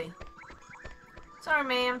know, we'll see. Sorry,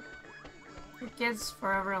 ma'am. Your kid's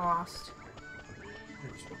forever lost.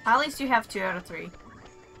 At least you have 2 out of 3.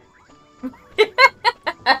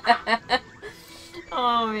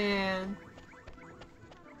 Oh, man.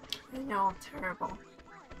 I know, terrible.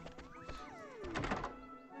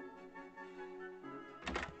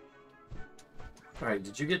 Alright,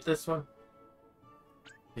 did you get this one?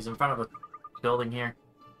 He's in front of a building here.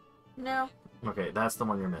 No. Okay, that's the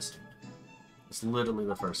one you're missing. It's literally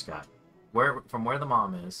the first guy. From where the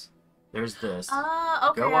mom is, there's this.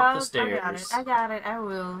 Okay, Go up the stairs. I got it, I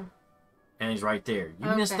will. And he's right there.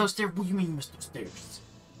 You missed those stairs? What do you mean you missed those stairs?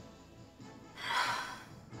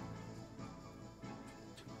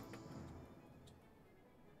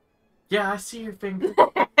 Yeah, I see your finger.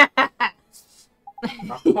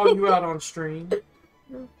 I'll call you out on stream.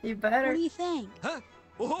 You better. What do you think? Huh?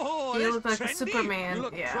 Oh, You that's look like a trendy. Superman, You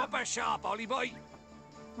look yeah. proper sharp, Ollie boy.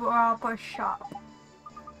 Proper shop.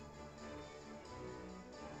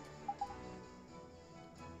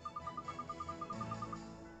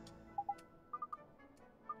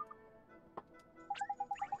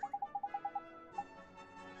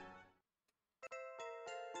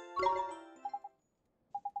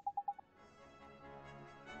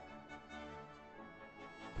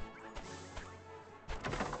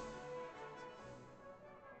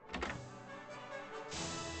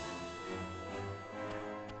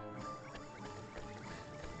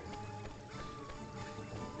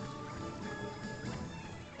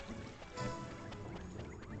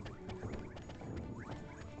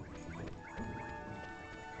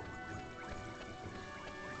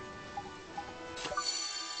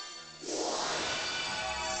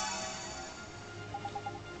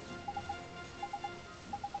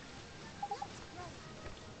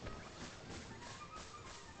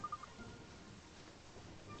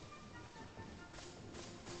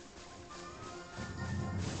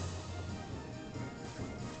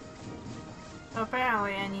 So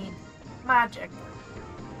apparently I need magic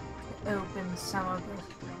to open some of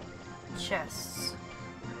the chests.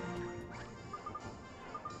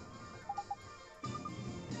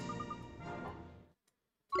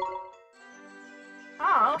 Oh,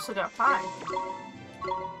 I also got pie.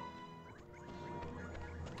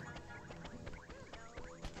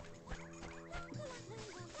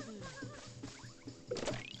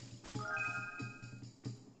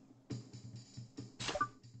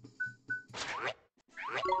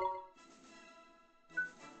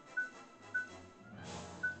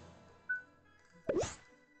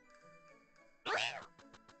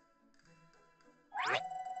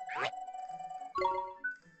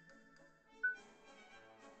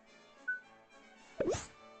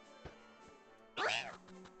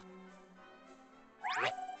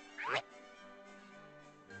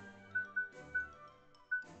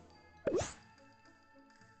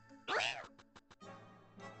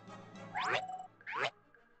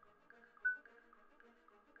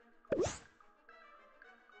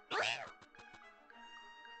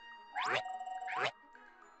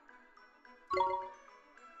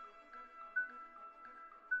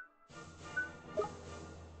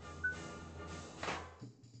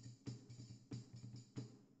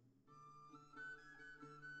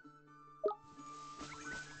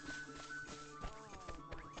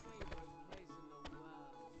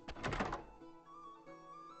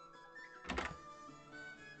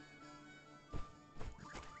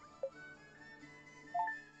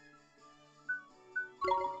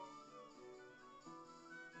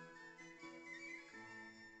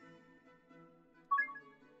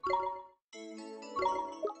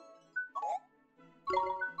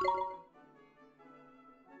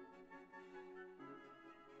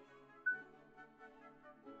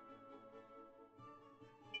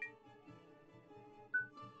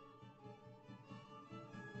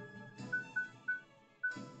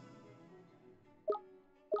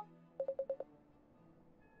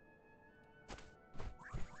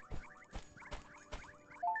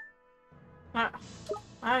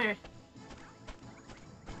 Okay.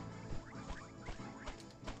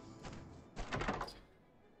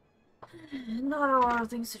 Not a lot of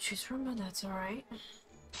things to choose from, but that's alright.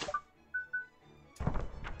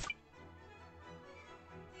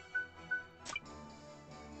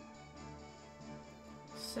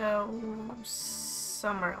 So,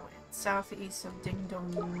 Summerland, southeast of Ding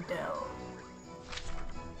Dong Dell.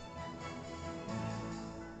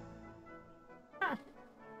 Huh.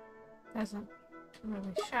 Doesn't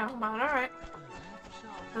really show, but alright.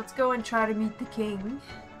 Let's go and try to meet the king.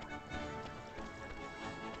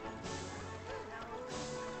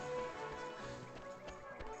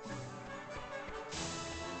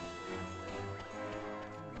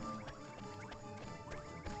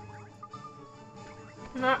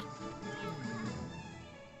 No.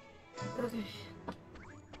 Okay.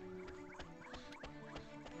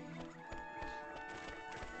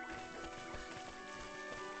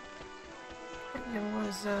 There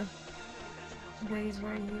was a base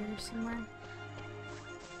right here somewhere.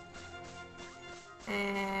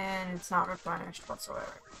 And it's not replenished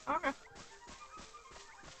whatsoever. Okay.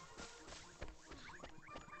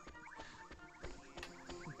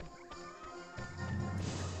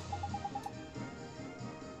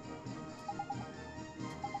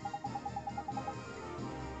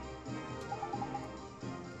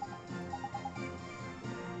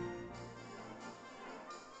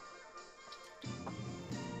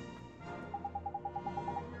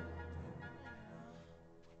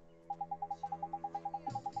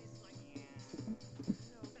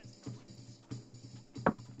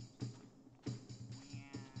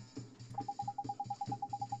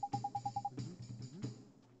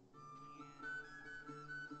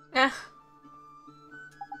 Yeah.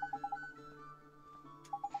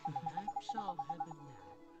 Perhaps I'll have a nap.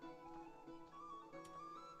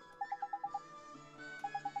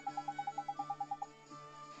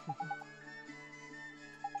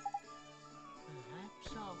 Perhaps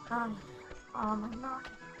I'll have a nap. Oh my god.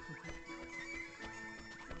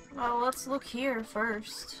 Well, let's look here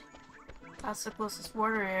first. That's the closest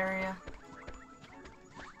water area.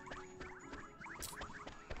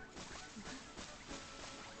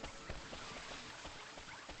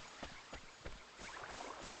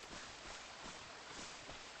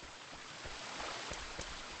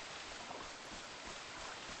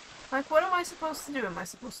 Like, what am I supposed to do? Am I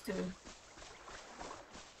supposed to...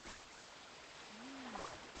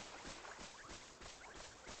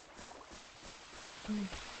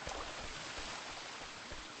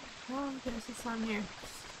 Oh, I guess it's on here.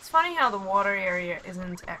 It's funny how the water area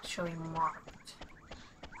isn't actually marked.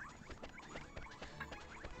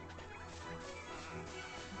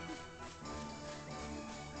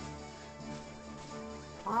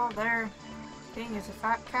 Well, their king is a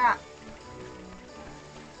fat cat.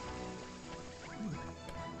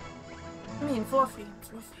 I mean, fluffy.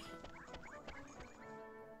 Fluffy.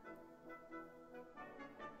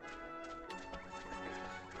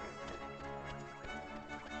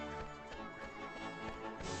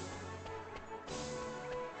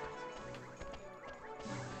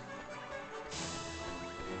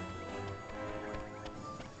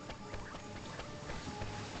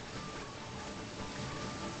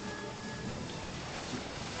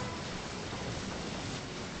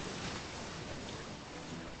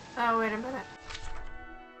 Oh, wait a minute.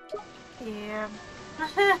 Yeah.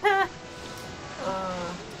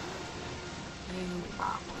 You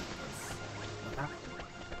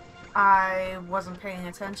I wasn't paying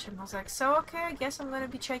attention. I was like, so okay, I guess I'm gonna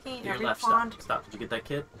be checking every pond. Stop. Did you get that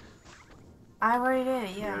kid? I already did,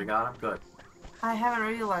 You yeah. already got him? Good. I haven't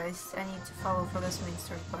realized I need to follow for this main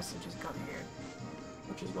story quest and just go here.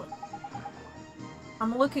 Which is what?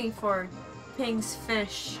 I'm looking for Ping's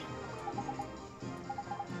fish.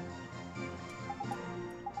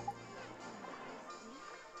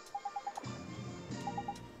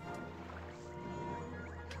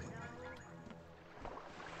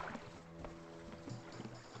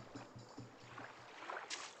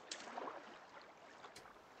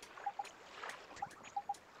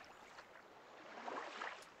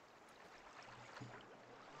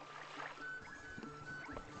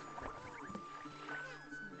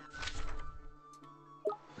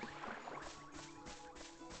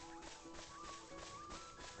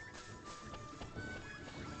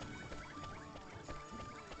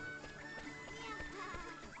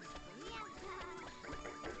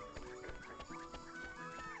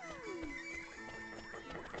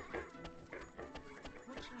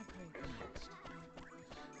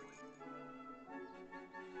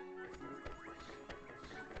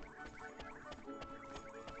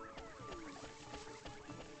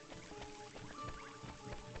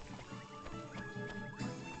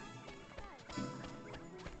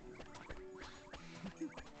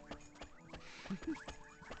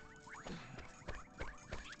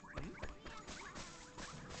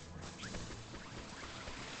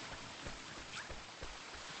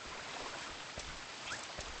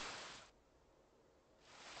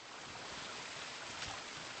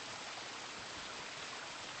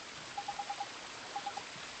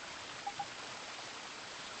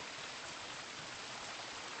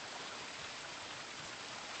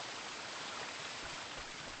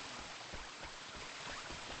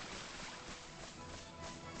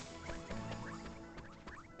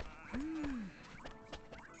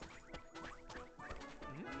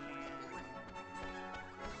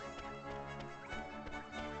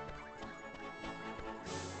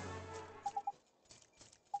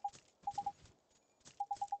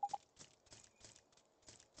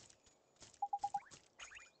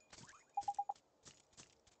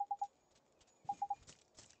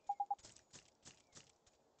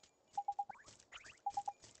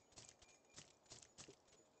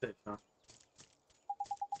 Fish, huh?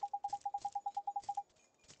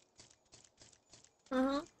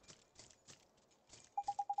 Mm-hmm.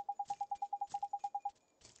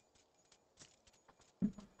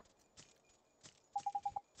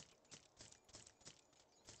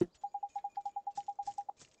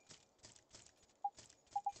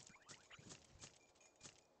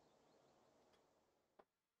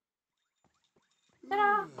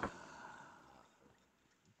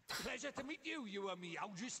 Pleasure to meet you, Your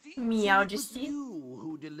Meowjesty. So it was Meowjesty. you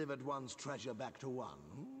who delivered one's treasure back to one.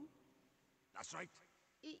 That's right.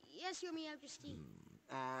 Yes, Your Majesty.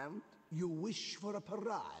 And you wish for a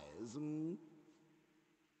prize.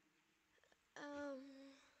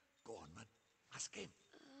 Go on, man. Ask him.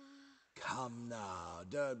 Come now,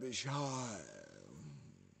 don't be shy.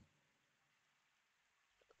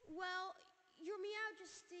 Well, Your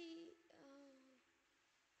Majesty.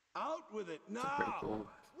 Out with it Pretty now. cool.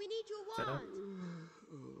 We need your Setup. wand.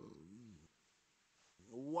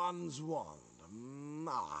 One's wand.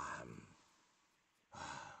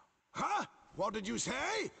 Huh? What did you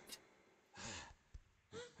say?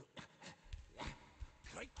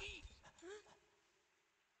 Crikey!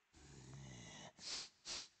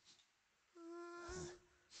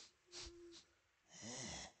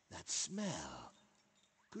 That smell.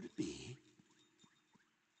 Could it be?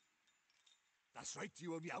 That's right,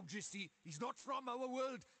 Your Majesty. He's not from our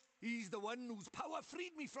world. He's the one whose power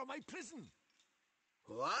freed me from my prison.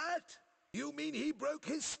 What? You mean he broke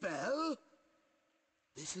his spell?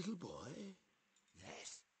 This little boy?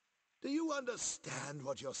 Yes. Do you understand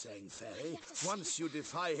what you're saying, Fairy? Once you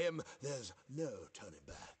defy him, there's no turning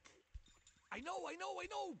back. I know,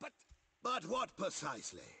 but But what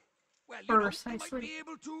precisely? Well, you know, you Precisely. might be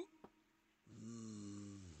able to...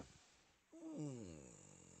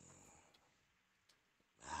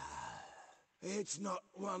 It's not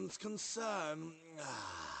one's concern.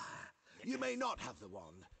 You may not have the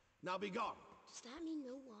wand. Now be gone. Does that mean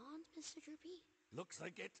no wand, Mr. Droopy? Looks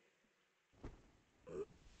like it.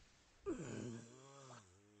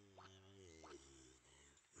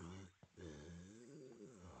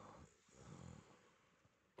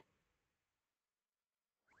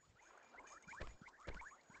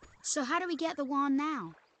 So how do we get the wand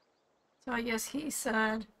now? So I guess he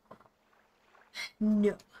said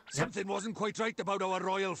no. Something wasn't quite right about our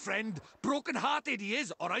royal friend. Broken-hearted he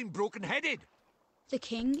is, or I'm broken-headed. The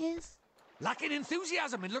king is? Lacking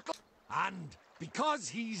enthusiasm in little... And because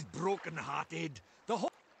he's broken-hearted, the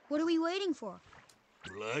whole... What are we waiting for?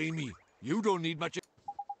 Blimey, you don't need much...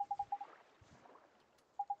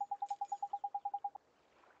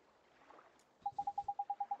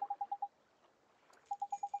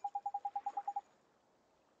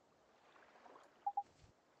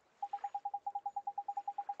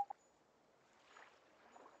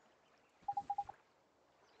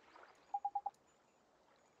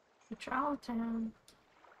 The Troll Town.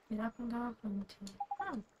 Get up and go up into.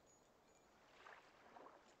 Oh.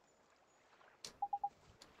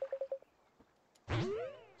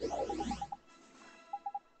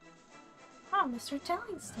 Oh, Mr.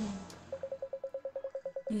 Tellingstein.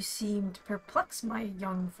 You seemed perplexed, my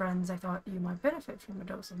young friends. I thought you might benefit from a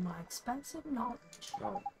dose of my expansive knowledge.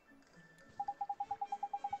 Oh.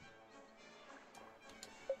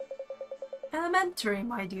 Elementary,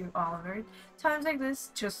 my dear Oliver. Times like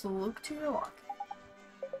this, just look to your luck.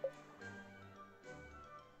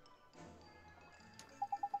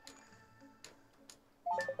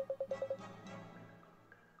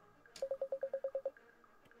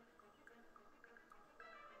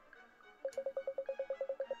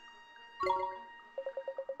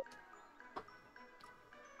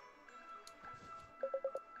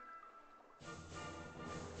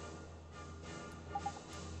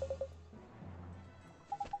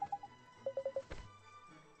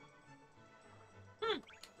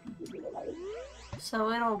 So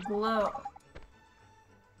it'll glow.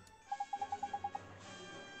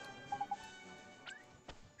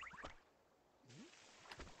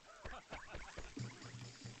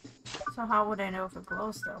 So how would I know if it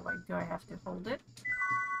glows though? Like, do I have to hold it?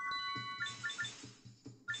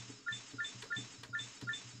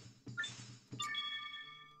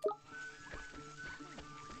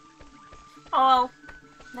 Oh, well,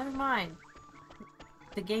 never mind.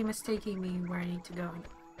 The game is taking me where I need to go.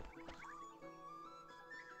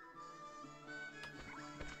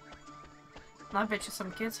 I bet you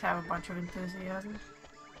some kids have a bunch of enthusiasm.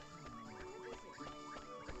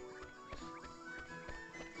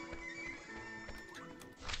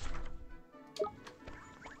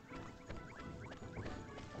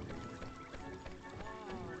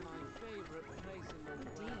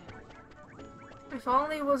 If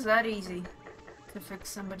only it was that easy to fix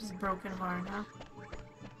somebody's broken heart, huh?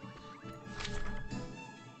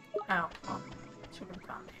 Oh, well, should have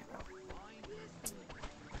gone there.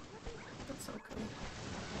 That's so cool.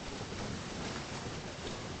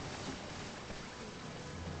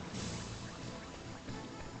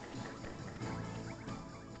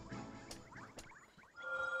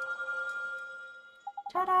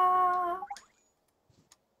 Ta-da!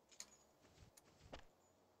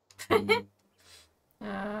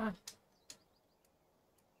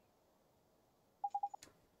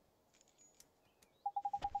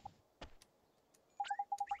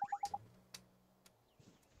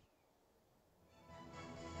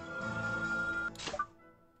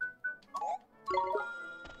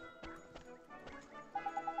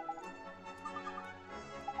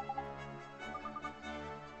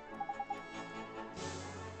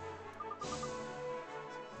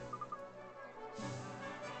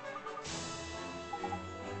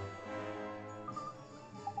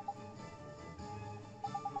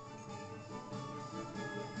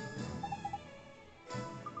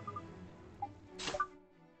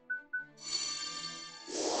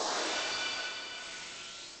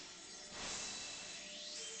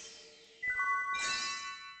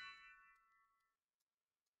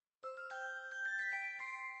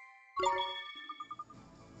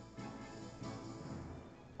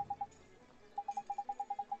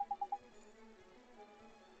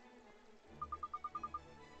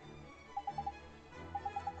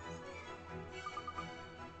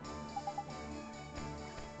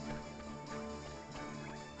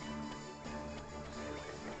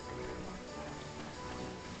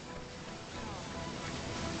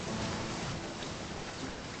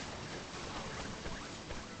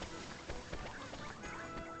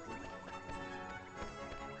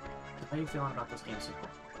 How are you feeling about this game so far?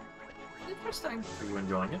 Interesting. Are you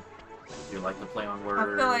enjoying it? Do you like the play on words? I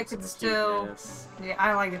feel like and it's the still... cuteness? Yeah,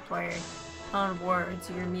 I like the play on words,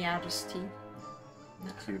 your majesty.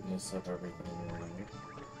 The cuteness of everything.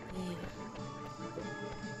 Yeah.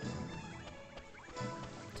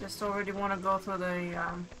 Just already want to go through the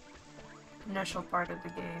initial part of the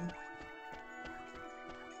game.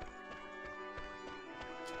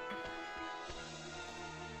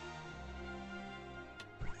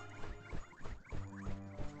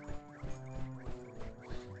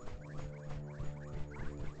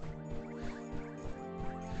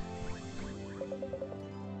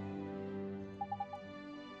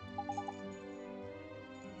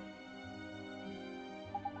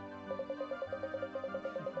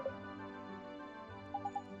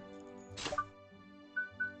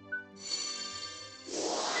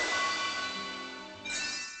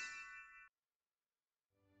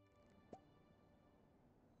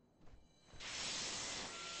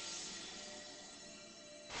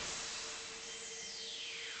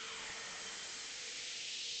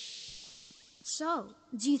 So,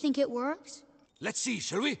 do you think it worked? Let's see,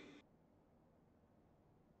 shall we?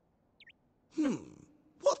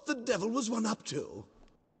 What the devil was one up to?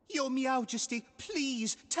 Your Meowjesty,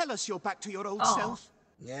 please tell us you're back to your old Oh. self.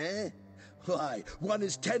 Eh? Why, one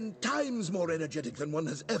is 10 times more energetic than one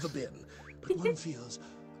has ever been. But one feels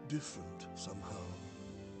different somehow.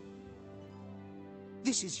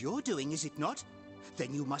 This is your doing, is it not?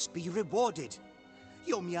 Then you must be rewarded.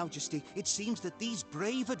 Your Meowjesty, it seems that these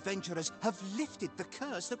brave adventurers have lifted the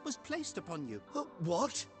curse that was placed upon you.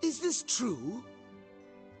 What? Is this true?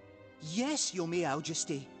 Yes, Your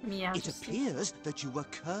Meowjesty. Meowjesty. It appears that you were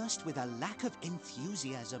cursed with a lack of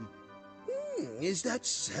enthusiasm. Is that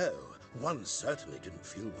so? One certainly didn't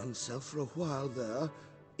feel oneself for a while there.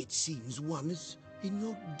 It seems one is in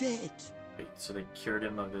your debt. Wait, so they cured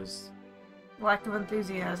him of his... Lack of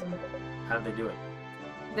enthusiasm. How'd they do it?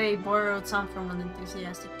 They borrowed some from an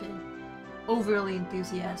enthusiastic kid. Overly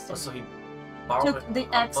enthusiastic. Oh, so he borrowed Took the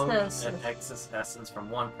an excess essence from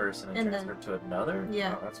one person and, And transferred to another?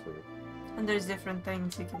 Yeah. Oh, that's weird. And there's different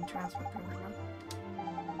things you can transfer from them.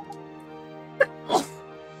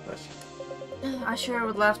 I sure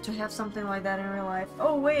would love to have something like that in real life.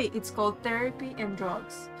 Oh wait, it's called therapy and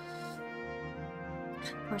drugs.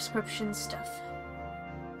 Prescription stuff.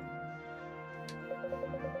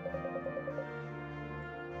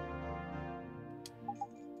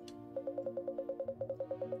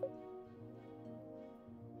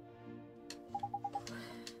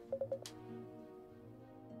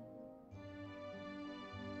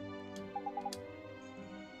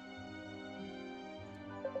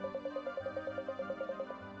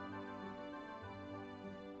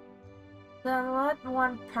 Then let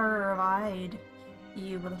one provide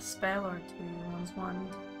you with a spell or two you once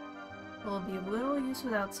wanted. It will be of little use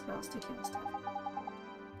without spells to cast it.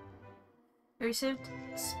 You received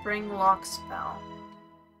Spring Lock spell.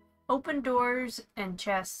 Open doors and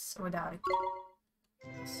chests without a key.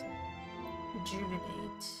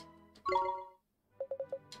 Rejuvenate.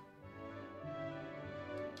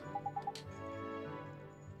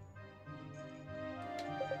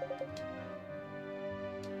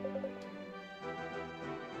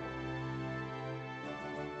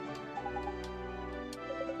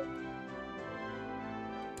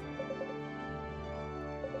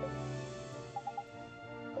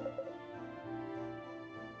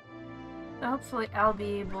 Hopefully I'll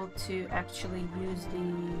be able to actually use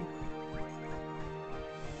the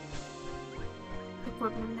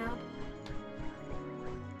equipment now.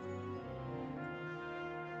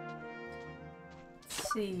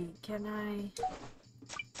 Let's see, can I...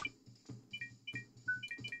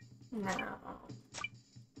 No.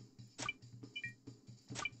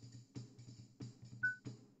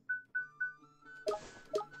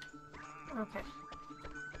 Okay.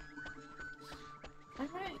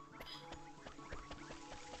 Alright.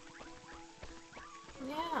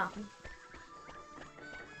 Yeah.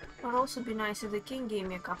 Would also be nice if the king gave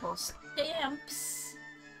me a couple of stamps.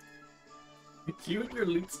 You and your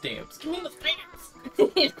loot stamps. Give me the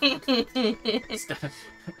stamps!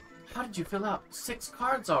 How did you fill out 6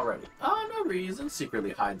 cards already? Oh, no reason.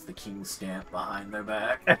 Secretly hides the king's stamp behind their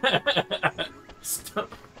back.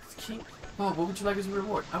 King. Oh, what would you like as a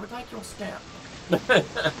reward? I would like your stamp.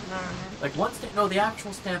 Like one stamp? No, the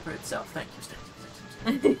actual stamp for itself. Thank you, stamp.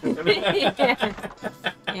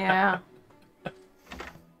 Yeah.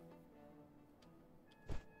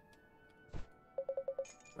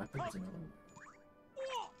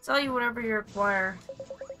 Sell you whatever you require.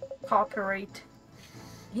 Copyright.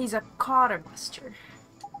 He's a quartermaster.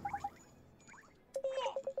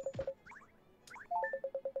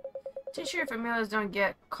 To ensure familiars don't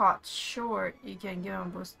get caught short, you can give them a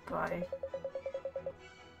boost by...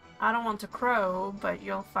 I don't want to crow, but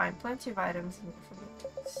you'll find plenty of items in the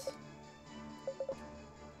familiars.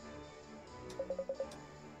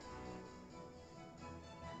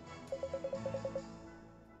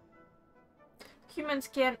 Humans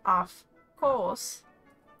can, of course,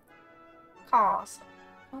 how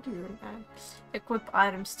do you equip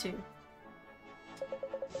items too.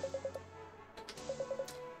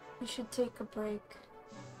 You should take a break.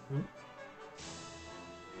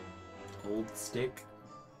 Old stick.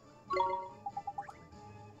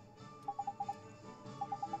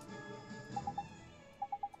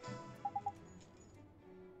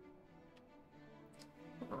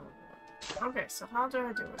 Okay, so how do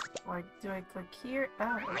I do it? Like, do I click here?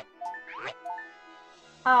 Oh.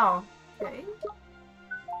 Oh, okay.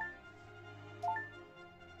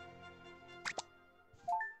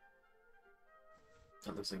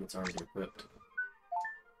 That looks like it's already equipped.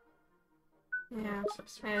 Yeah,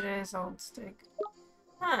 it is old stick.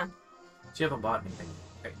 Huh. So you haven't bought anything,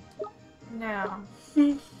 right? No.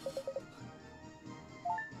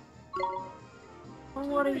 Well,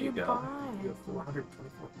 what are you go. buying? You have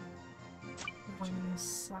 424. What are you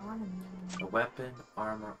selling? A weapon,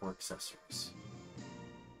 armor, or accessories.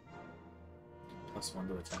 +1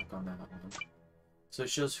 to attack on that one. So it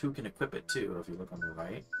shows who can equip it too, if you look on the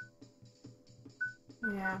right.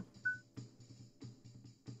 Yeah.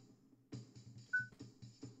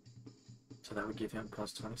 So that would give him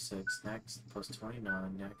 +26, next,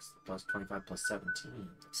 +29, next, +25, +17.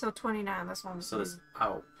 So 29, that's one. So this,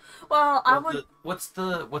 oh. Well, I would... What's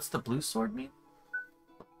the blue sword mean?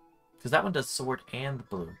 Because that one does sword and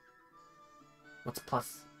blue. What's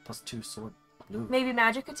 +2 sword blue? Maybe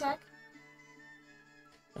magic attack?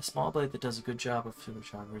 A small blade that does a good job of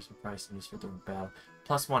supercharging reasonable price and used for during battle.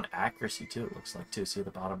 +1 accuracy too, it looks like too. See the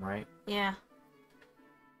bottom right? Yeah.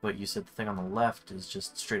 But you said the thing on the left is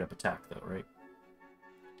just straight up attack though, right?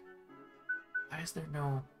 Why is there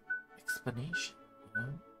no explanation, you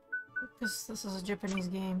know? Because this is a Japanese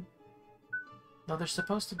game. No, there's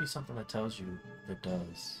supposed to be something that tells you that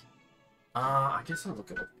does. I guess I'll look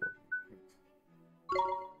it up.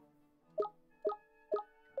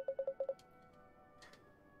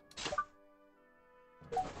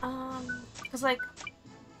 Because, like,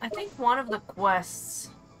 I think one of the quests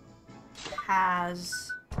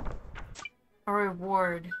has a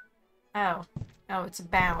reward. Oh, it's a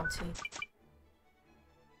bounty.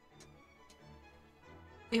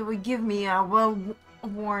 It would give me a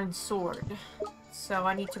well-worn sword, so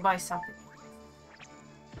I need to buy something.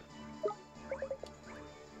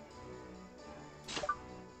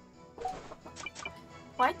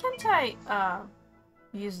 Why can't I,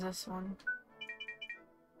 use this one?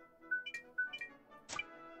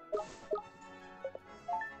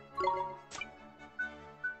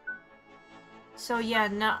 So yeah,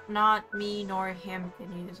 not me nor him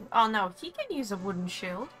can use it. Oh no, he can use a wooden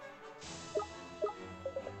shield.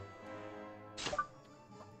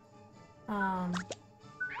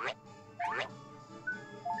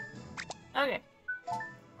 Okay.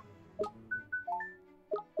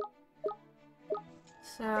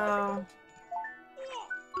 So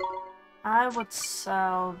I would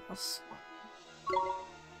sell this one.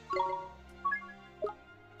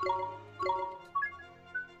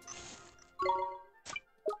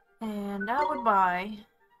 And I would buy,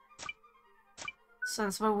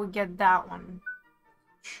 since we would get that one.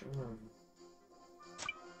 Sure.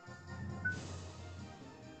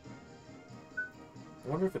 I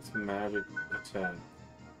wonder if it's magic attack.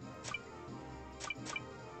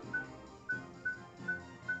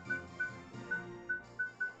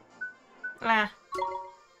 Ah.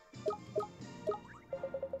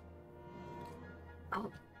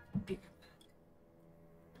 Oh,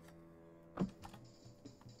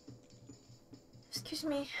 excuse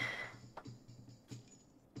me.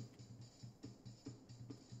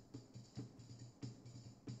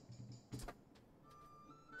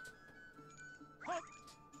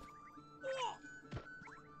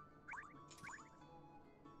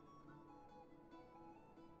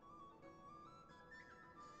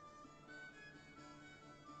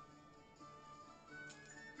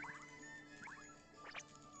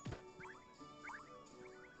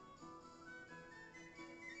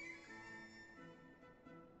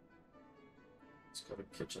 It's got a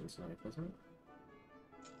kitchen knife, isn't it?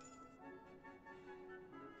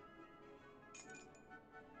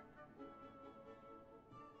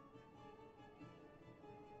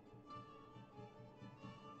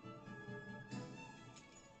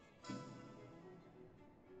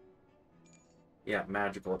 Yeah,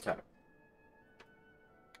 magical attack.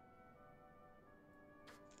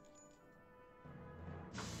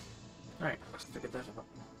 Figured that out.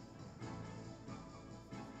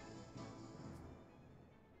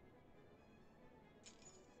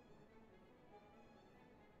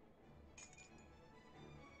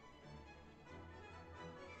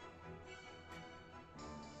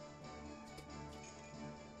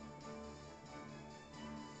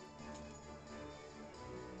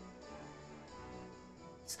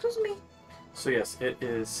 Excuse me. So yes, it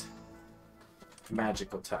is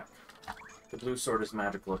magical attack. The blue sword is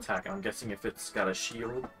magical attack. I'm guessing if it's got a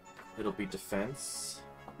shield, it'll be defense.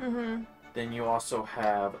 Mm-hmm. Then you also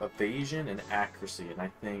have evasion and accuracy, and I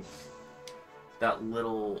think that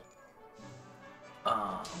little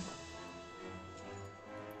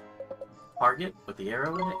target with the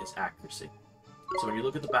arrow in it is accuracy. So when you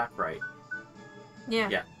look at the back right,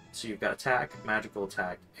 yeah. So you've got attack, magical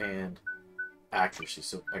attack, and accuracy.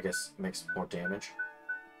 So I guess it makes more damage.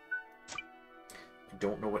 I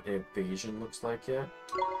don't know what evasion looks like yet,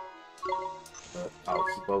 but I'll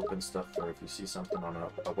keep open stuff for if you see something on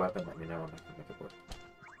a weapon, let me know and I can make it work.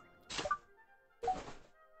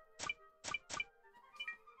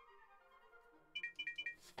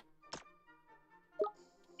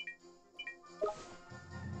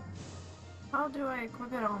 How do I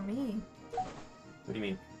equip it on me? What do you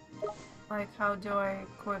mean? Like, how do I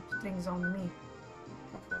equip things on me?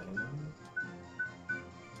 Okay.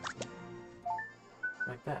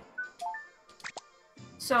 Like that.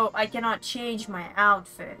 So I cannot change my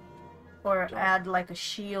outfit or add like a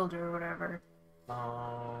shield or whatever.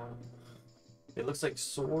 It looks like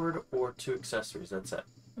sword or 2 accessories. That's it.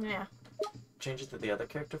 Yeah. Change it to the other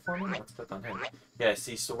character for me. Let's click on him. Yeah, I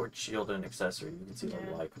see sword, shield, and accessory. You can see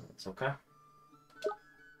the icons. Okay.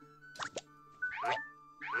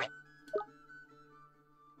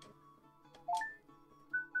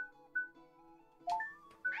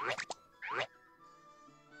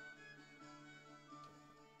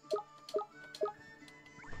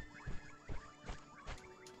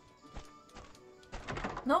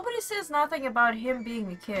 Nobody says nothing about him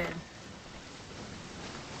being a kid.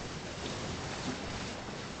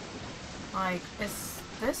 Like, is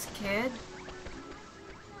this kid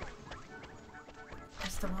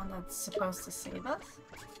is the one that's supposed to save us?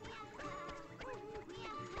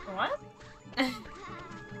 What?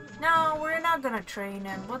 No, we're not gonna train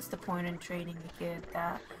him. What's the point in training a kid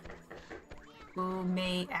that who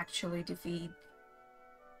may actually defeat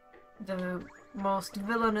the most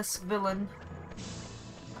villainous villain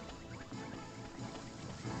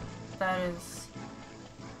that is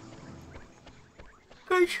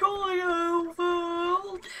controlling our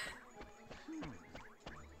world?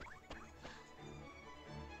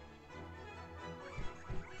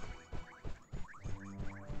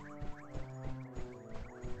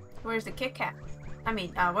 Where's the Kit Kat? I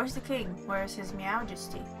mean, where's the king? Where's his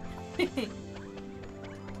Meowjesty?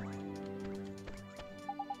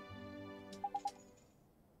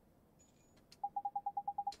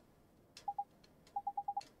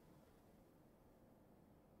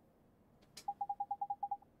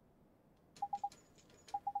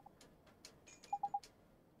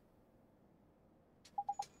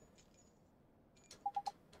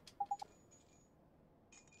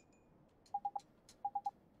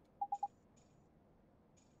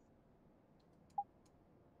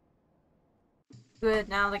 Good,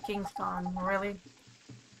 now the king's gone. Really?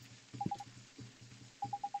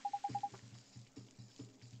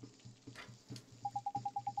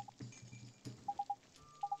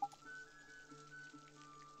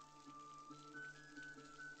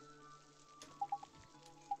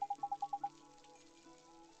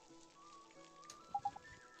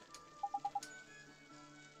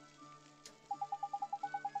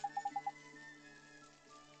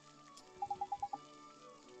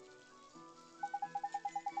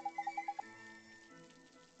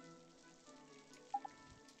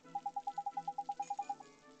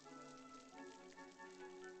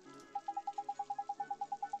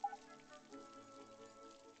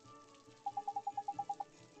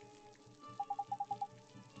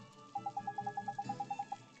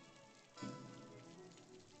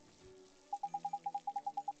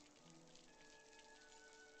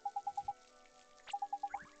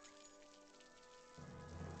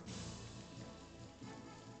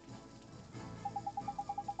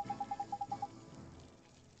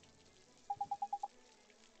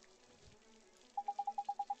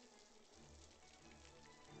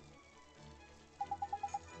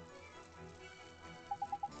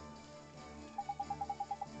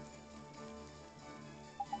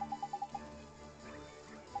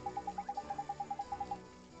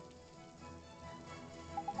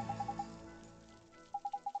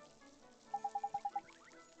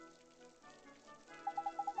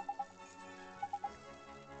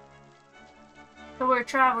 So we're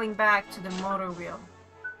traveling back to the motor wheel.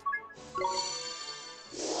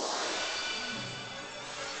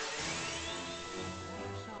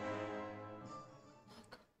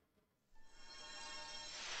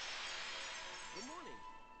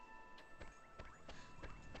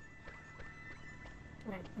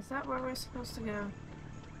 Wait, is that where we're supposed to go?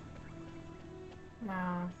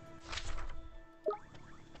 No.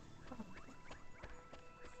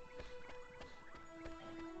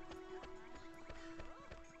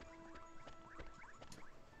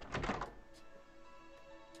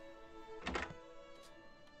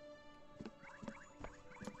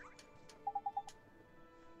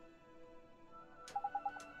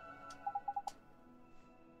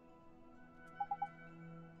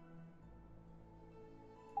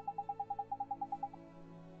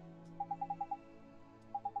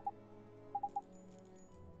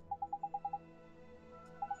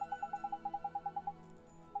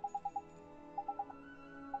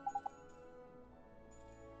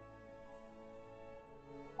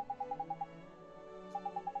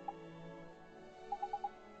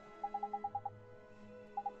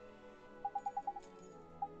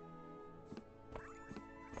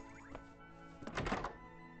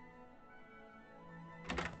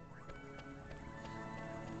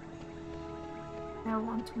 I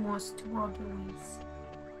want more strawberries.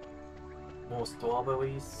 More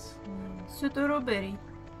strawberries? Strawberry.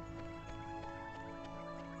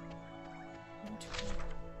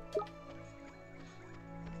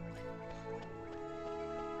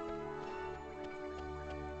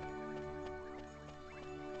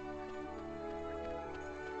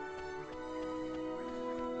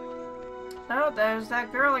 Oh, there's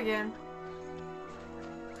that girl again.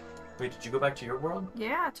 Wait, did you go back to your world?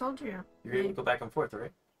 Yeah, I told you. You're able to go back and forth,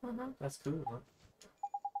 right? Mm-hmm. That's cool, huh?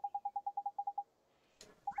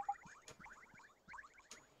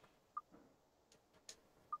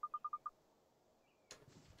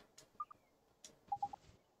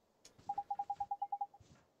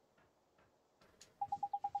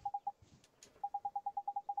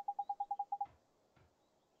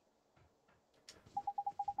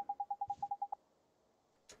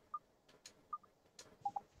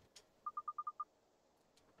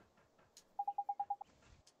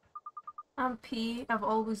 I'm P. I've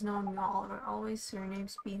always known you, Oliver. Always your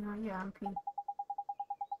name's P, huh? Yeah, I'm P.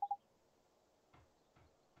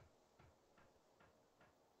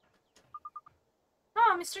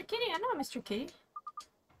 Oh, Mr. Kitty. I know Mr. Kitty.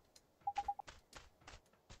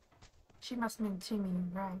 She must mean Timmy,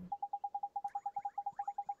 right?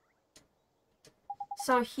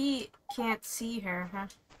 So he can't see her, huh?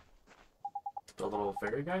 The little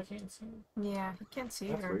fairy guy can't see her? Yeah, he can't see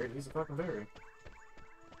That's her. weird. He's a fucking fairy.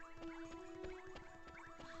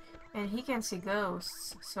 And he can see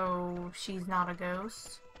ghosts, so she's not a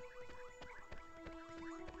ghost.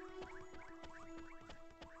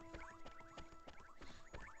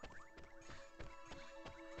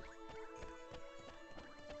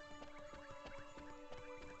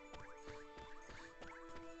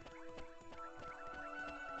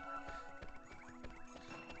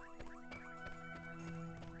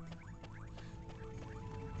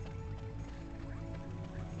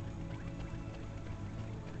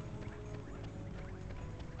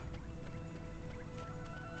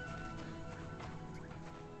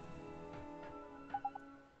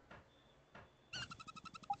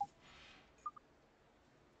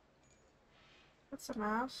 That's a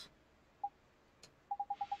mouse.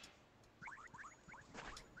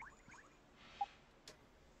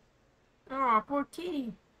 Oh, poor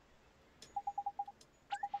kitty.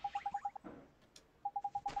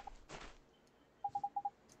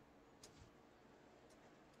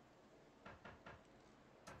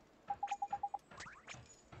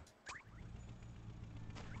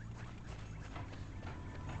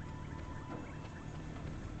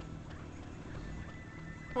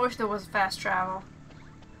 I wish there was fast travel.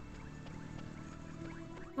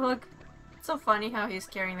 Look, it's so funny how he's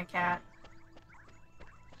carrying the cat.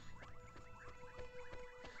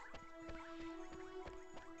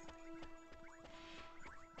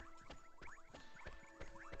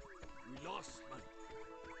 We lost, man.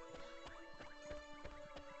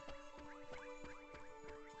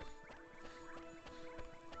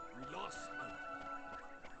 We lost, man.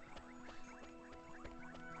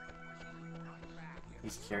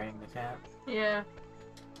 He's carrying the cat. Yeah.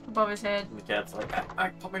 Above his head. And the cat's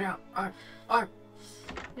like, put me down.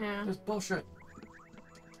 Yeah. This bullshit.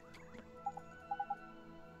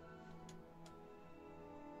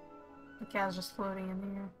 The cat's just floating in the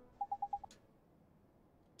air.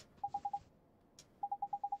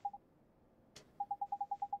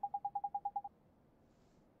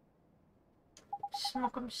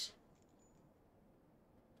 Smokeums.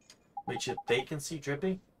 Wait, they can see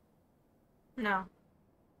Drippy? No.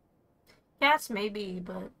 Cats maybe,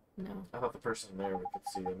 but no. I thought the person there could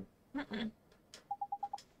see them. Mm-mm.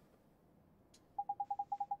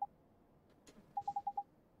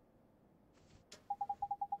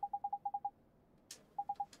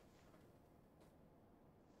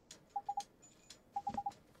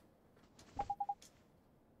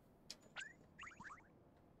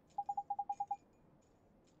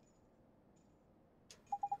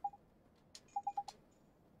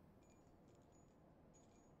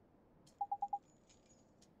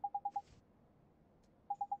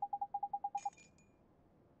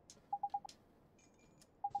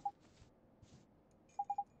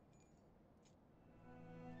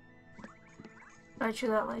 Bet you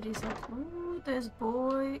that lady's like, ooh, this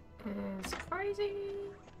boy is crazy.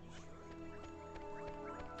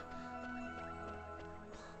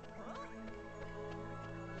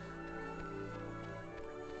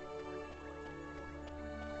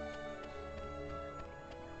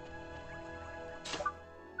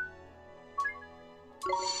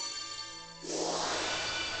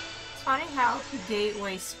 It's funny how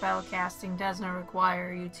gateway spellcasting doesn't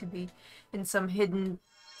require you to be in some hidden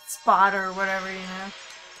spot or whatever, you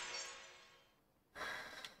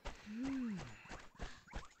know.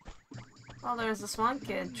 Well, there's this one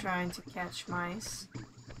kid trying to catch mice.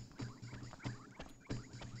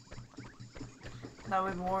 That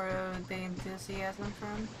we borrowed the enthusiasm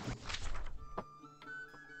from.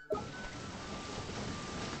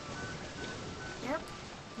 Yep,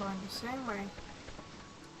 going the same way.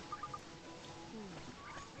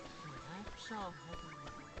 Oh.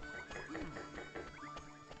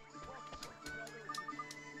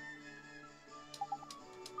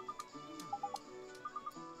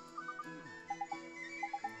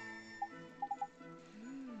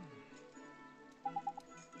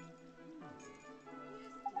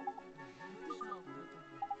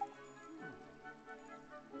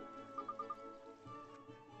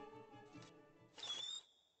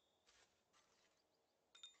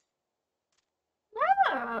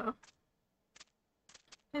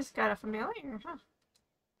 He's got a familiar, huh?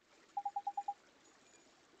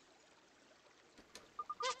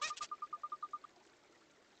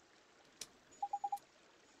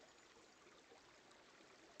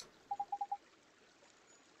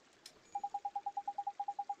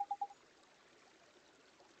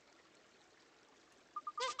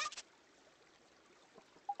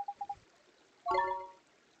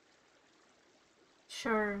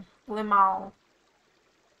 Sure, Limal.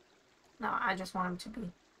 No, I just want him to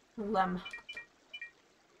be Lem.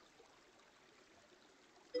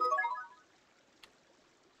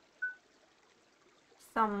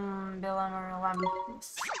 Some Bilem or Lem.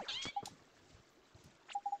 Yes.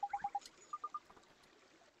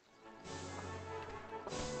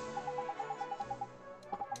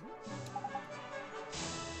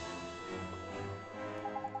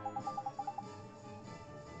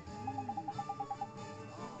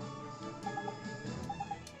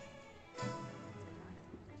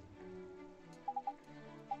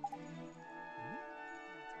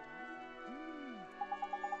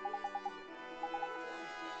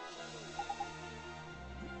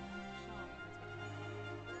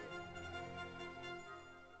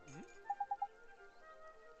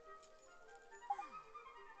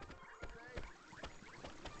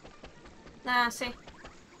 Nah, see.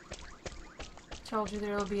 Told you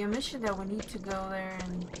there'll be a mission that we need to go there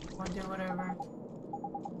and we'll do whatever.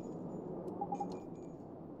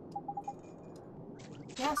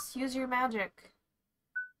 Yes, use your magic.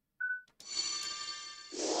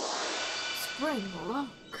 Spring luck.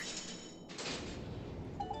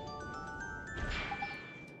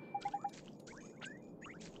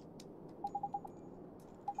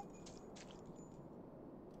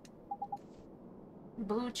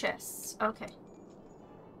 Blue chests. Okay.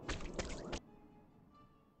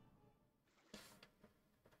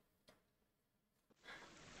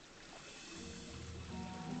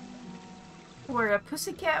 Where a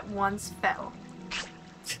pussycat once fell.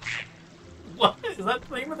 What? Is that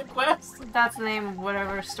the name of the quest? That's the name of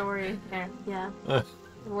whatever story there. Yeah.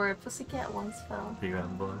 Where a pussycat once fell. You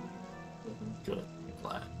got boy. Good. I'm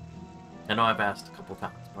glad. I know I've asked a couple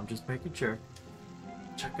times, but I'm just making sure.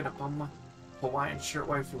 Checking up on my Hawaiian shirt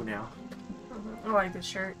waifu now. I like the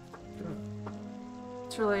shirt.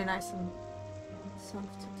 It's really nice and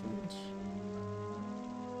soft to touch.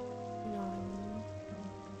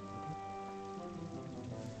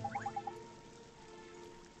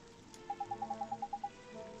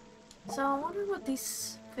 So I wonder what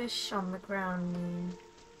these fish on the ground mean.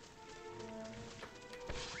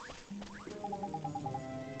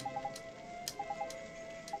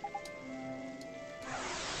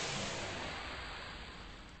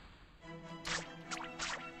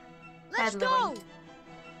 ahead, Let's Lily.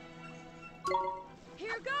 go!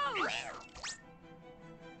 Here goes!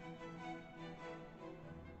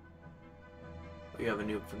 You have a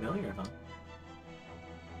new familiar, huh?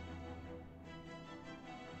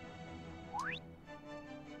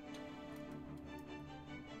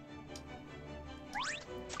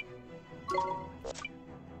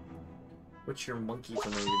 What's your monkey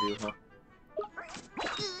familiar do, huh?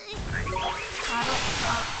 I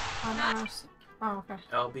don't understand. Oh, okay.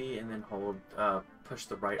 LB and then hold, push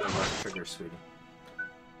the right or left trigger, sweetie.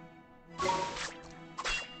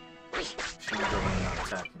 She's gonna go in and not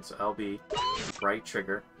attacking. So LB, right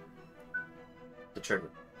trigger, the trigger.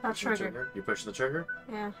 That Push the trigger. You push the trigger?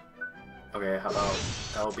 Yeah. Okay, how about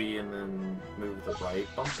LB and then move the right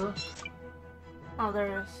bumper? Oh, there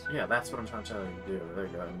it is. Yeah, that's what I'm trying to tell you to do. There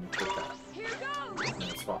you go, and you click that. Here goes! And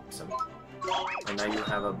it swaps them. And now you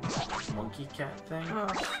have a monkey cat thing. Oh.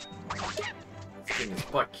 It's getting his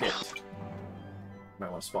butt kicked.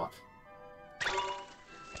 Might want to swap.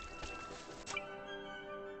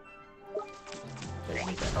 Okay, you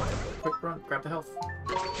need that health. Quick run, grab the health.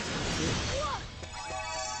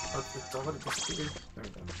 Okay, don't let it disappear. There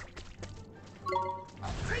you go.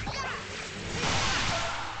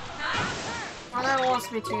 Well, that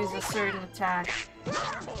wants me to use a certain attack.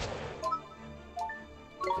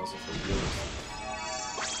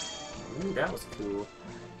 Ooh, that was cool.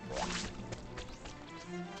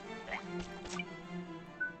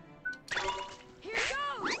 Here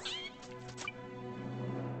goes!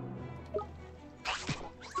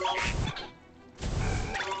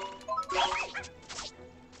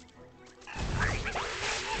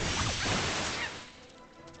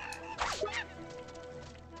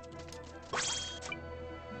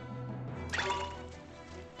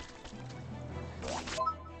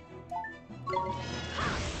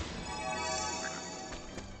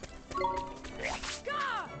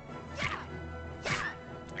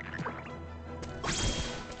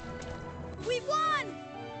 We won!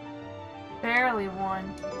 Barely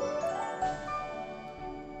won.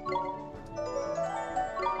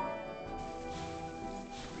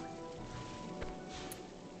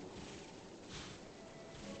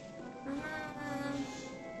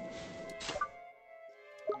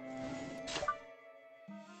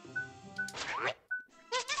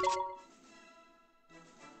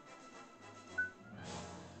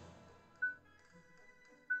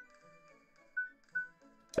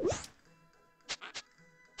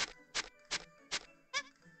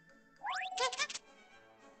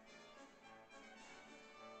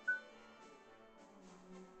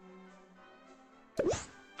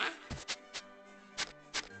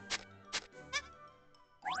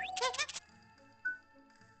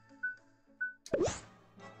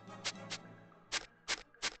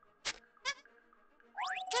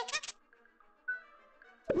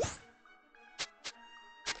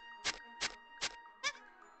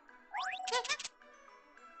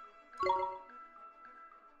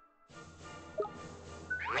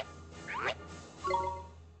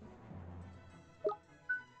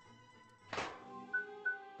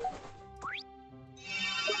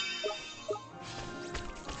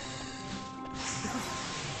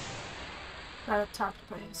 Got attacked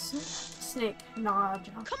by a snake. Nah,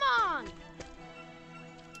 jump. Come on!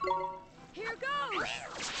 Here goes!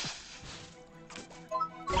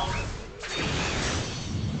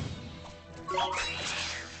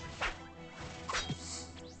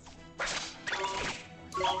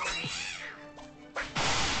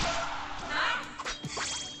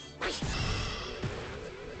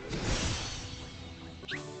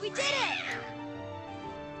 We did it!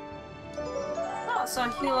 Oh, so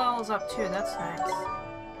he levels up too. That's nice.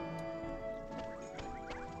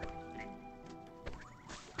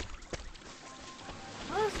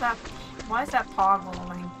 What is that? Why is that paw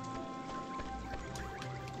glowing?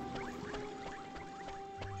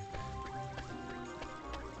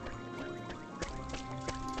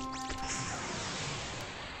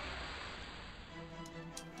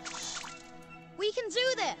 We can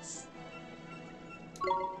do this!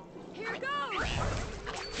 Here goes!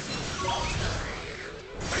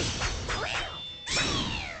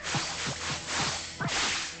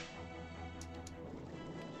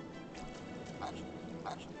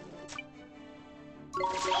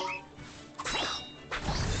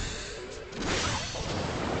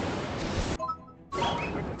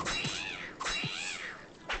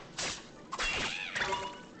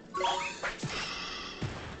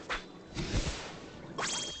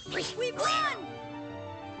 We won!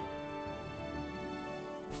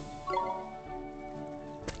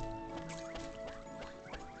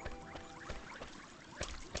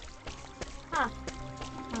 Huh.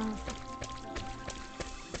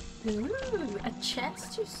 Ooh, a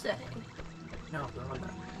chest, you say? No, no, no.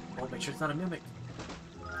 Oh, make sure it's not a mimic.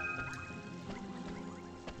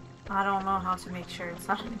 I don't know how to make sure it's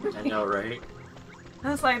not. I know, right?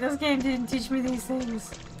 It's like, this game didn't teach me these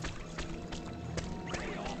things.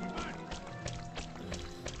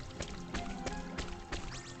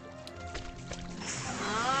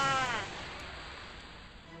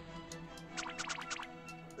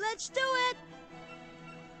 Let's do it!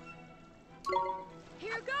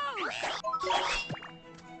 Here goes!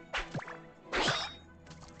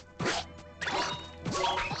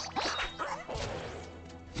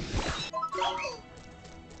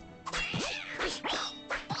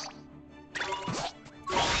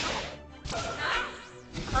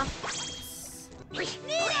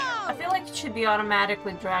 I feel like it should be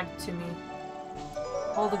automatically dragged to me.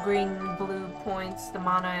 All the green and blue points, the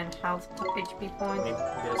mana and health HP points. Maybe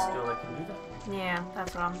there's skill that can do that. Yeah,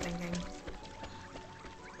 that's what I'm thinking.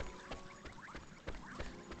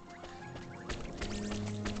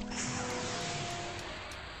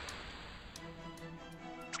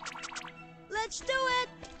 Let's do it!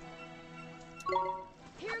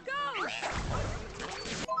 Here goes!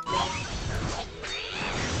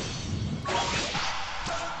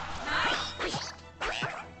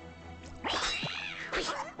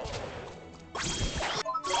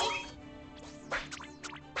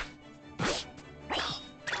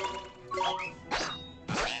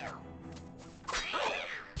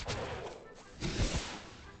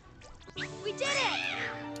 We did it!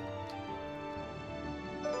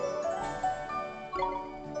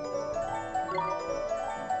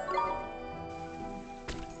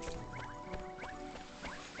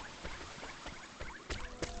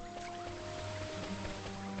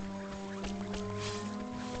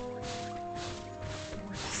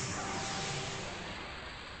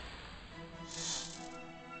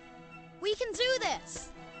 We can do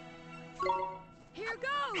this! Here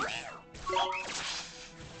goes!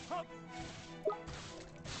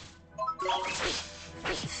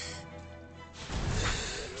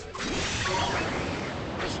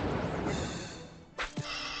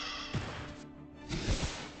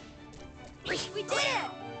 We did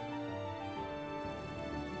it!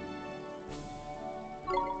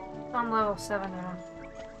 I'm level 7 now.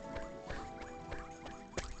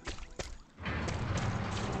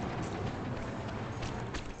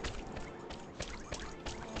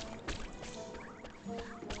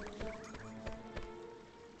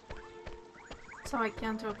 So I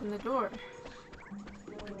can't open the door.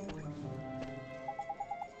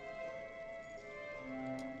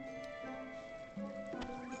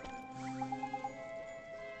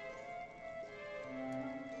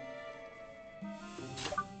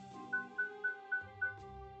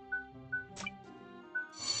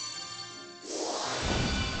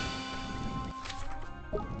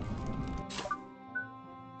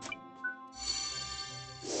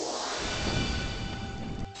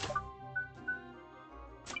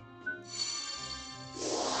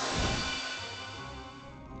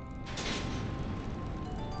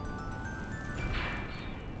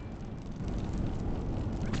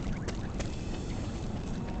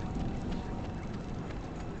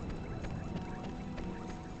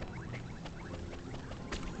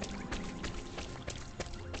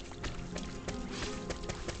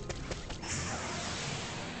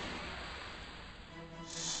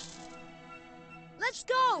 Let's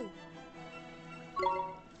go!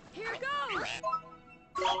 Here goes!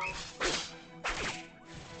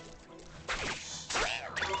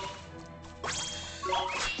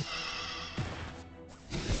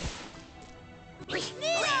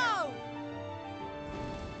 Neo!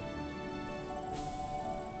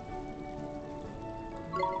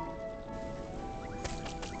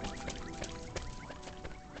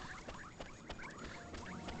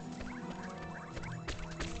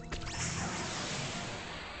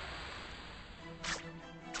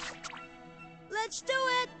 Let's do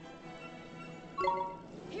it!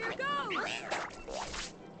 Here goes!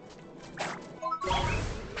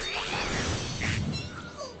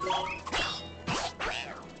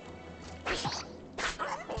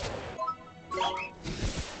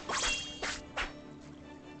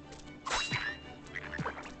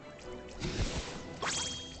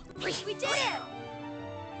 We did it!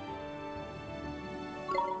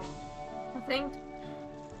 I think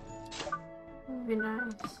would be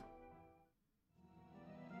nice.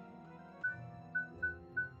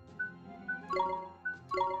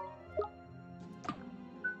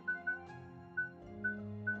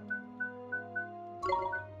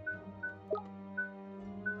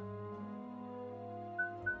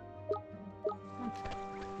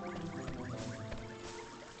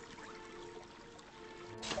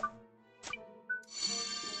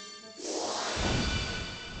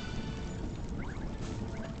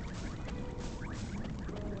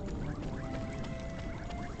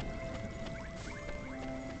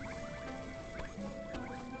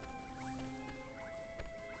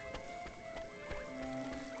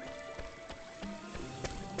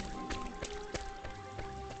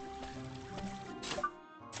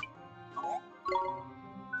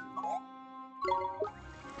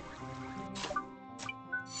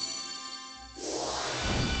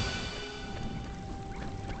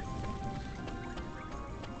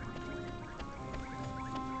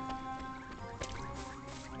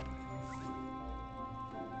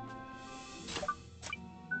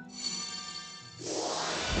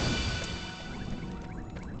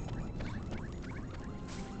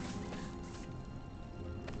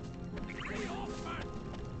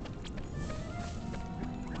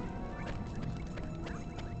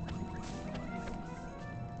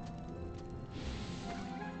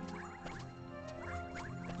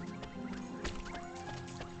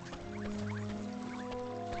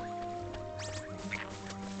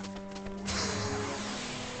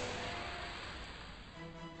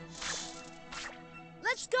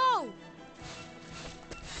 Let's go!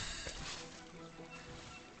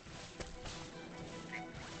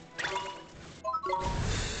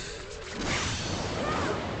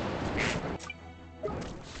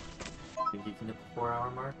 Think you can hit the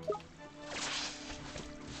 4-hour mark?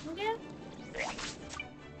 Yeah.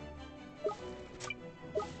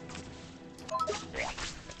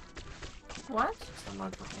 What? I'm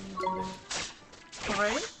not looking today.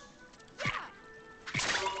 Already?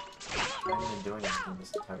 I haven't been doing anything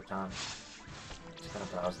this entire time. Just kind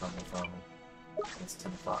of browsed on my phone. It's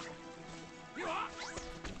 10 o'clock. You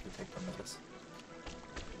can take 10 minutes.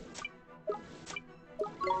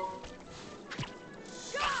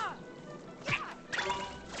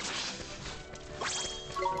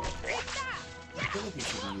 I feel like you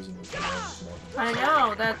should be using the commands more. I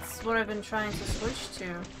know, that's what I've been trying to switch to.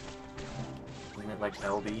 Isn't it like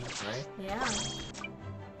LB, right? Yeah.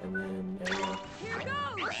 And then, yeah. Here goes!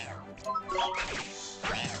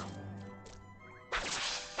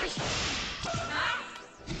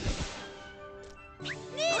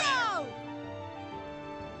 Nero!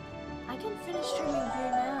 I can finish streaming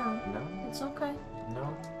here now. No? It's okay. No?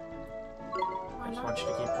 Why I just not? want you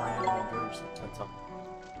to keep playing and enjoy yourself, that's all.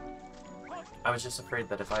 I was just afraid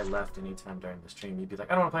that if I left anytime during the stream, you'd be like,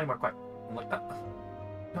 I don't want to play anymore, quiet. I'm like,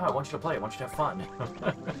 no, I want you to play, I want you to have fun.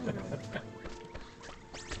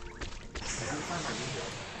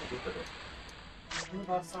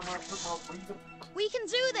 We can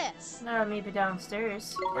do this! No, maybe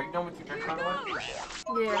downstairs. Are you done with your drink, by the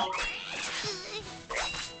way? Yeah.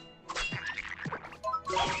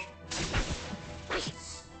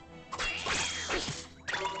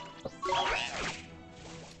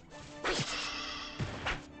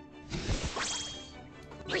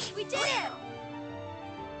 We did it!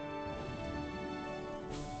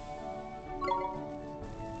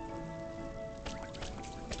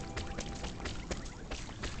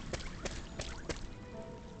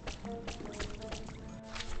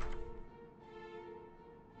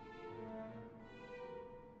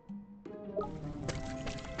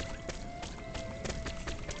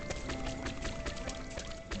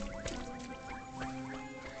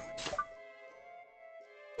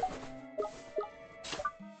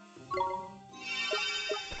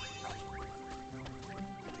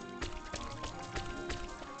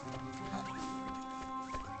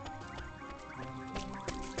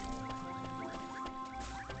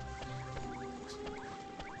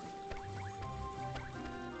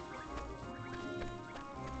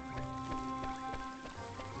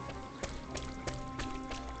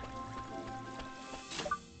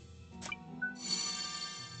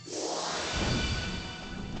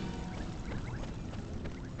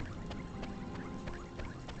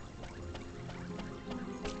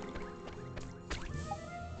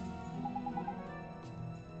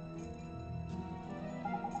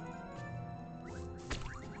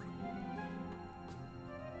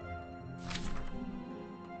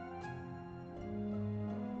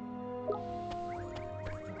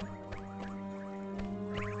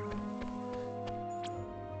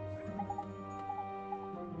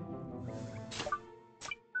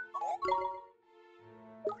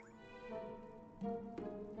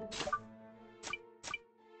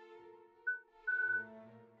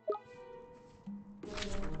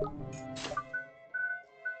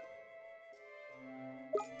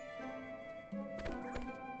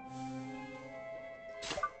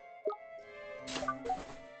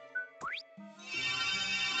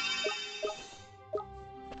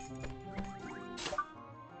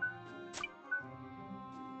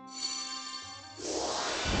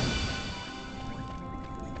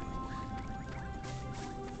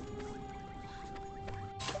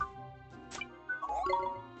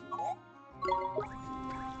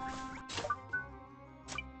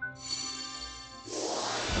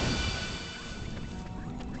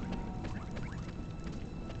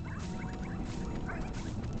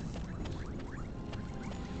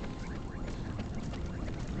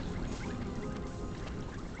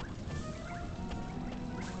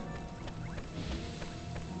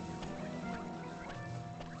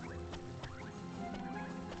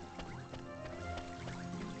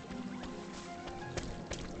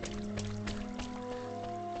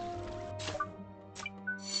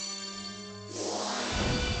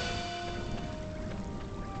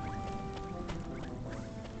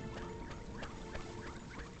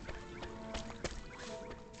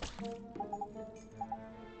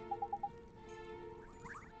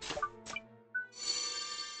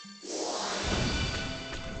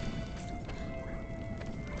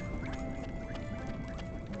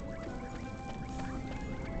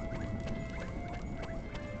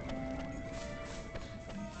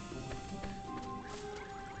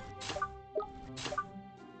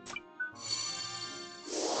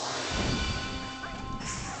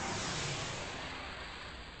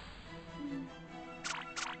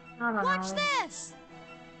 I don't Watch know. this!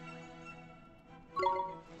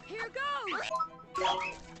 Here goes!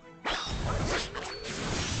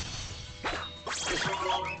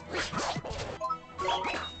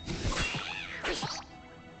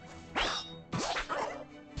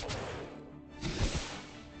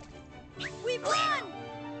 We've won!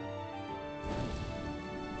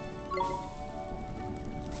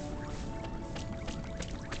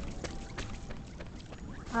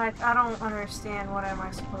 Like, I don't understand what am I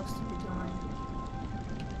supposed to be doing.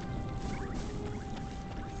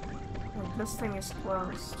 Like, this thing is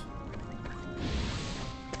closed.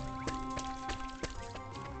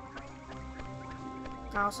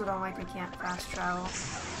 I also don't like I can't fast travel.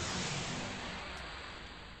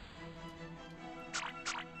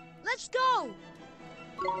 Let's go!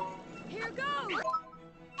 Here goes!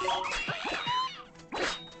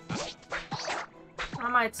 I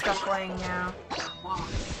might stop playing now.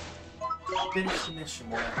 Finish the mission,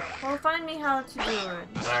 man. Well, find me how to do it.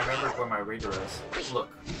 And I remember where my reader is. Look.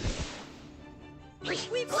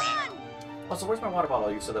 We've won! Also, where's my water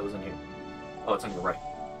bottle? You said that was in here. Oh, it's on your right.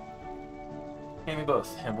 Hand me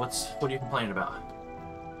both. And what are you complaining about?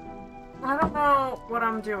 I don't know what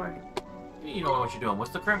I'm doing. You know what you're doing.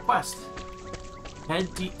 What's the current quest?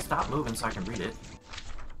 Head deep. Stop moving so I can read it.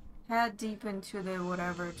 Head deep into the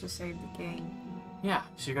whatever to save the game. Yeah,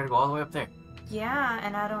 so you gotta go all the way up there. Yeah,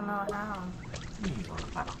 and I don't know how. You don't know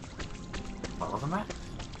how. Follow the map.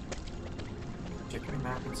 Check your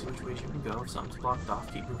map and see which ways you can go. If something's blocked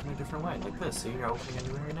off, keep moving a different way. Like this. See, you're opening a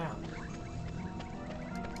new area now.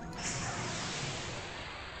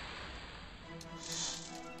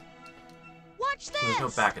 Watch So this! there's no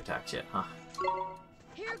back attacks yet, huh?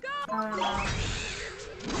 Here goes! I don't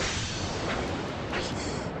know.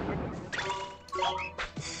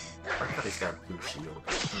 Everybody's got a blue shield.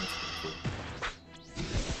 That's pretty cool.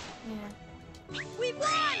 Yeah. We've won!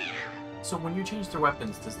 So when you change their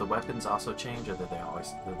weapons, does the weapons also change, or do they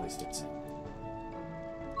stay the same?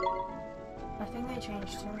 I think they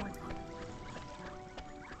changed too.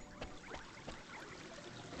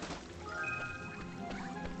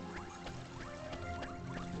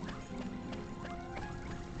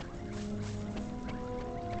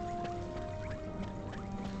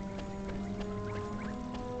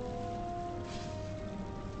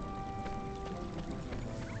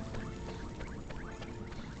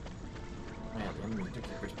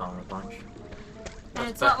 A bunch. And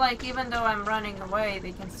it's not like even though I'm running away,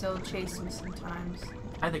 they can still chase me sometimes.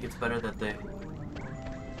 I think it's better that they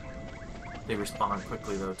respond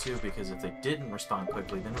quickly though too, because if they didn't respond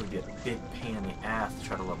quickly, then it would be a big pain in the ass to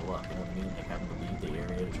try to level up. You know what I mean? Like having to leave the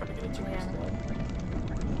area to try to get into it instead.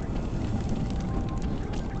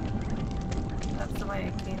 That's the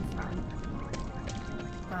way I came from.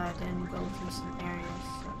 But I didn't go through some areas.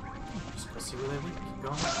 So. Just go see where they lead. Keep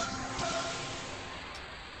going.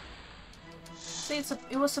 See,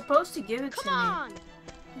 it was supposed to give it to me.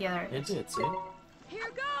 Yeah, there it did. See? Here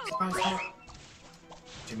goes! Surprise me.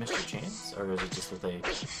 Did you miss your chance, or is it just that they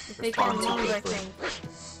can respond too move, I quickly? think.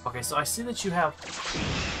 Okay, so I see that you have.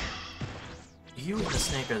 You and the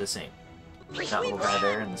snake are the same. That little guy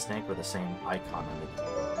there and the snake were the same icon.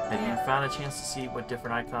 Have you found a chance to see what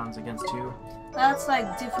different icons against you? That's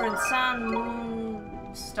like different sun, moon,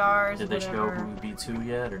 stars, Did they whatever. show B2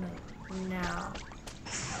 yet, or no? No.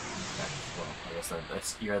 Well, I guess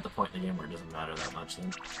that's you're at the point in the game where it doesn't matter that much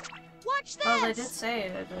then. Watch this! Oh, they did say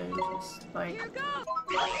it. They just like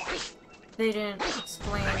they didn't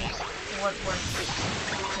explain what works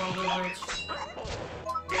over which.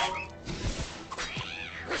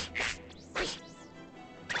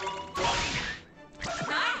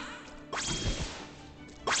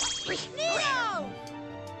 Neo!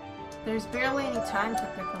 There's barely any time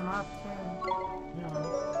to pick them up, too.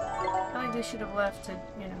 I think they should have left it,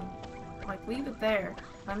 you know, like leave it there.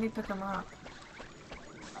 Let me pick them up.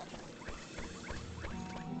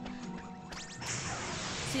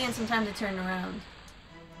 See, and sometimes they turn around.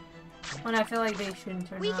 When I feel like they shouldn't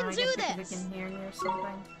turn around, I guess because they can hear me or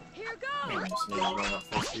something. Here Yeah, goes! just need to run up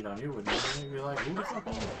full speed on you, wouldn't you? You'd be like, who the fuck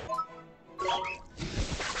are you?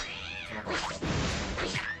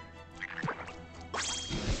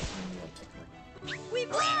 We've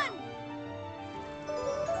won!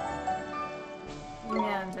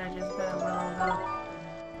 Yeah, and I just got leveled up.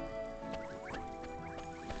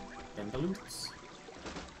 And the loops.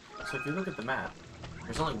 So if you look at the map,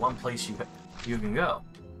 there's only one place you can go.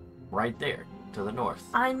 Right there, to the north.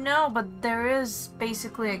 I know, but there is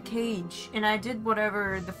basically a cage, and I did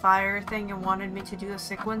whatever the fire thing you wanted me to do a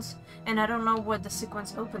sequence, and I don't know what the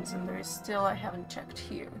sequence opens in. There is still, I haven't checked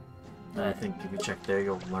here. Do you think if you check there,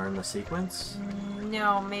 you'll learn the sequence?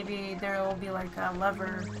 No, maybe there will be like a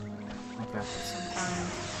lever Okay.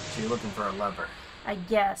 Sometimes. So you're looking for a lever. I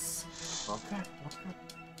guess. Okay.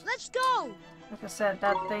 Let's go! Like I said,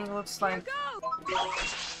 that thing looks like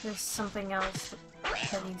there's something else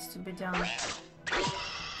that needs to be done.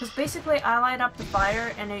 Because basically I light up the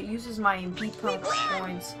fire and it uses my MP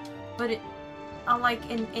points, but it, unlike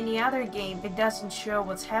in any other game, it doesn't show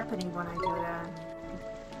what's happening when I do that.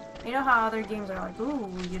 You know how other games are like,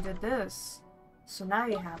 ooh, you did this, so now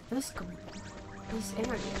you have this going on. This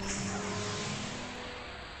area.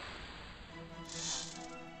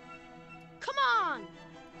 Come on!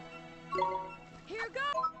 Here goes!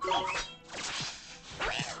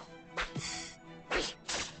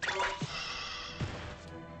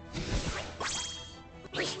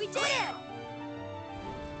 We did it!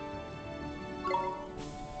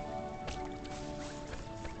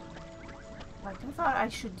 Like, I thought I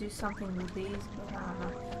should do something with these, but I don't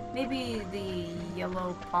know. Maybe the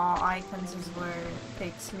yellow paw icons is where it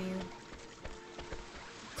takes me.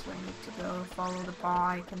 That's where I need to go, follow the paw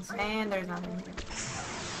icons, and there's nothing here.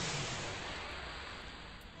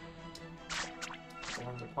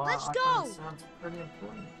 Let's go! Sounds pretty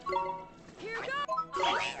important. Here goes!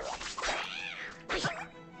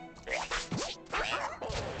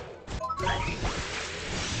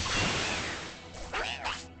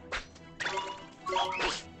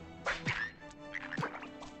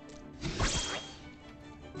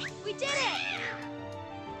 We did it!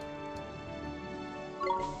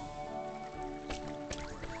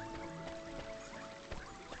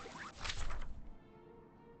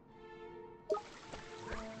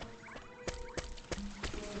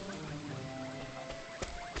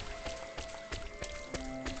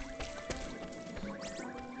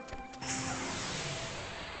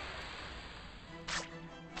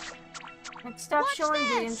 Like, stop showing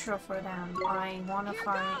the intro for them. I wanna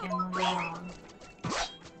find and move on.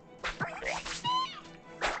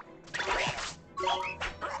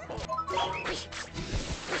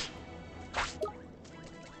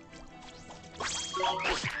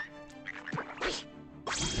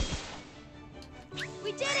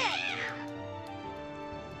 We did it!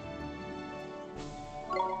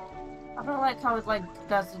 I don't like how it like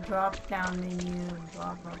does the drop down menu and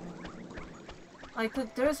blah blah blah. Like,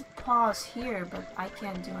 look, there's a pause here, but I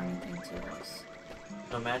can't do anything to this.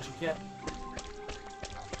 No magic yet?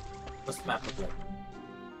 What's the map look like?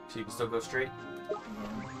 So you can still go straight? Yeah.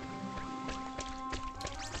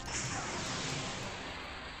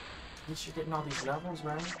 At least you're getting all these levels,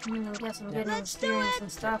 right? I guess I'm getting experience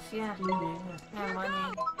and stuff, yeah. Yeah, money.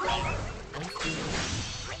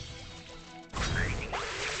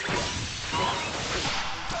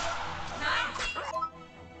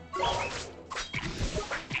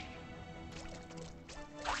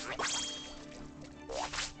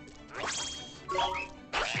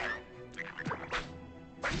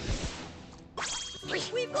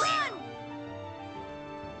 We've won!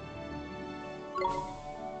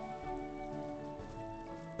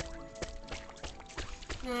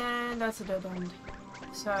 And that's a dead end.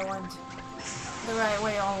 So I went the right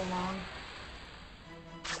way all along.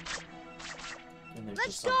 And there's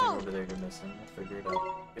just something over there you're missing. I'll figure it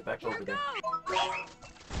out. Get back over there.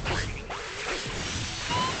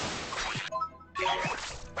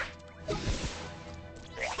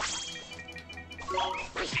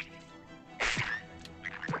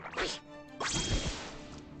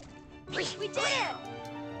 We did it!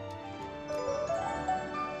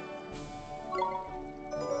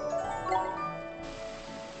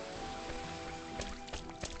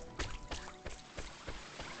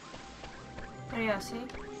 Oh yeah, see?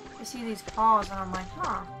 I see these paws and I'm like,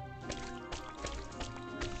 huh.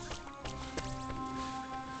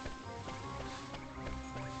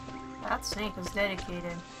 That snake was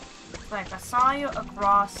dedicated. It's like, I saw you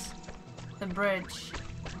across the bridge.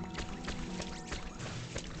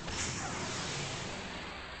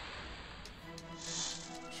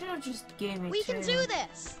 Should have just gave me We two. can do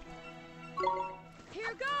this!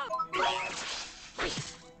 Here goes!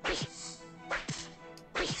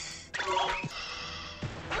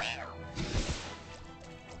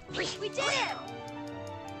 We did it!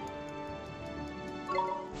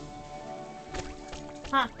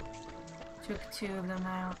 Huh. Took two of them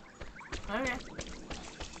out. Okay.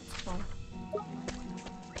 Cool.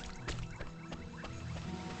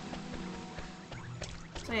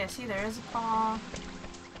 So yeah, see, there is a paw.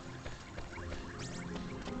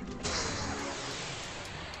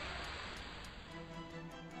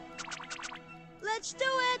 Let's do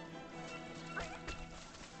it!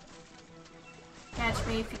 Catch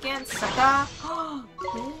me if you can, sucker!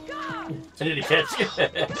 Did he catch you?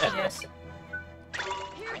 Yes.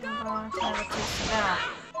 Have a taste of that.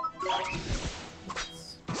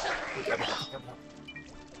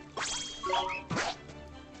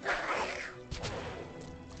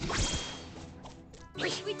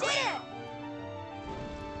 We did it!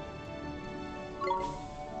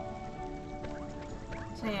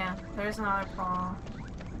 So yeah, there's another paw.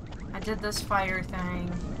 I did this fire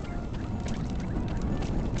thing.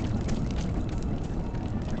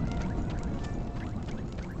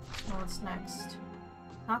 So what's next?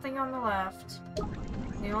 Nothing on the left.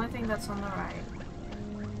 The only thing that's on the right.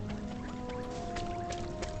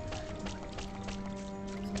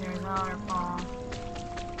 So there's another paw.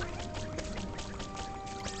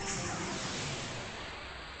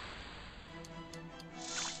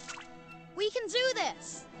 We can do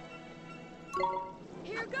this!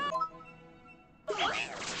 Here goes!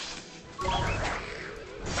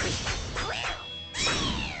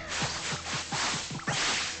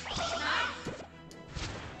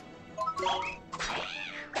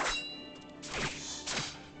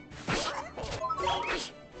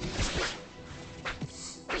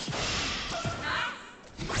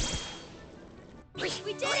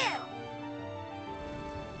 We did it!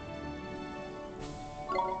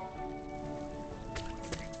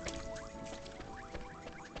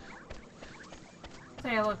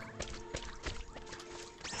 Hey, look.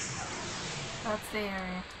 That's the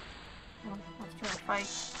area. Well, after a fight.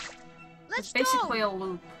 It's basically a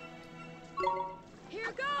loop.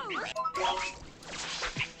 Here goes!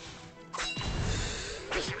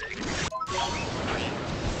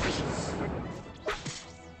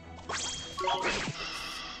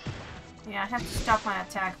 Yeah, I have to stop my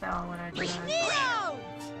attack though when I do that.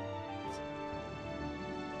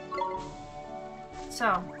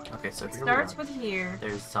 So, okay, so it here starts we are. with here.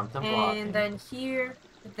 There's something and blocking. then here,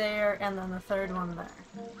 there, and then the third one there.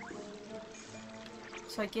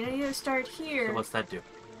 So I can either start here. So what's that do?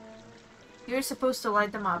 You're supposed to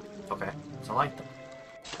light them up. Okay, so light them.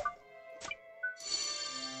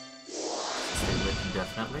 Stay lit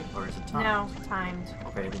indefinitely, or is it timed? No, timed.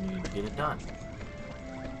 Okay, then you need to get it done.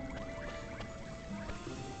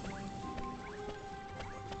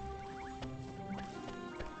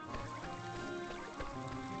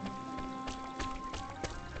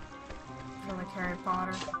 For like Harry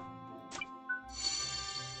Potter.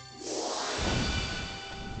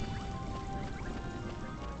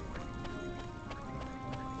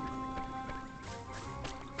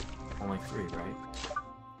 Only 3, right?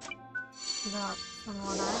 Not from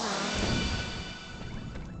what I know.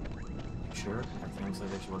 You sure? I think so.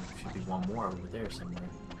 There should be one more over there somewhere.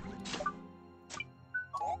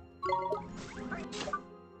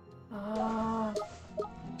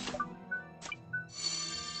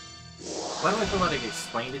 Why do I feel like I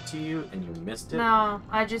explained it to you and you missed it? No,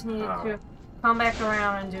 I just needed to come back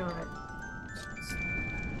around and do it.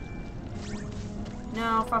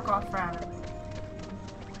 No, fuck off, rabbit.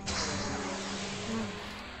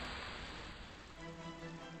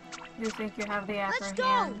 You think you have the upper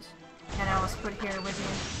hand, and I was put here with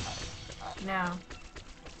you? No.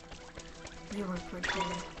 You were put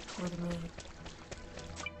here with me.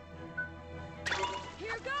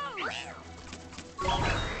 Here goes!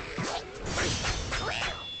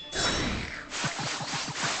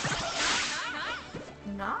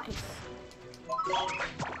 Nice.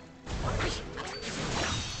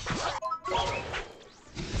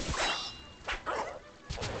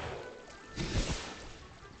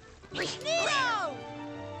 Neato!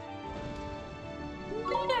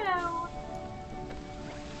 Neato!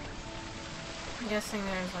 I'm guessing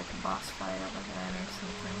there's like a boss fight over there or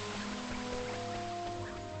something.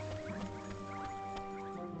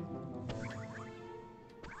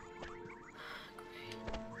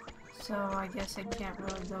 So I guess I can't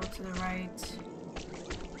really go to the right.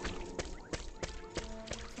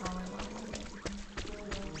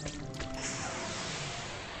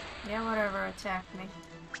 Yeah, whatever, attack me.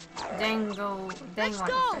 Dango, dang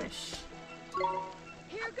like a fish.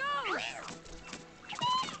 Here goes!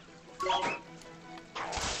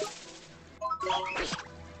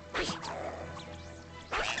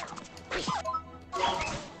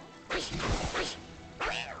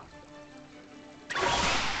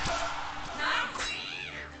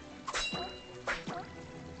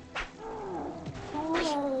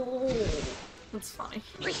 That's funny.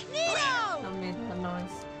 Neato! I made that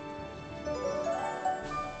noise.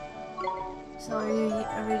 So are you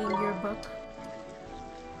reading your book?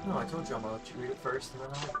 No, I told you I'm gonna let you read it first and then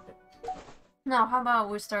I'll read it. No, how about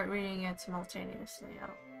we start reading it simultaneously? I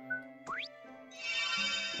don't...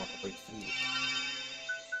 I'll wait for you.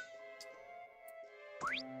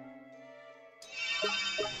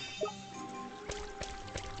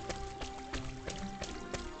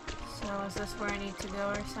 So is this where I need to go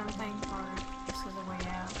or something? Or this is a way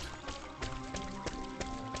out?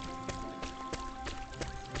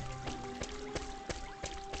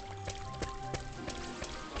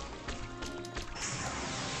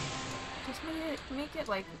 it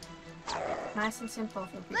like nice and simple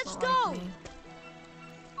for people Let's like go! me.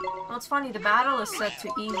 Well, it's funny, the battle is set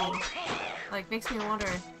to easy. Like, makes me wonder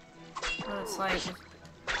what it's like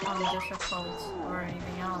on difficult or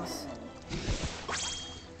anything else.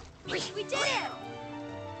 We did it!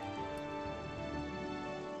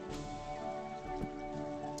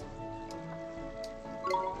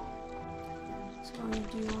 So,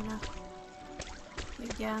 do you wanna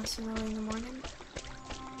get gas early in the morning?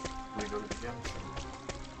 We go to the gym.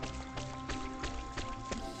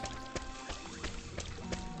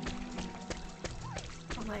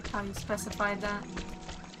 I like how you specified that.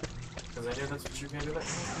 Because I knew that's what you were gonna do.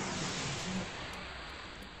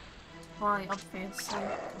 Why, obviously.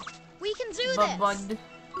 We can do The this! bud.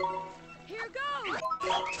 Here goes!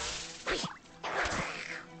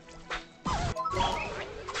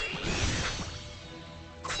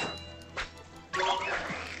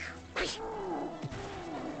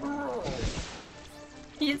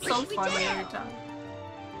 He's so funny every time.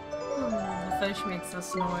 The fish makes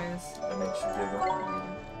this noise. That makes you giggle.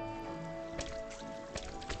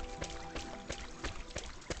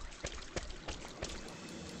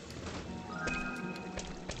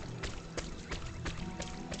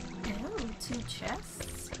 Oh, 2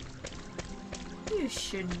 chests? You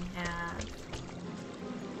shouldn't have.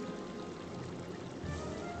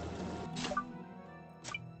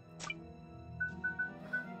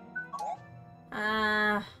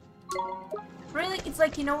 Really, it's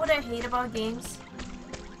like, you know what I hate about games?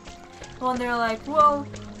 When they're like, well,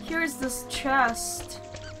 here's this chest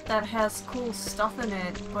that has cool stuff in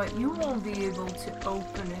it, but you won't be able to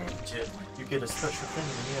open it. You get a special thing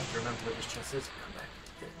and then you have to remember what this chest is and come back.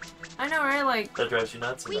 I know, right? Like, that drives you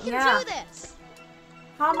nuts. We can yeah. do this!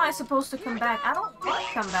 How am I supposed to come back? I don't want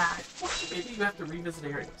to come back. Maybe you have to revisit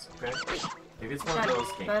areas, okay? Maybe it's one Got of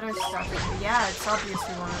those games. better stuff. Yeah, it's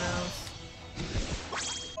obviously one of those.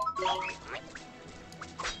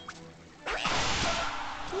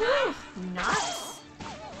 Woo! Nuts!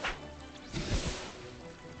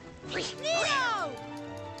 Neo!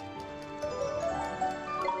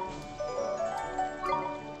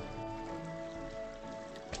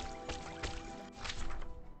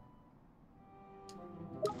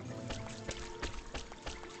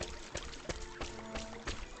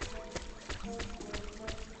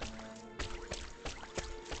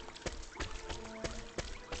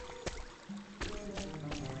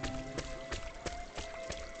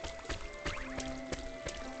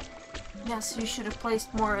 Yes, you should have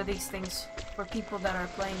placed more of these things for people that are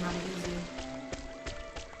playing on easy.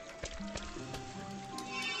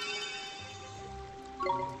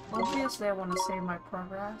 Obviously, I want to save my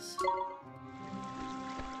progress.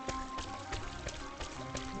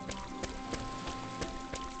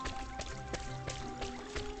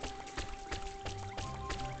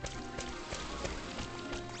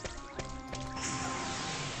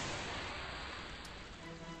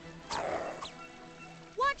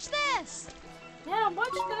 Watch this! Yeah, watch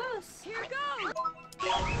this! Here goes!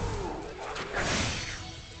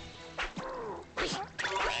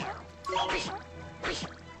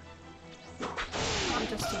 I'm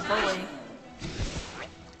just a bully.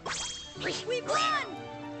 We won!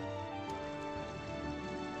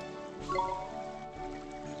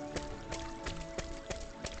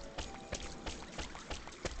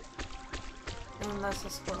 And this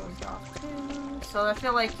is closed off too. So I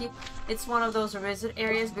feel like it's one of those visit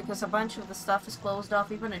areas because a bunch of the stuff is closed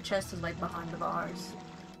off. Even a chest is like behind the bars.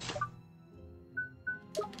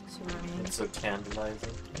 See what I mean? It's so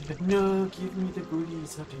tantalizing. No, give me the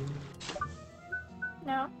goodies, I do.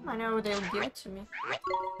 No, I know they'll give it to me.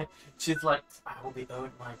 She's like, I will be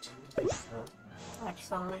owed my duties.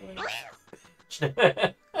 Excellent.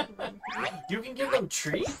 You can give them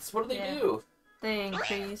treats? What do they do? They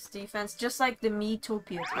increase defense, just like the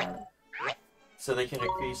Miitopia tab. So they can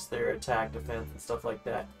increase their attack, defense, and stuff like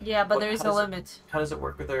that. Yeah, but there's a limit. How does it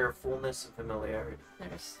work with their fullness and familiarity?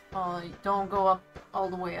 There's, don't go up all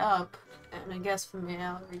the way up, and I guess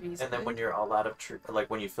familiarity is And then good. when you're all out of treat, like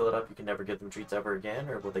when you fill it up, you can never get them treats ever again,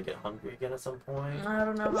 or will they get hungry again at some point? I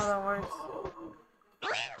don't know how that works.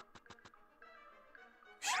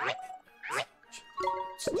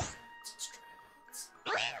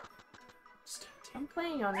 I'm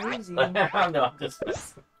playing on easy. No, I'm just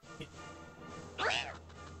messing.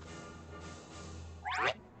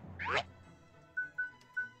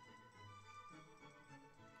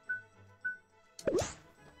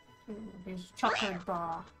 Here's chocolate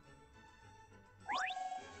bar.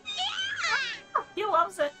 He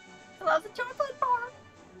loves it. He loves the chocolate bar.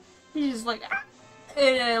 He's just like, ah!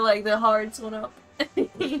 And then, like the hearts went up.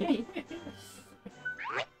 You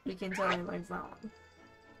can tell he likes that one.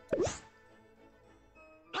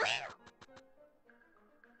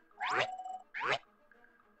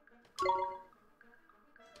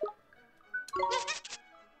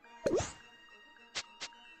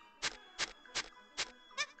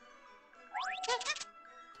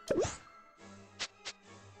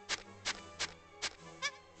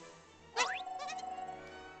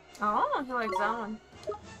 likes that one.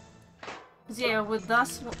 'Cause yeah, with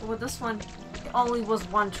this one, it only was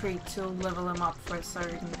one trait to level him up for a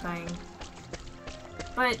certain thing.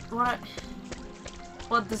 But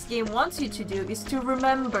what this game wants you to do is to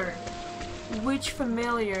remember which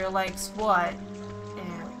familiar likes what,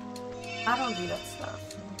 and I don't do that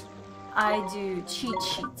stuff. I do cheat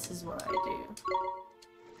sheets is what I do.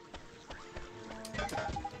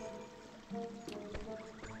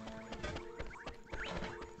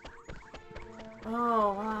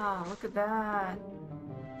 Oh wow, look at that.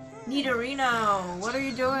 Nidorino, what are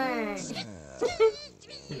you doing?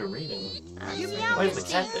 Nidorino? Why Why is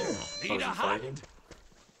the cat there? Oh, is he fighting?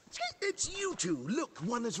 It's you two. Look,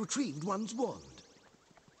 one has retrieved one's wand.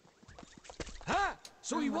 Huh?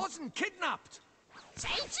 So he wasn't kidnapped?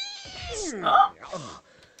 Oh,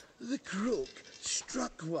 the crook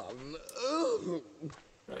struck one. Oh.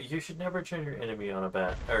 No, you should never turn your enemy on a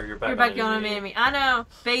bat, or your back You're back on an enemy. I know,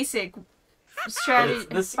 basic strategy,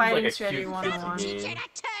 this fighting like strategy 101. Turn your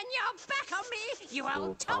back on me, you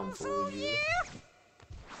old tomfool, you!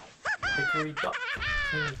 Hickory Dock.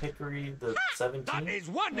 King Hickory the 17th? That is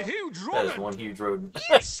one huge rodent! That is one huge rodent.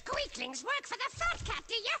 You squeaklings work for the fat cat,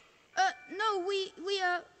 do you? No, we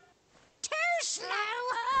Too slow!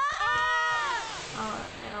 Oh,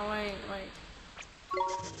 no, wait.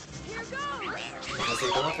 Here goes! I say,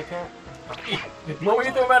 go off the cat. What were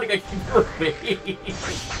you throwing out again? I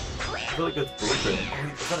feel like that's bullshit.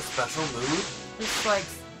 Is that a special move? This like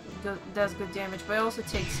does good damage, but it also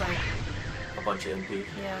takes like a bunch of MP.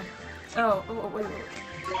 Yeah. Oh, wait.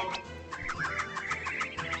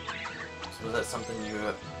 So was that something you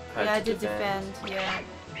had Yeah, I to did defend. Yeah.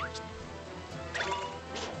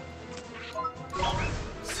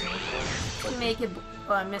 To make it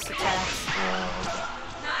miss attacks.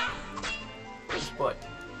 What?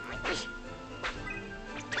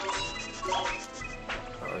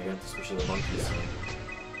 Oh, you have to switch to the monkeys.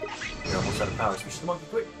 You're almost out of power. Switch to the monkey,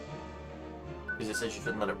 quick! Because it says you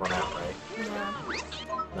shouldn't let it run out, right? Yeah.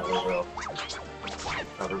 That way they'll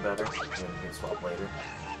cover better, and then you can swap later.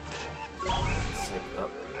 Sneak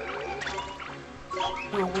up.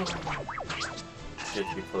 Good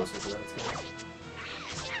to be closer to that too.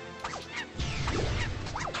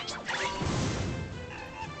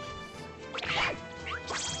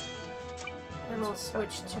 It'll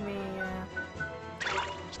switch to me, yeah.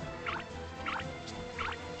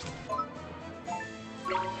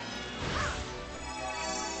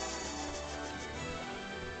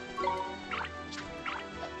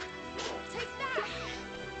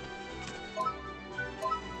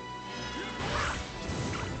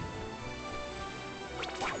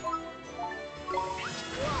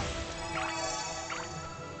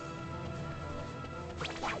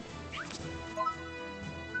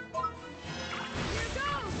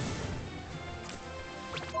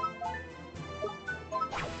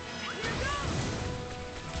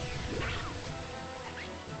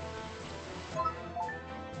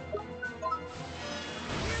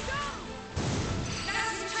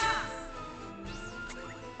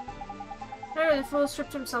 The fool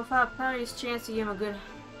stripped himself up. Now his chance to give him a good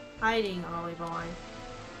hiding, Ollie boy.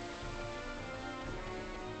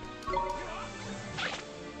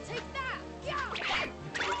 Take that! Yeah!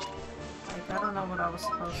 Like, I don't know what I was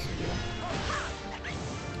supposed to do.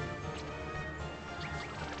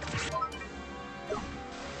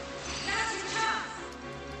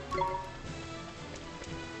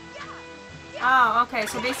 Oh, okay,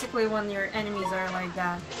 so basically when your enemies are like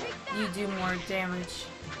that, you do more damage.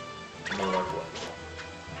 More like what?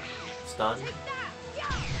 Stun?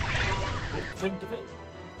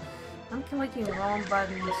 I'm clicking the wrong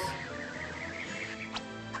buttons.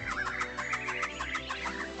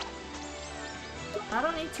 I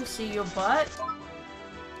don't need to see your butt.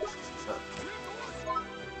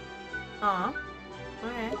 Oh.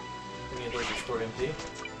 Okay. Any of those are stored MP?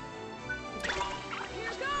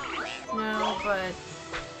 No, but...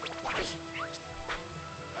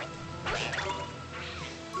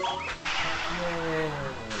 Yay!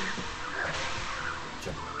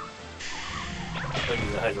 Jump. Look at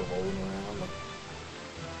the guys are rolling around.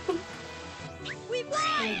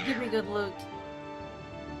 Hey, give me good loot.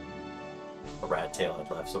 A rat tail,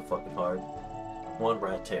 I'd laugh so fucking hard. One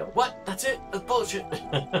rat tail. What? That's it? That's bullshit!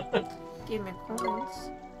 Give me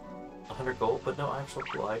coins. 100 gold, but no actual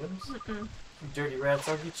cool items? Mm-mm. You dirty rats,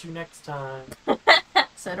 I'll get you next time.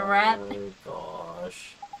 Said a rat. Oh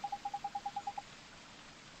gosh.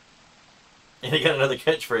 And he got another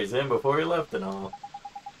catchphrase in before he left and all.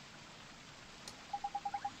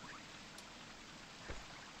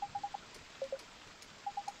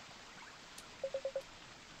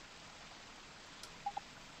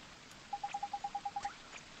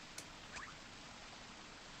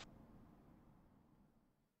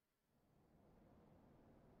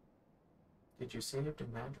 Did you say it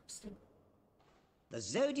in Majesty? The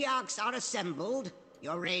Zodiacs are assembled,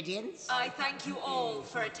 Your Radiance. I thank you all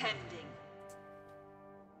for attending.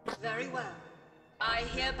 Very well. I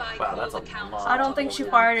hereby Wow, call that's the a council. lot. I don't think she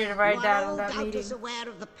fired it right You down are in all that doubtless meeting. aware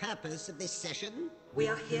of the purpose of this session. We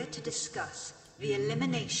are here to discuss the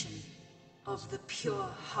elimination of the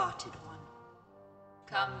pure-hearted one.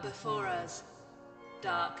 Come before us,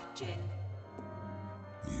 Dark Jinn.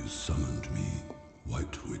 You summoned me,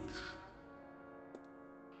 White Witch.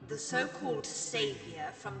 The so-called savior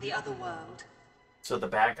from the other world. So the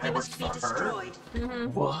bad guy He works must be for her?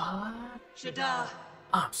 destroyed. What? Shadar,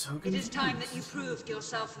 I'm so it confused. is time that you proved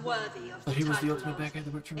yourself worthy of But the he was the title ultimate of bad guy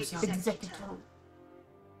that worked for himself. Executor.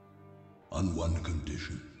 On one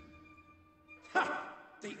condition. Ha!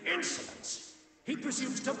 The insolence! He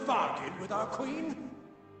presumes to bargain with our queen?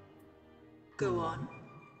 Go on.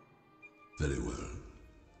 Very well.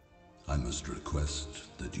 I must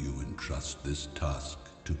request that you entrust this task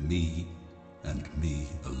to me and me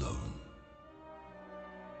alone.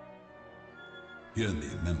 Hear me,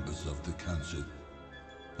 members of the council.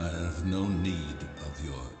 I have no need of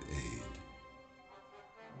your aid.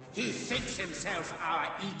 He thinks himself our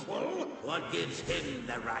equal? What gives him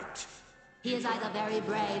the right? He is either very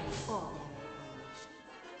brave or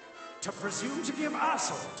To presume to give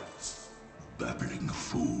us orders? Babbling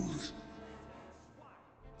fools.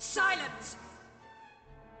 Silence!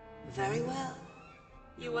 Very well.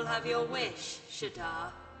 You will have your wish,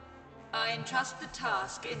 Shadar. I entrust the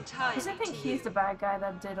task entirely Because I think to you. he's the bad guy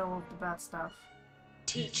that did all of the bad stuff.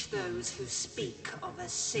 Teach those who speak of a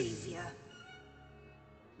savior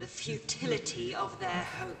the futility of their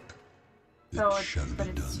hope. So but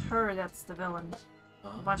it's her that's the villain. A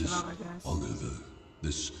bunch of This other guys. Oliver,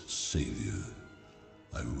 this savior,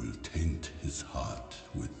 I will taint his heart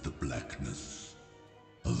with the blackness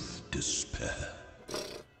of despair.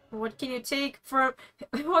 What can you take from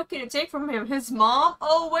him? His mom?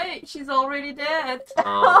 Oh wait, she's already dead.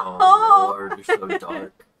 Oh Lord, you're so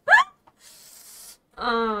dark.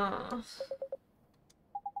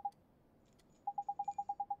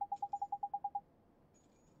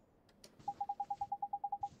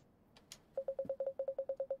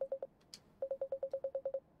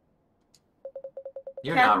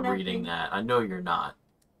 You're not reading that. I know you're not.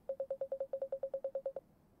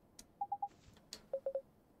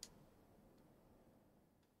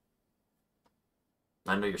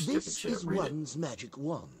 I know you're stupid This shit. is Read it. one's magic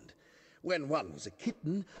wand. When one was a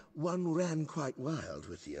kitten, one ran quite wild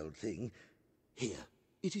with the old thing. Here,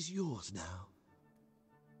 it is yours now.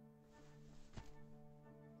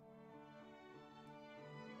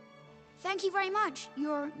 Thank you very much,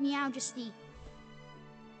 Your Majesty.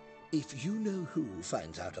 If you know who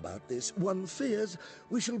finds out about this, one fears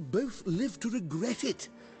we shall both live to regret it.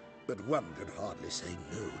 But one could hardly say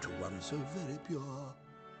no to one so very pure.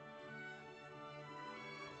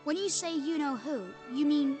 When you say you know who, you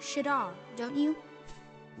mean Shadar, don't you?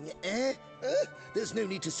 There's no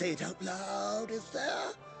need to say it out loud, is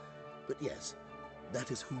there? But yes, that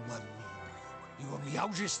is who one means. Your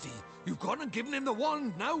Majesty, you've gone and given him the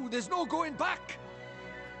wand now. There's no going back.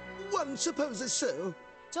 One supposes so.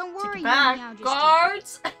 Don't worry, Your back, Majesty.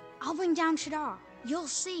 guards! I'll bring down Shadar. You'll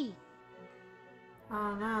see.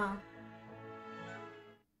 Oh no.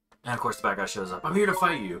 And of course the bad guy shows up. I'm here to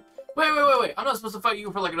fight you. Wait. I'm not supposed to fight you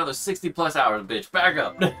for like another 60 plus hours, bitch. Back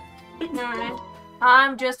up. Alright.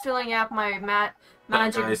 I'm just filling out my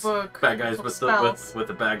magic book. Bad guys with spells.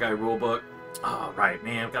 the bad guy rule book. Oh, right,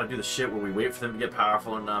 man. We've got to do the shit where we wait for them to get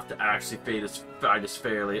powerful enough to actually fight us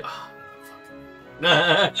fairly. Oh,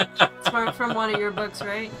 It's from one of your books,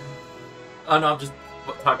 right? Oh no, I'm just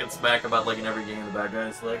talking smack about like in every game the bad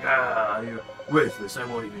guys like, you're worthless, I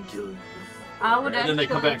won't even kill you. I would and then they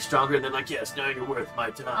come actually- back stronger and they're like, yes, now you're worth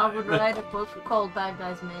my time. I would write a book called Bad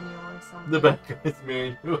Guys Manual or something. The bad guys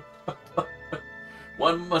manual.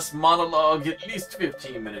 One must monologue at least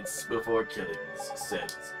 15 minutes before killing,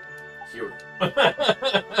 says hero.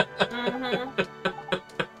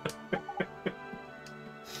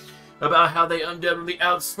 About how they undoubtedly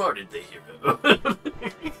outsmarted the hero.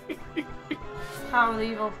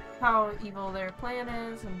 how evil their plan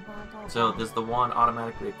is, and blah, blah, blah. So does the wand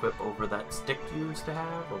automatically equip over that stick you used to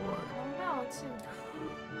have, or? No, it's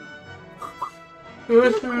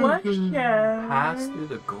Good question. Pass through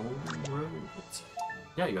the golden road.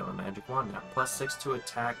 Yeah, you have a magic wand now. +6 to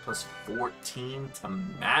attack, +14 to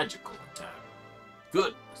magical attack.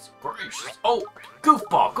 Goodness gracious. Oh,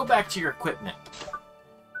 goofball, go back to your equipment.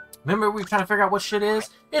 Remember we were trying to figure out what shit is?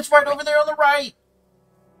 It's right over there on the right.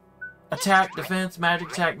 Attack, defense,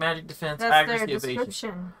 magic attack, magic defense, That's accuracy, their evasion.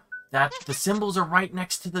 description. That the symbols are right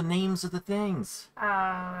next to the names of the things.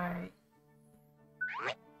 Alright.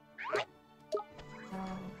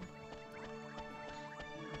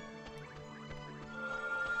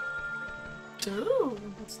 Ooh,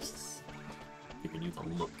 what's this? Giving you the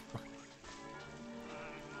look.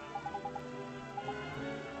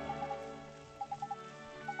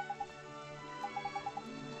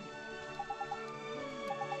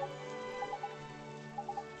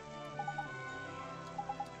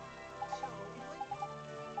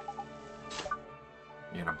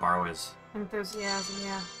 You're gonna borrow his Enthusiasm,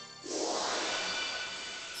 yeah.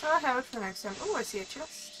 So I have it for next time. Oh, I see a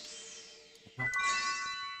chest.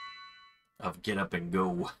 of get up and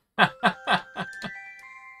go. I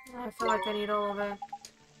feel like I need all of it.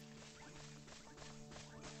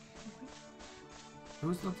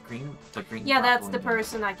 Who's the green? Yeah, that's dot the one?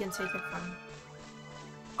 person I can take it from.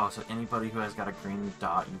 Oh, so anybody who has got a green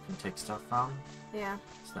dot, you can take stuff from. Yeah.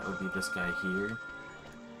 So that would be this guy here.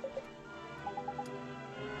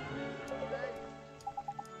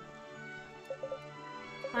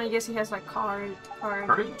 I guess he has like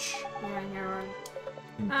courage. Yeah, here.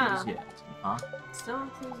 Enthusiasm, huh? Still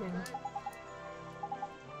enthusiasm.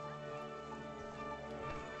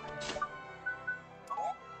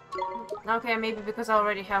 Okay, maybe because I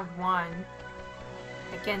already have one,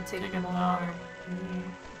 I can take more. Mm.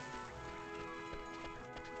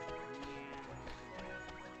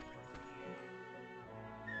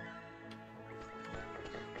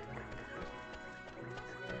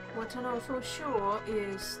 What I know for sure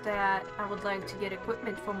is that I would like to get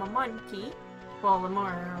equipment for my monkey, well, Lemur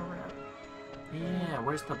or whatever. Yeah,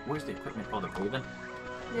 where's the equipment? Oh, the breathing?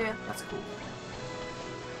 Yeah. That's cool.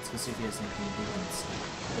 Let's go see if he has anything to do in this.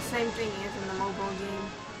 The same thing as in the mobile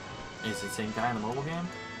game. Is it the same guy in the mobile game?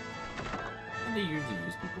 And they usually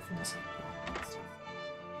use people from the same game and stuff.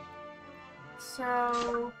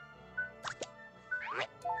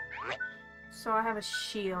 So I have a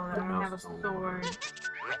shield, I don't have a sword,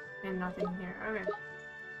 and nothing here. Okay.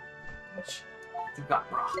 What you got,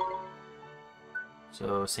 brah?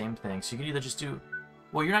 So, same thing. So you can either just do...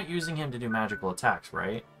 Well, you're not using him to do magical attacks,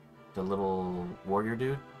 right? The little warrior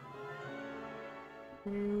dude?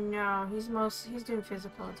 No, he's doing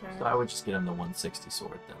physical attacks. So I would just get him the 160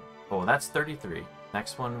 sword then. Oh, that's 33.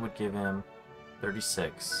 Next one would give him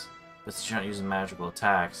 36. But since you're not using magical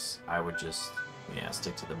attacks, I would just, yeah,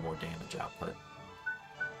 stick to the more damage output.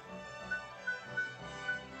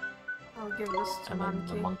 I'll give this to And Monkey. then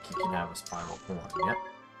the monkey can have a spiral horn. Yep.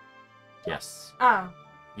 Yes. Oh.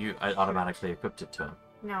 I automatically equipped it to him.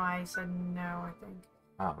 No, I said no, I think.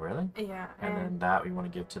 Oh, really? Yeah. And then that we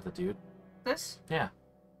want to give to the dude? This? Yeah.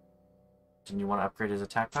 Didn't you want to upgrade his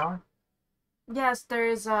attack power? Yes, there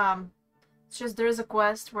is it's just there is a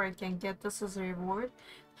quest where I can get this as a reward.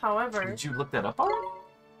 However, Did you look that up already?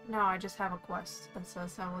 no, I just have a quest that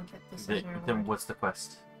says I will get this as a reward. Then what's the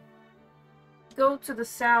quest? Go to the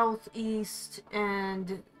southeast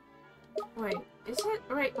and wait, is it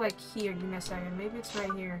right like here? Give me a second. Maybe it's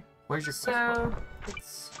right here. Where's your quest? So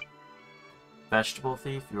it's Vegetable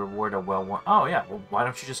thief. You reward a well-worn. Oh yeah. Well, why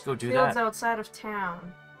don't you just go do fields that? outside of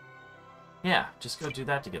town. Yeah, just go do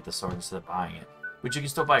that to get the sword instead of buying it. But you can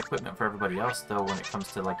still buy equipment for everybody else though. When it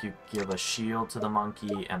comes to like, you give a shield to the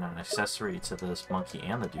monkey and an accessory to this monkey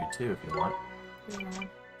and the dude too, if you want. Yeah.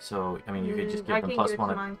 So I mean, you could just give I them can plus give it one.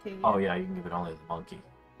 to monkey, Oh yeah. yeah, you can give it only to the monkey.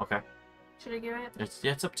 Okay. Should I give it?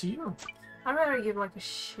 It's up to you. I'd rather give like a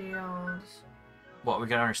shield. What we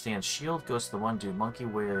gotta understand, shield goes to the one dude. Monkey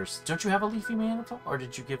wears. Don't you have a leafy mantle, or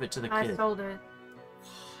did you give it to the I kid? sold it.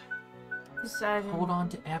 Hold on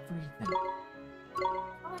to everything.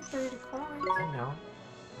 I like 30 coins. I know.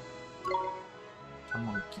 A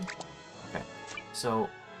monkey. Okay. So,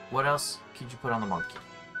 what else could you put on the monkey?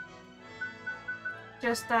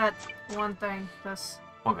 Just that one thing. That's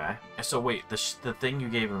Okay. So wait, the thing you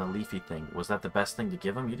gave him, the leafy thing, was that the best thing to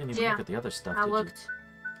give him? You didn't even yeah. look at the other stuff, I did looked. you?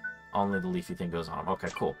 Only the leafy thing goes on him. Okay,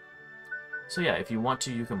 cool. So yeah, if you want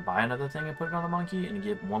to, you can buy another thing and put it on the monkey and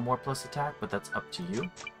give one more plus attack, but that's up to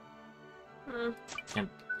you. Hmm. And,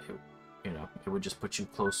 it would just put you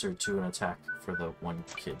closer to an attack for the one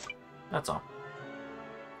kid. That's all.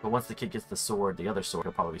 But once the kid gets the sword, the other sword,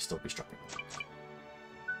 he'll probably still be stronger.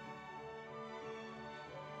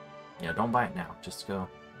 Yeah, don't buy it now. Just go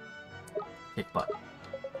kick butt.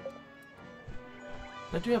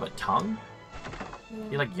 That dude have a tongue? Yeah.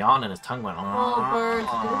 He like yawned and his tongue went. All birds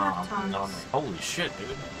do have tongues. No, holy shit,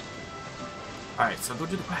 dude. Alright, so go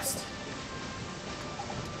do the quest.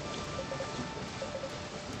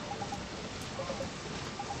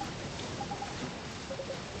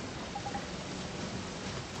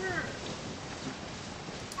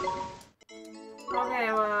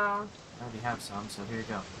 Okay, well. I already have some, so here you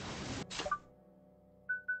go.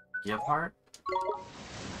 Give heart?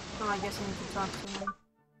 Oh, I guess I need to talk to him.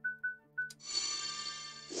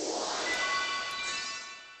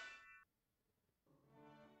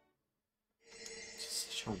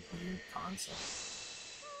 a weird concept.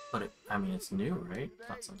 But it, I mean, it's new, right? It's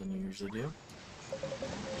not something you usually do.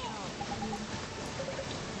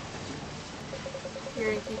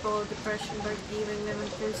 Curing people with depression by giving them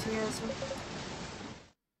enthusiasm.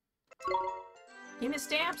 Give me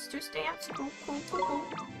stamps, 2 stamps. Cool, cool, cool, cool.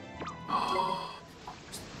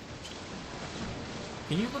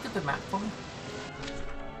 Can you look at the map for me?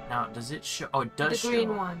 Now, does it show? Oh, it does show. The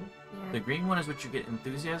green one. Yeah. The green one is what you get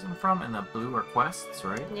enthusiasm from, and the blue are quests,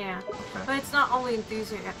 right? Yeah. Okay. But it's not only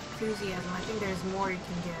enthusiasm. I think there's more you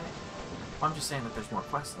can get. Well, I'm just saying that there's more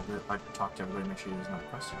quests. I talk to everybody, make sure there's not a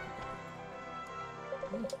question.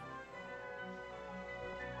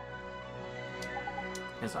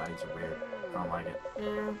 His eyes are weird. I don't like it.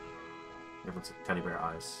 Yeah. It looks like teddy bear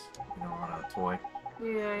eyes, you know, on a toy.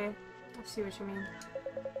 Yeah. I see what you mean.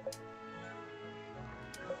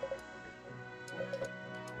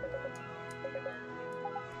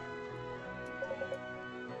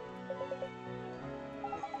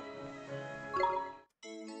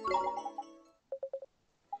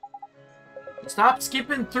 Stop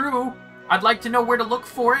skipping through. I'd like to know where to look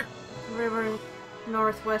for it. River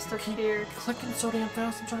northwest of here. Clicking so damn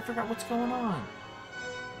fast, I'm trying to figure out what's going on.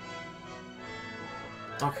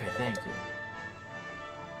 Okay, thank you.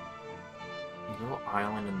 A little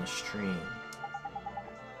island in the stream.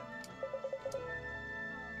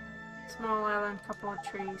 Small island, couple of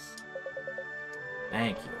trees.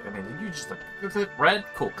 Thank you. I mean, did you just like click red?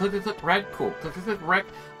 Cool. Click red? Cool. Click red.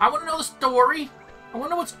 I want to know the story. I want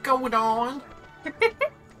to know what's going on.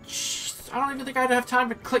 Jeez, I don't even think I'd have time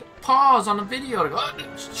to click pause on the video to go,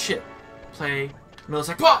 oh, shit. Play.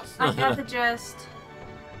 Millisecond pause. I got the gist.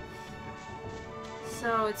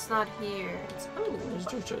 So it's not here. It's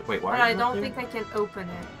wait, why? But I don't think I can open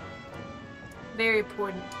it. Very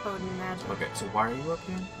potent magic. Okay, so why are you up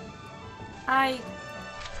here? I'm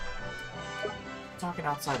talking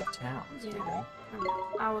outside of town. Yeah.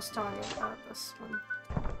 I was talking about this one.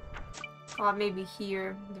 Or maybe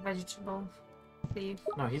here, the vegetable thief.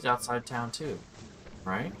 No, he's outside town too,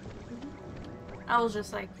 right? I was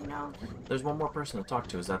just like, you know. There's one more person to talk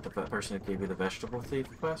to. Is that the person that gave you the vegetable thief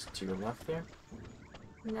quest to your left there?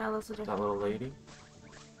 No, that's a different. That little lady.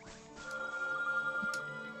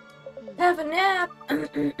 Have a nap.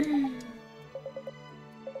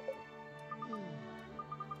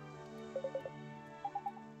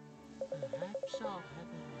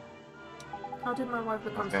 How did my wife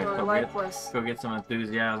become so lifeless? Go get some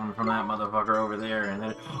enthusiasm from that motherfucker over there, and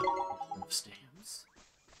then stamps.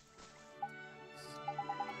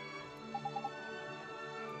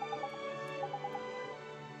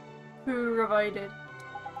 Who revived? A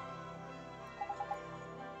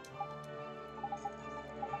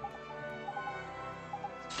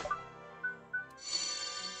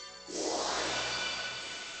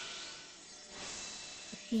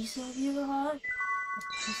piece of your heart.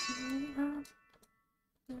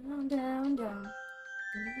 Down, down, down.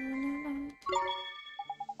 I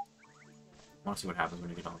want to see what happens when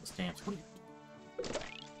you get all the stamps.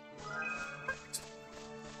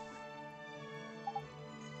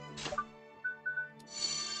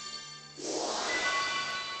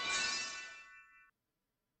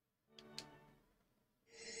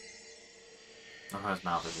 Oh, his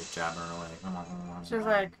mouth is just jabbering away. Come on. She's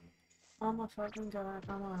like, oh my fucking god,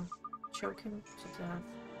 I'm gonna choke him to death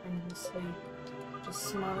in his sleep. Just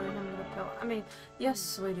smother him with a pillow. I mean, yes,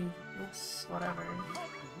 sweetie. Yes, whatever.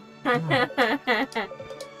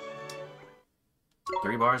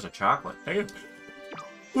 3 bars of chocolate. Hey.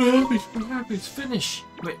 It's finished.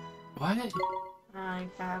 Wait, what? I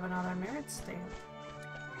have another merit stamp.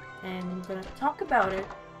 And I'm gonna talk about it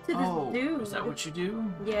to this dude. Is that what you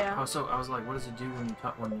do? Yeah. Oh, so I was like, what does it do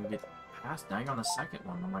when you get past? Now you're on the second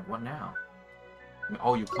one. I'm like, what now?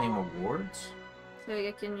 Oh, you claim awards? So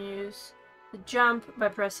you can use the jump by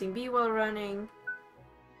pressing B while running.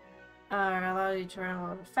 Allows you to run a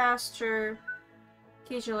little faster.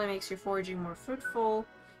 Occasionally makes your foraging more fruitful.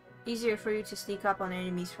 Easier for you to sneak up on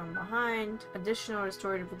enemies from behind. Additional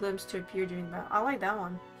restorative glimpse to appear during battle. I like that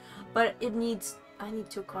one. But I need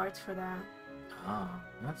 2 cards for that. Oh,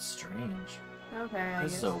 that's strange. Okay, I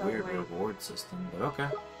This guess is a I'll weird wait. reward system, but okay.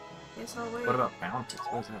 Guess I'll wait. What about bounties?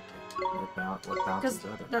 What does that do? What bounties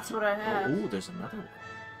are there? That's what I have. Oh, ooh, there's another one.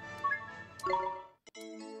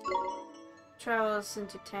 Travels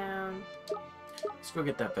into town. Let's go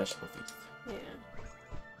get that vegetable thief. Yeah.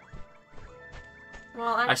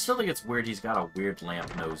 Well, I still think it's weird he's got a weird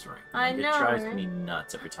lamp nose ring. I Like, know, It drives right? me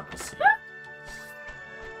nuts every time I see it.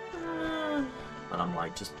 But I'm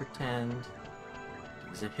like, just pretend.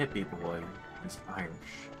 He's a hippie boy. He's Irish.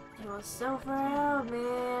 It was so proud,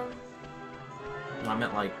 man. I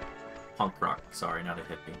meant like, Punk rock. Sorry, not a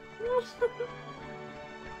hippie.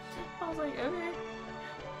 I was like, okay.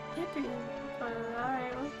 Hippie. But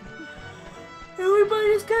alright.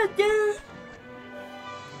 Everybody's got their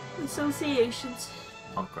associations.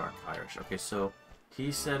 Punk rock Irish. Okay, so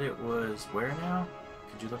he said it was where now?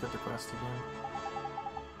 Could you look at the quest again?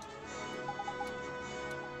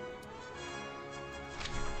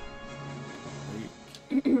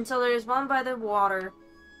 So there's one by the water,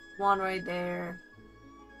 one right there.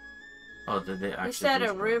 Oh, did they actually? He said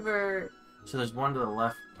a river. So there's one to the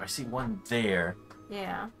left. I see one there.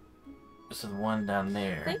 Yeah. This is one down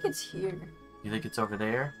there. I think it's here. You think it's over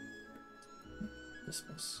there?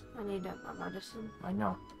 Dismiss. I need my medicine. I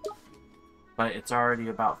know. But it's already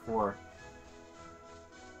about 4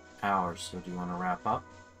 hours, so do you want to wrap up?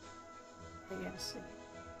 I guess.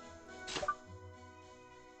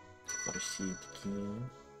 Got a seed key.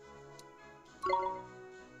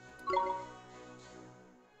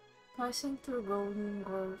 Passing through Golden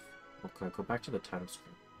Grove. Okay, go back to the title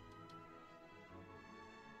screen.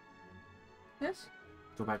 This?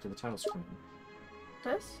 Go back to the title screen.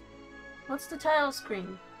 This? What's the title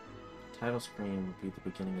screen? The title screen would be the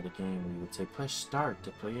beginning of the game where you would say push start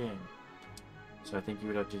to play in. So I think you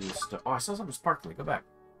would have to do start. Oh, I saw something sparkly. Go back.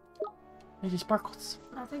 Maybe sparkles.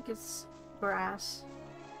 I think it's grass.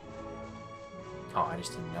 Oh, I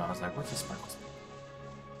just didn't know. I was like, what's the sparkles?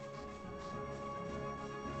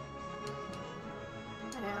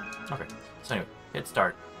 Yeah. Okay. So anyway, hit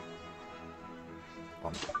start.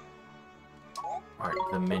 Alright,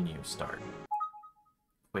 the menu start.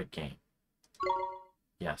 Quit game.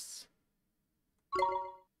 Yes.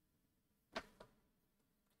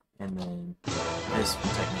 And then this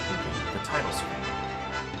will technically be the title screen.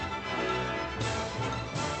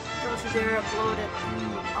 Don't you dare upload it.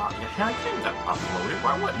 Yeah, I can upload it.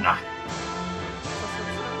 Why wouldn't I?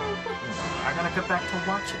 I gotta go back to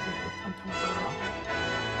watch it.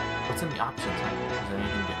 What's in the options? Is there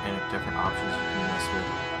any different options you can mess with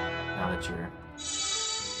now that you're in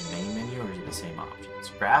the main menu, or is it the same options?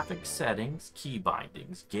 Graphics settings, key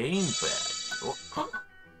bindings, gamepad.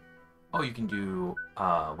 Oh, you can do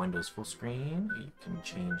Windows full screen. You can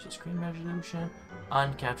change the screen resolution.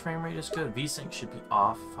 Uncapped frame rate is good. VSync should be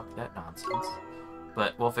off. Fuck that nonsense.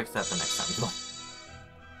 But we'll fix that the next time.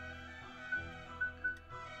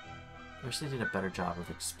 I wish they did a better job of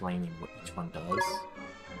explaining what each one does.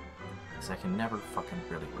 Because I can never fucking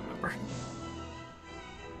really remember.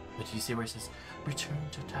 But do you see where it says, return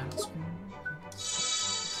to title screen?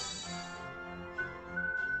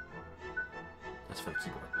 That's for the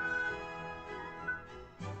keyboard.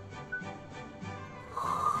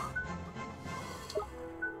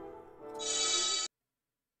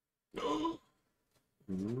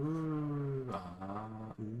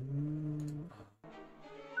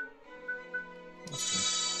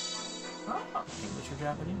 English or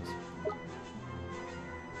Japanese?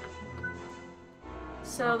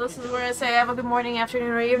 So this is where I say have a good morning, afternoon,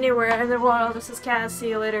 or evening. Wherever in the world, this is Kaz. See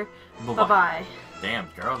you later. Bye-bye. Damn,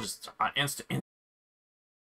 girl, just instant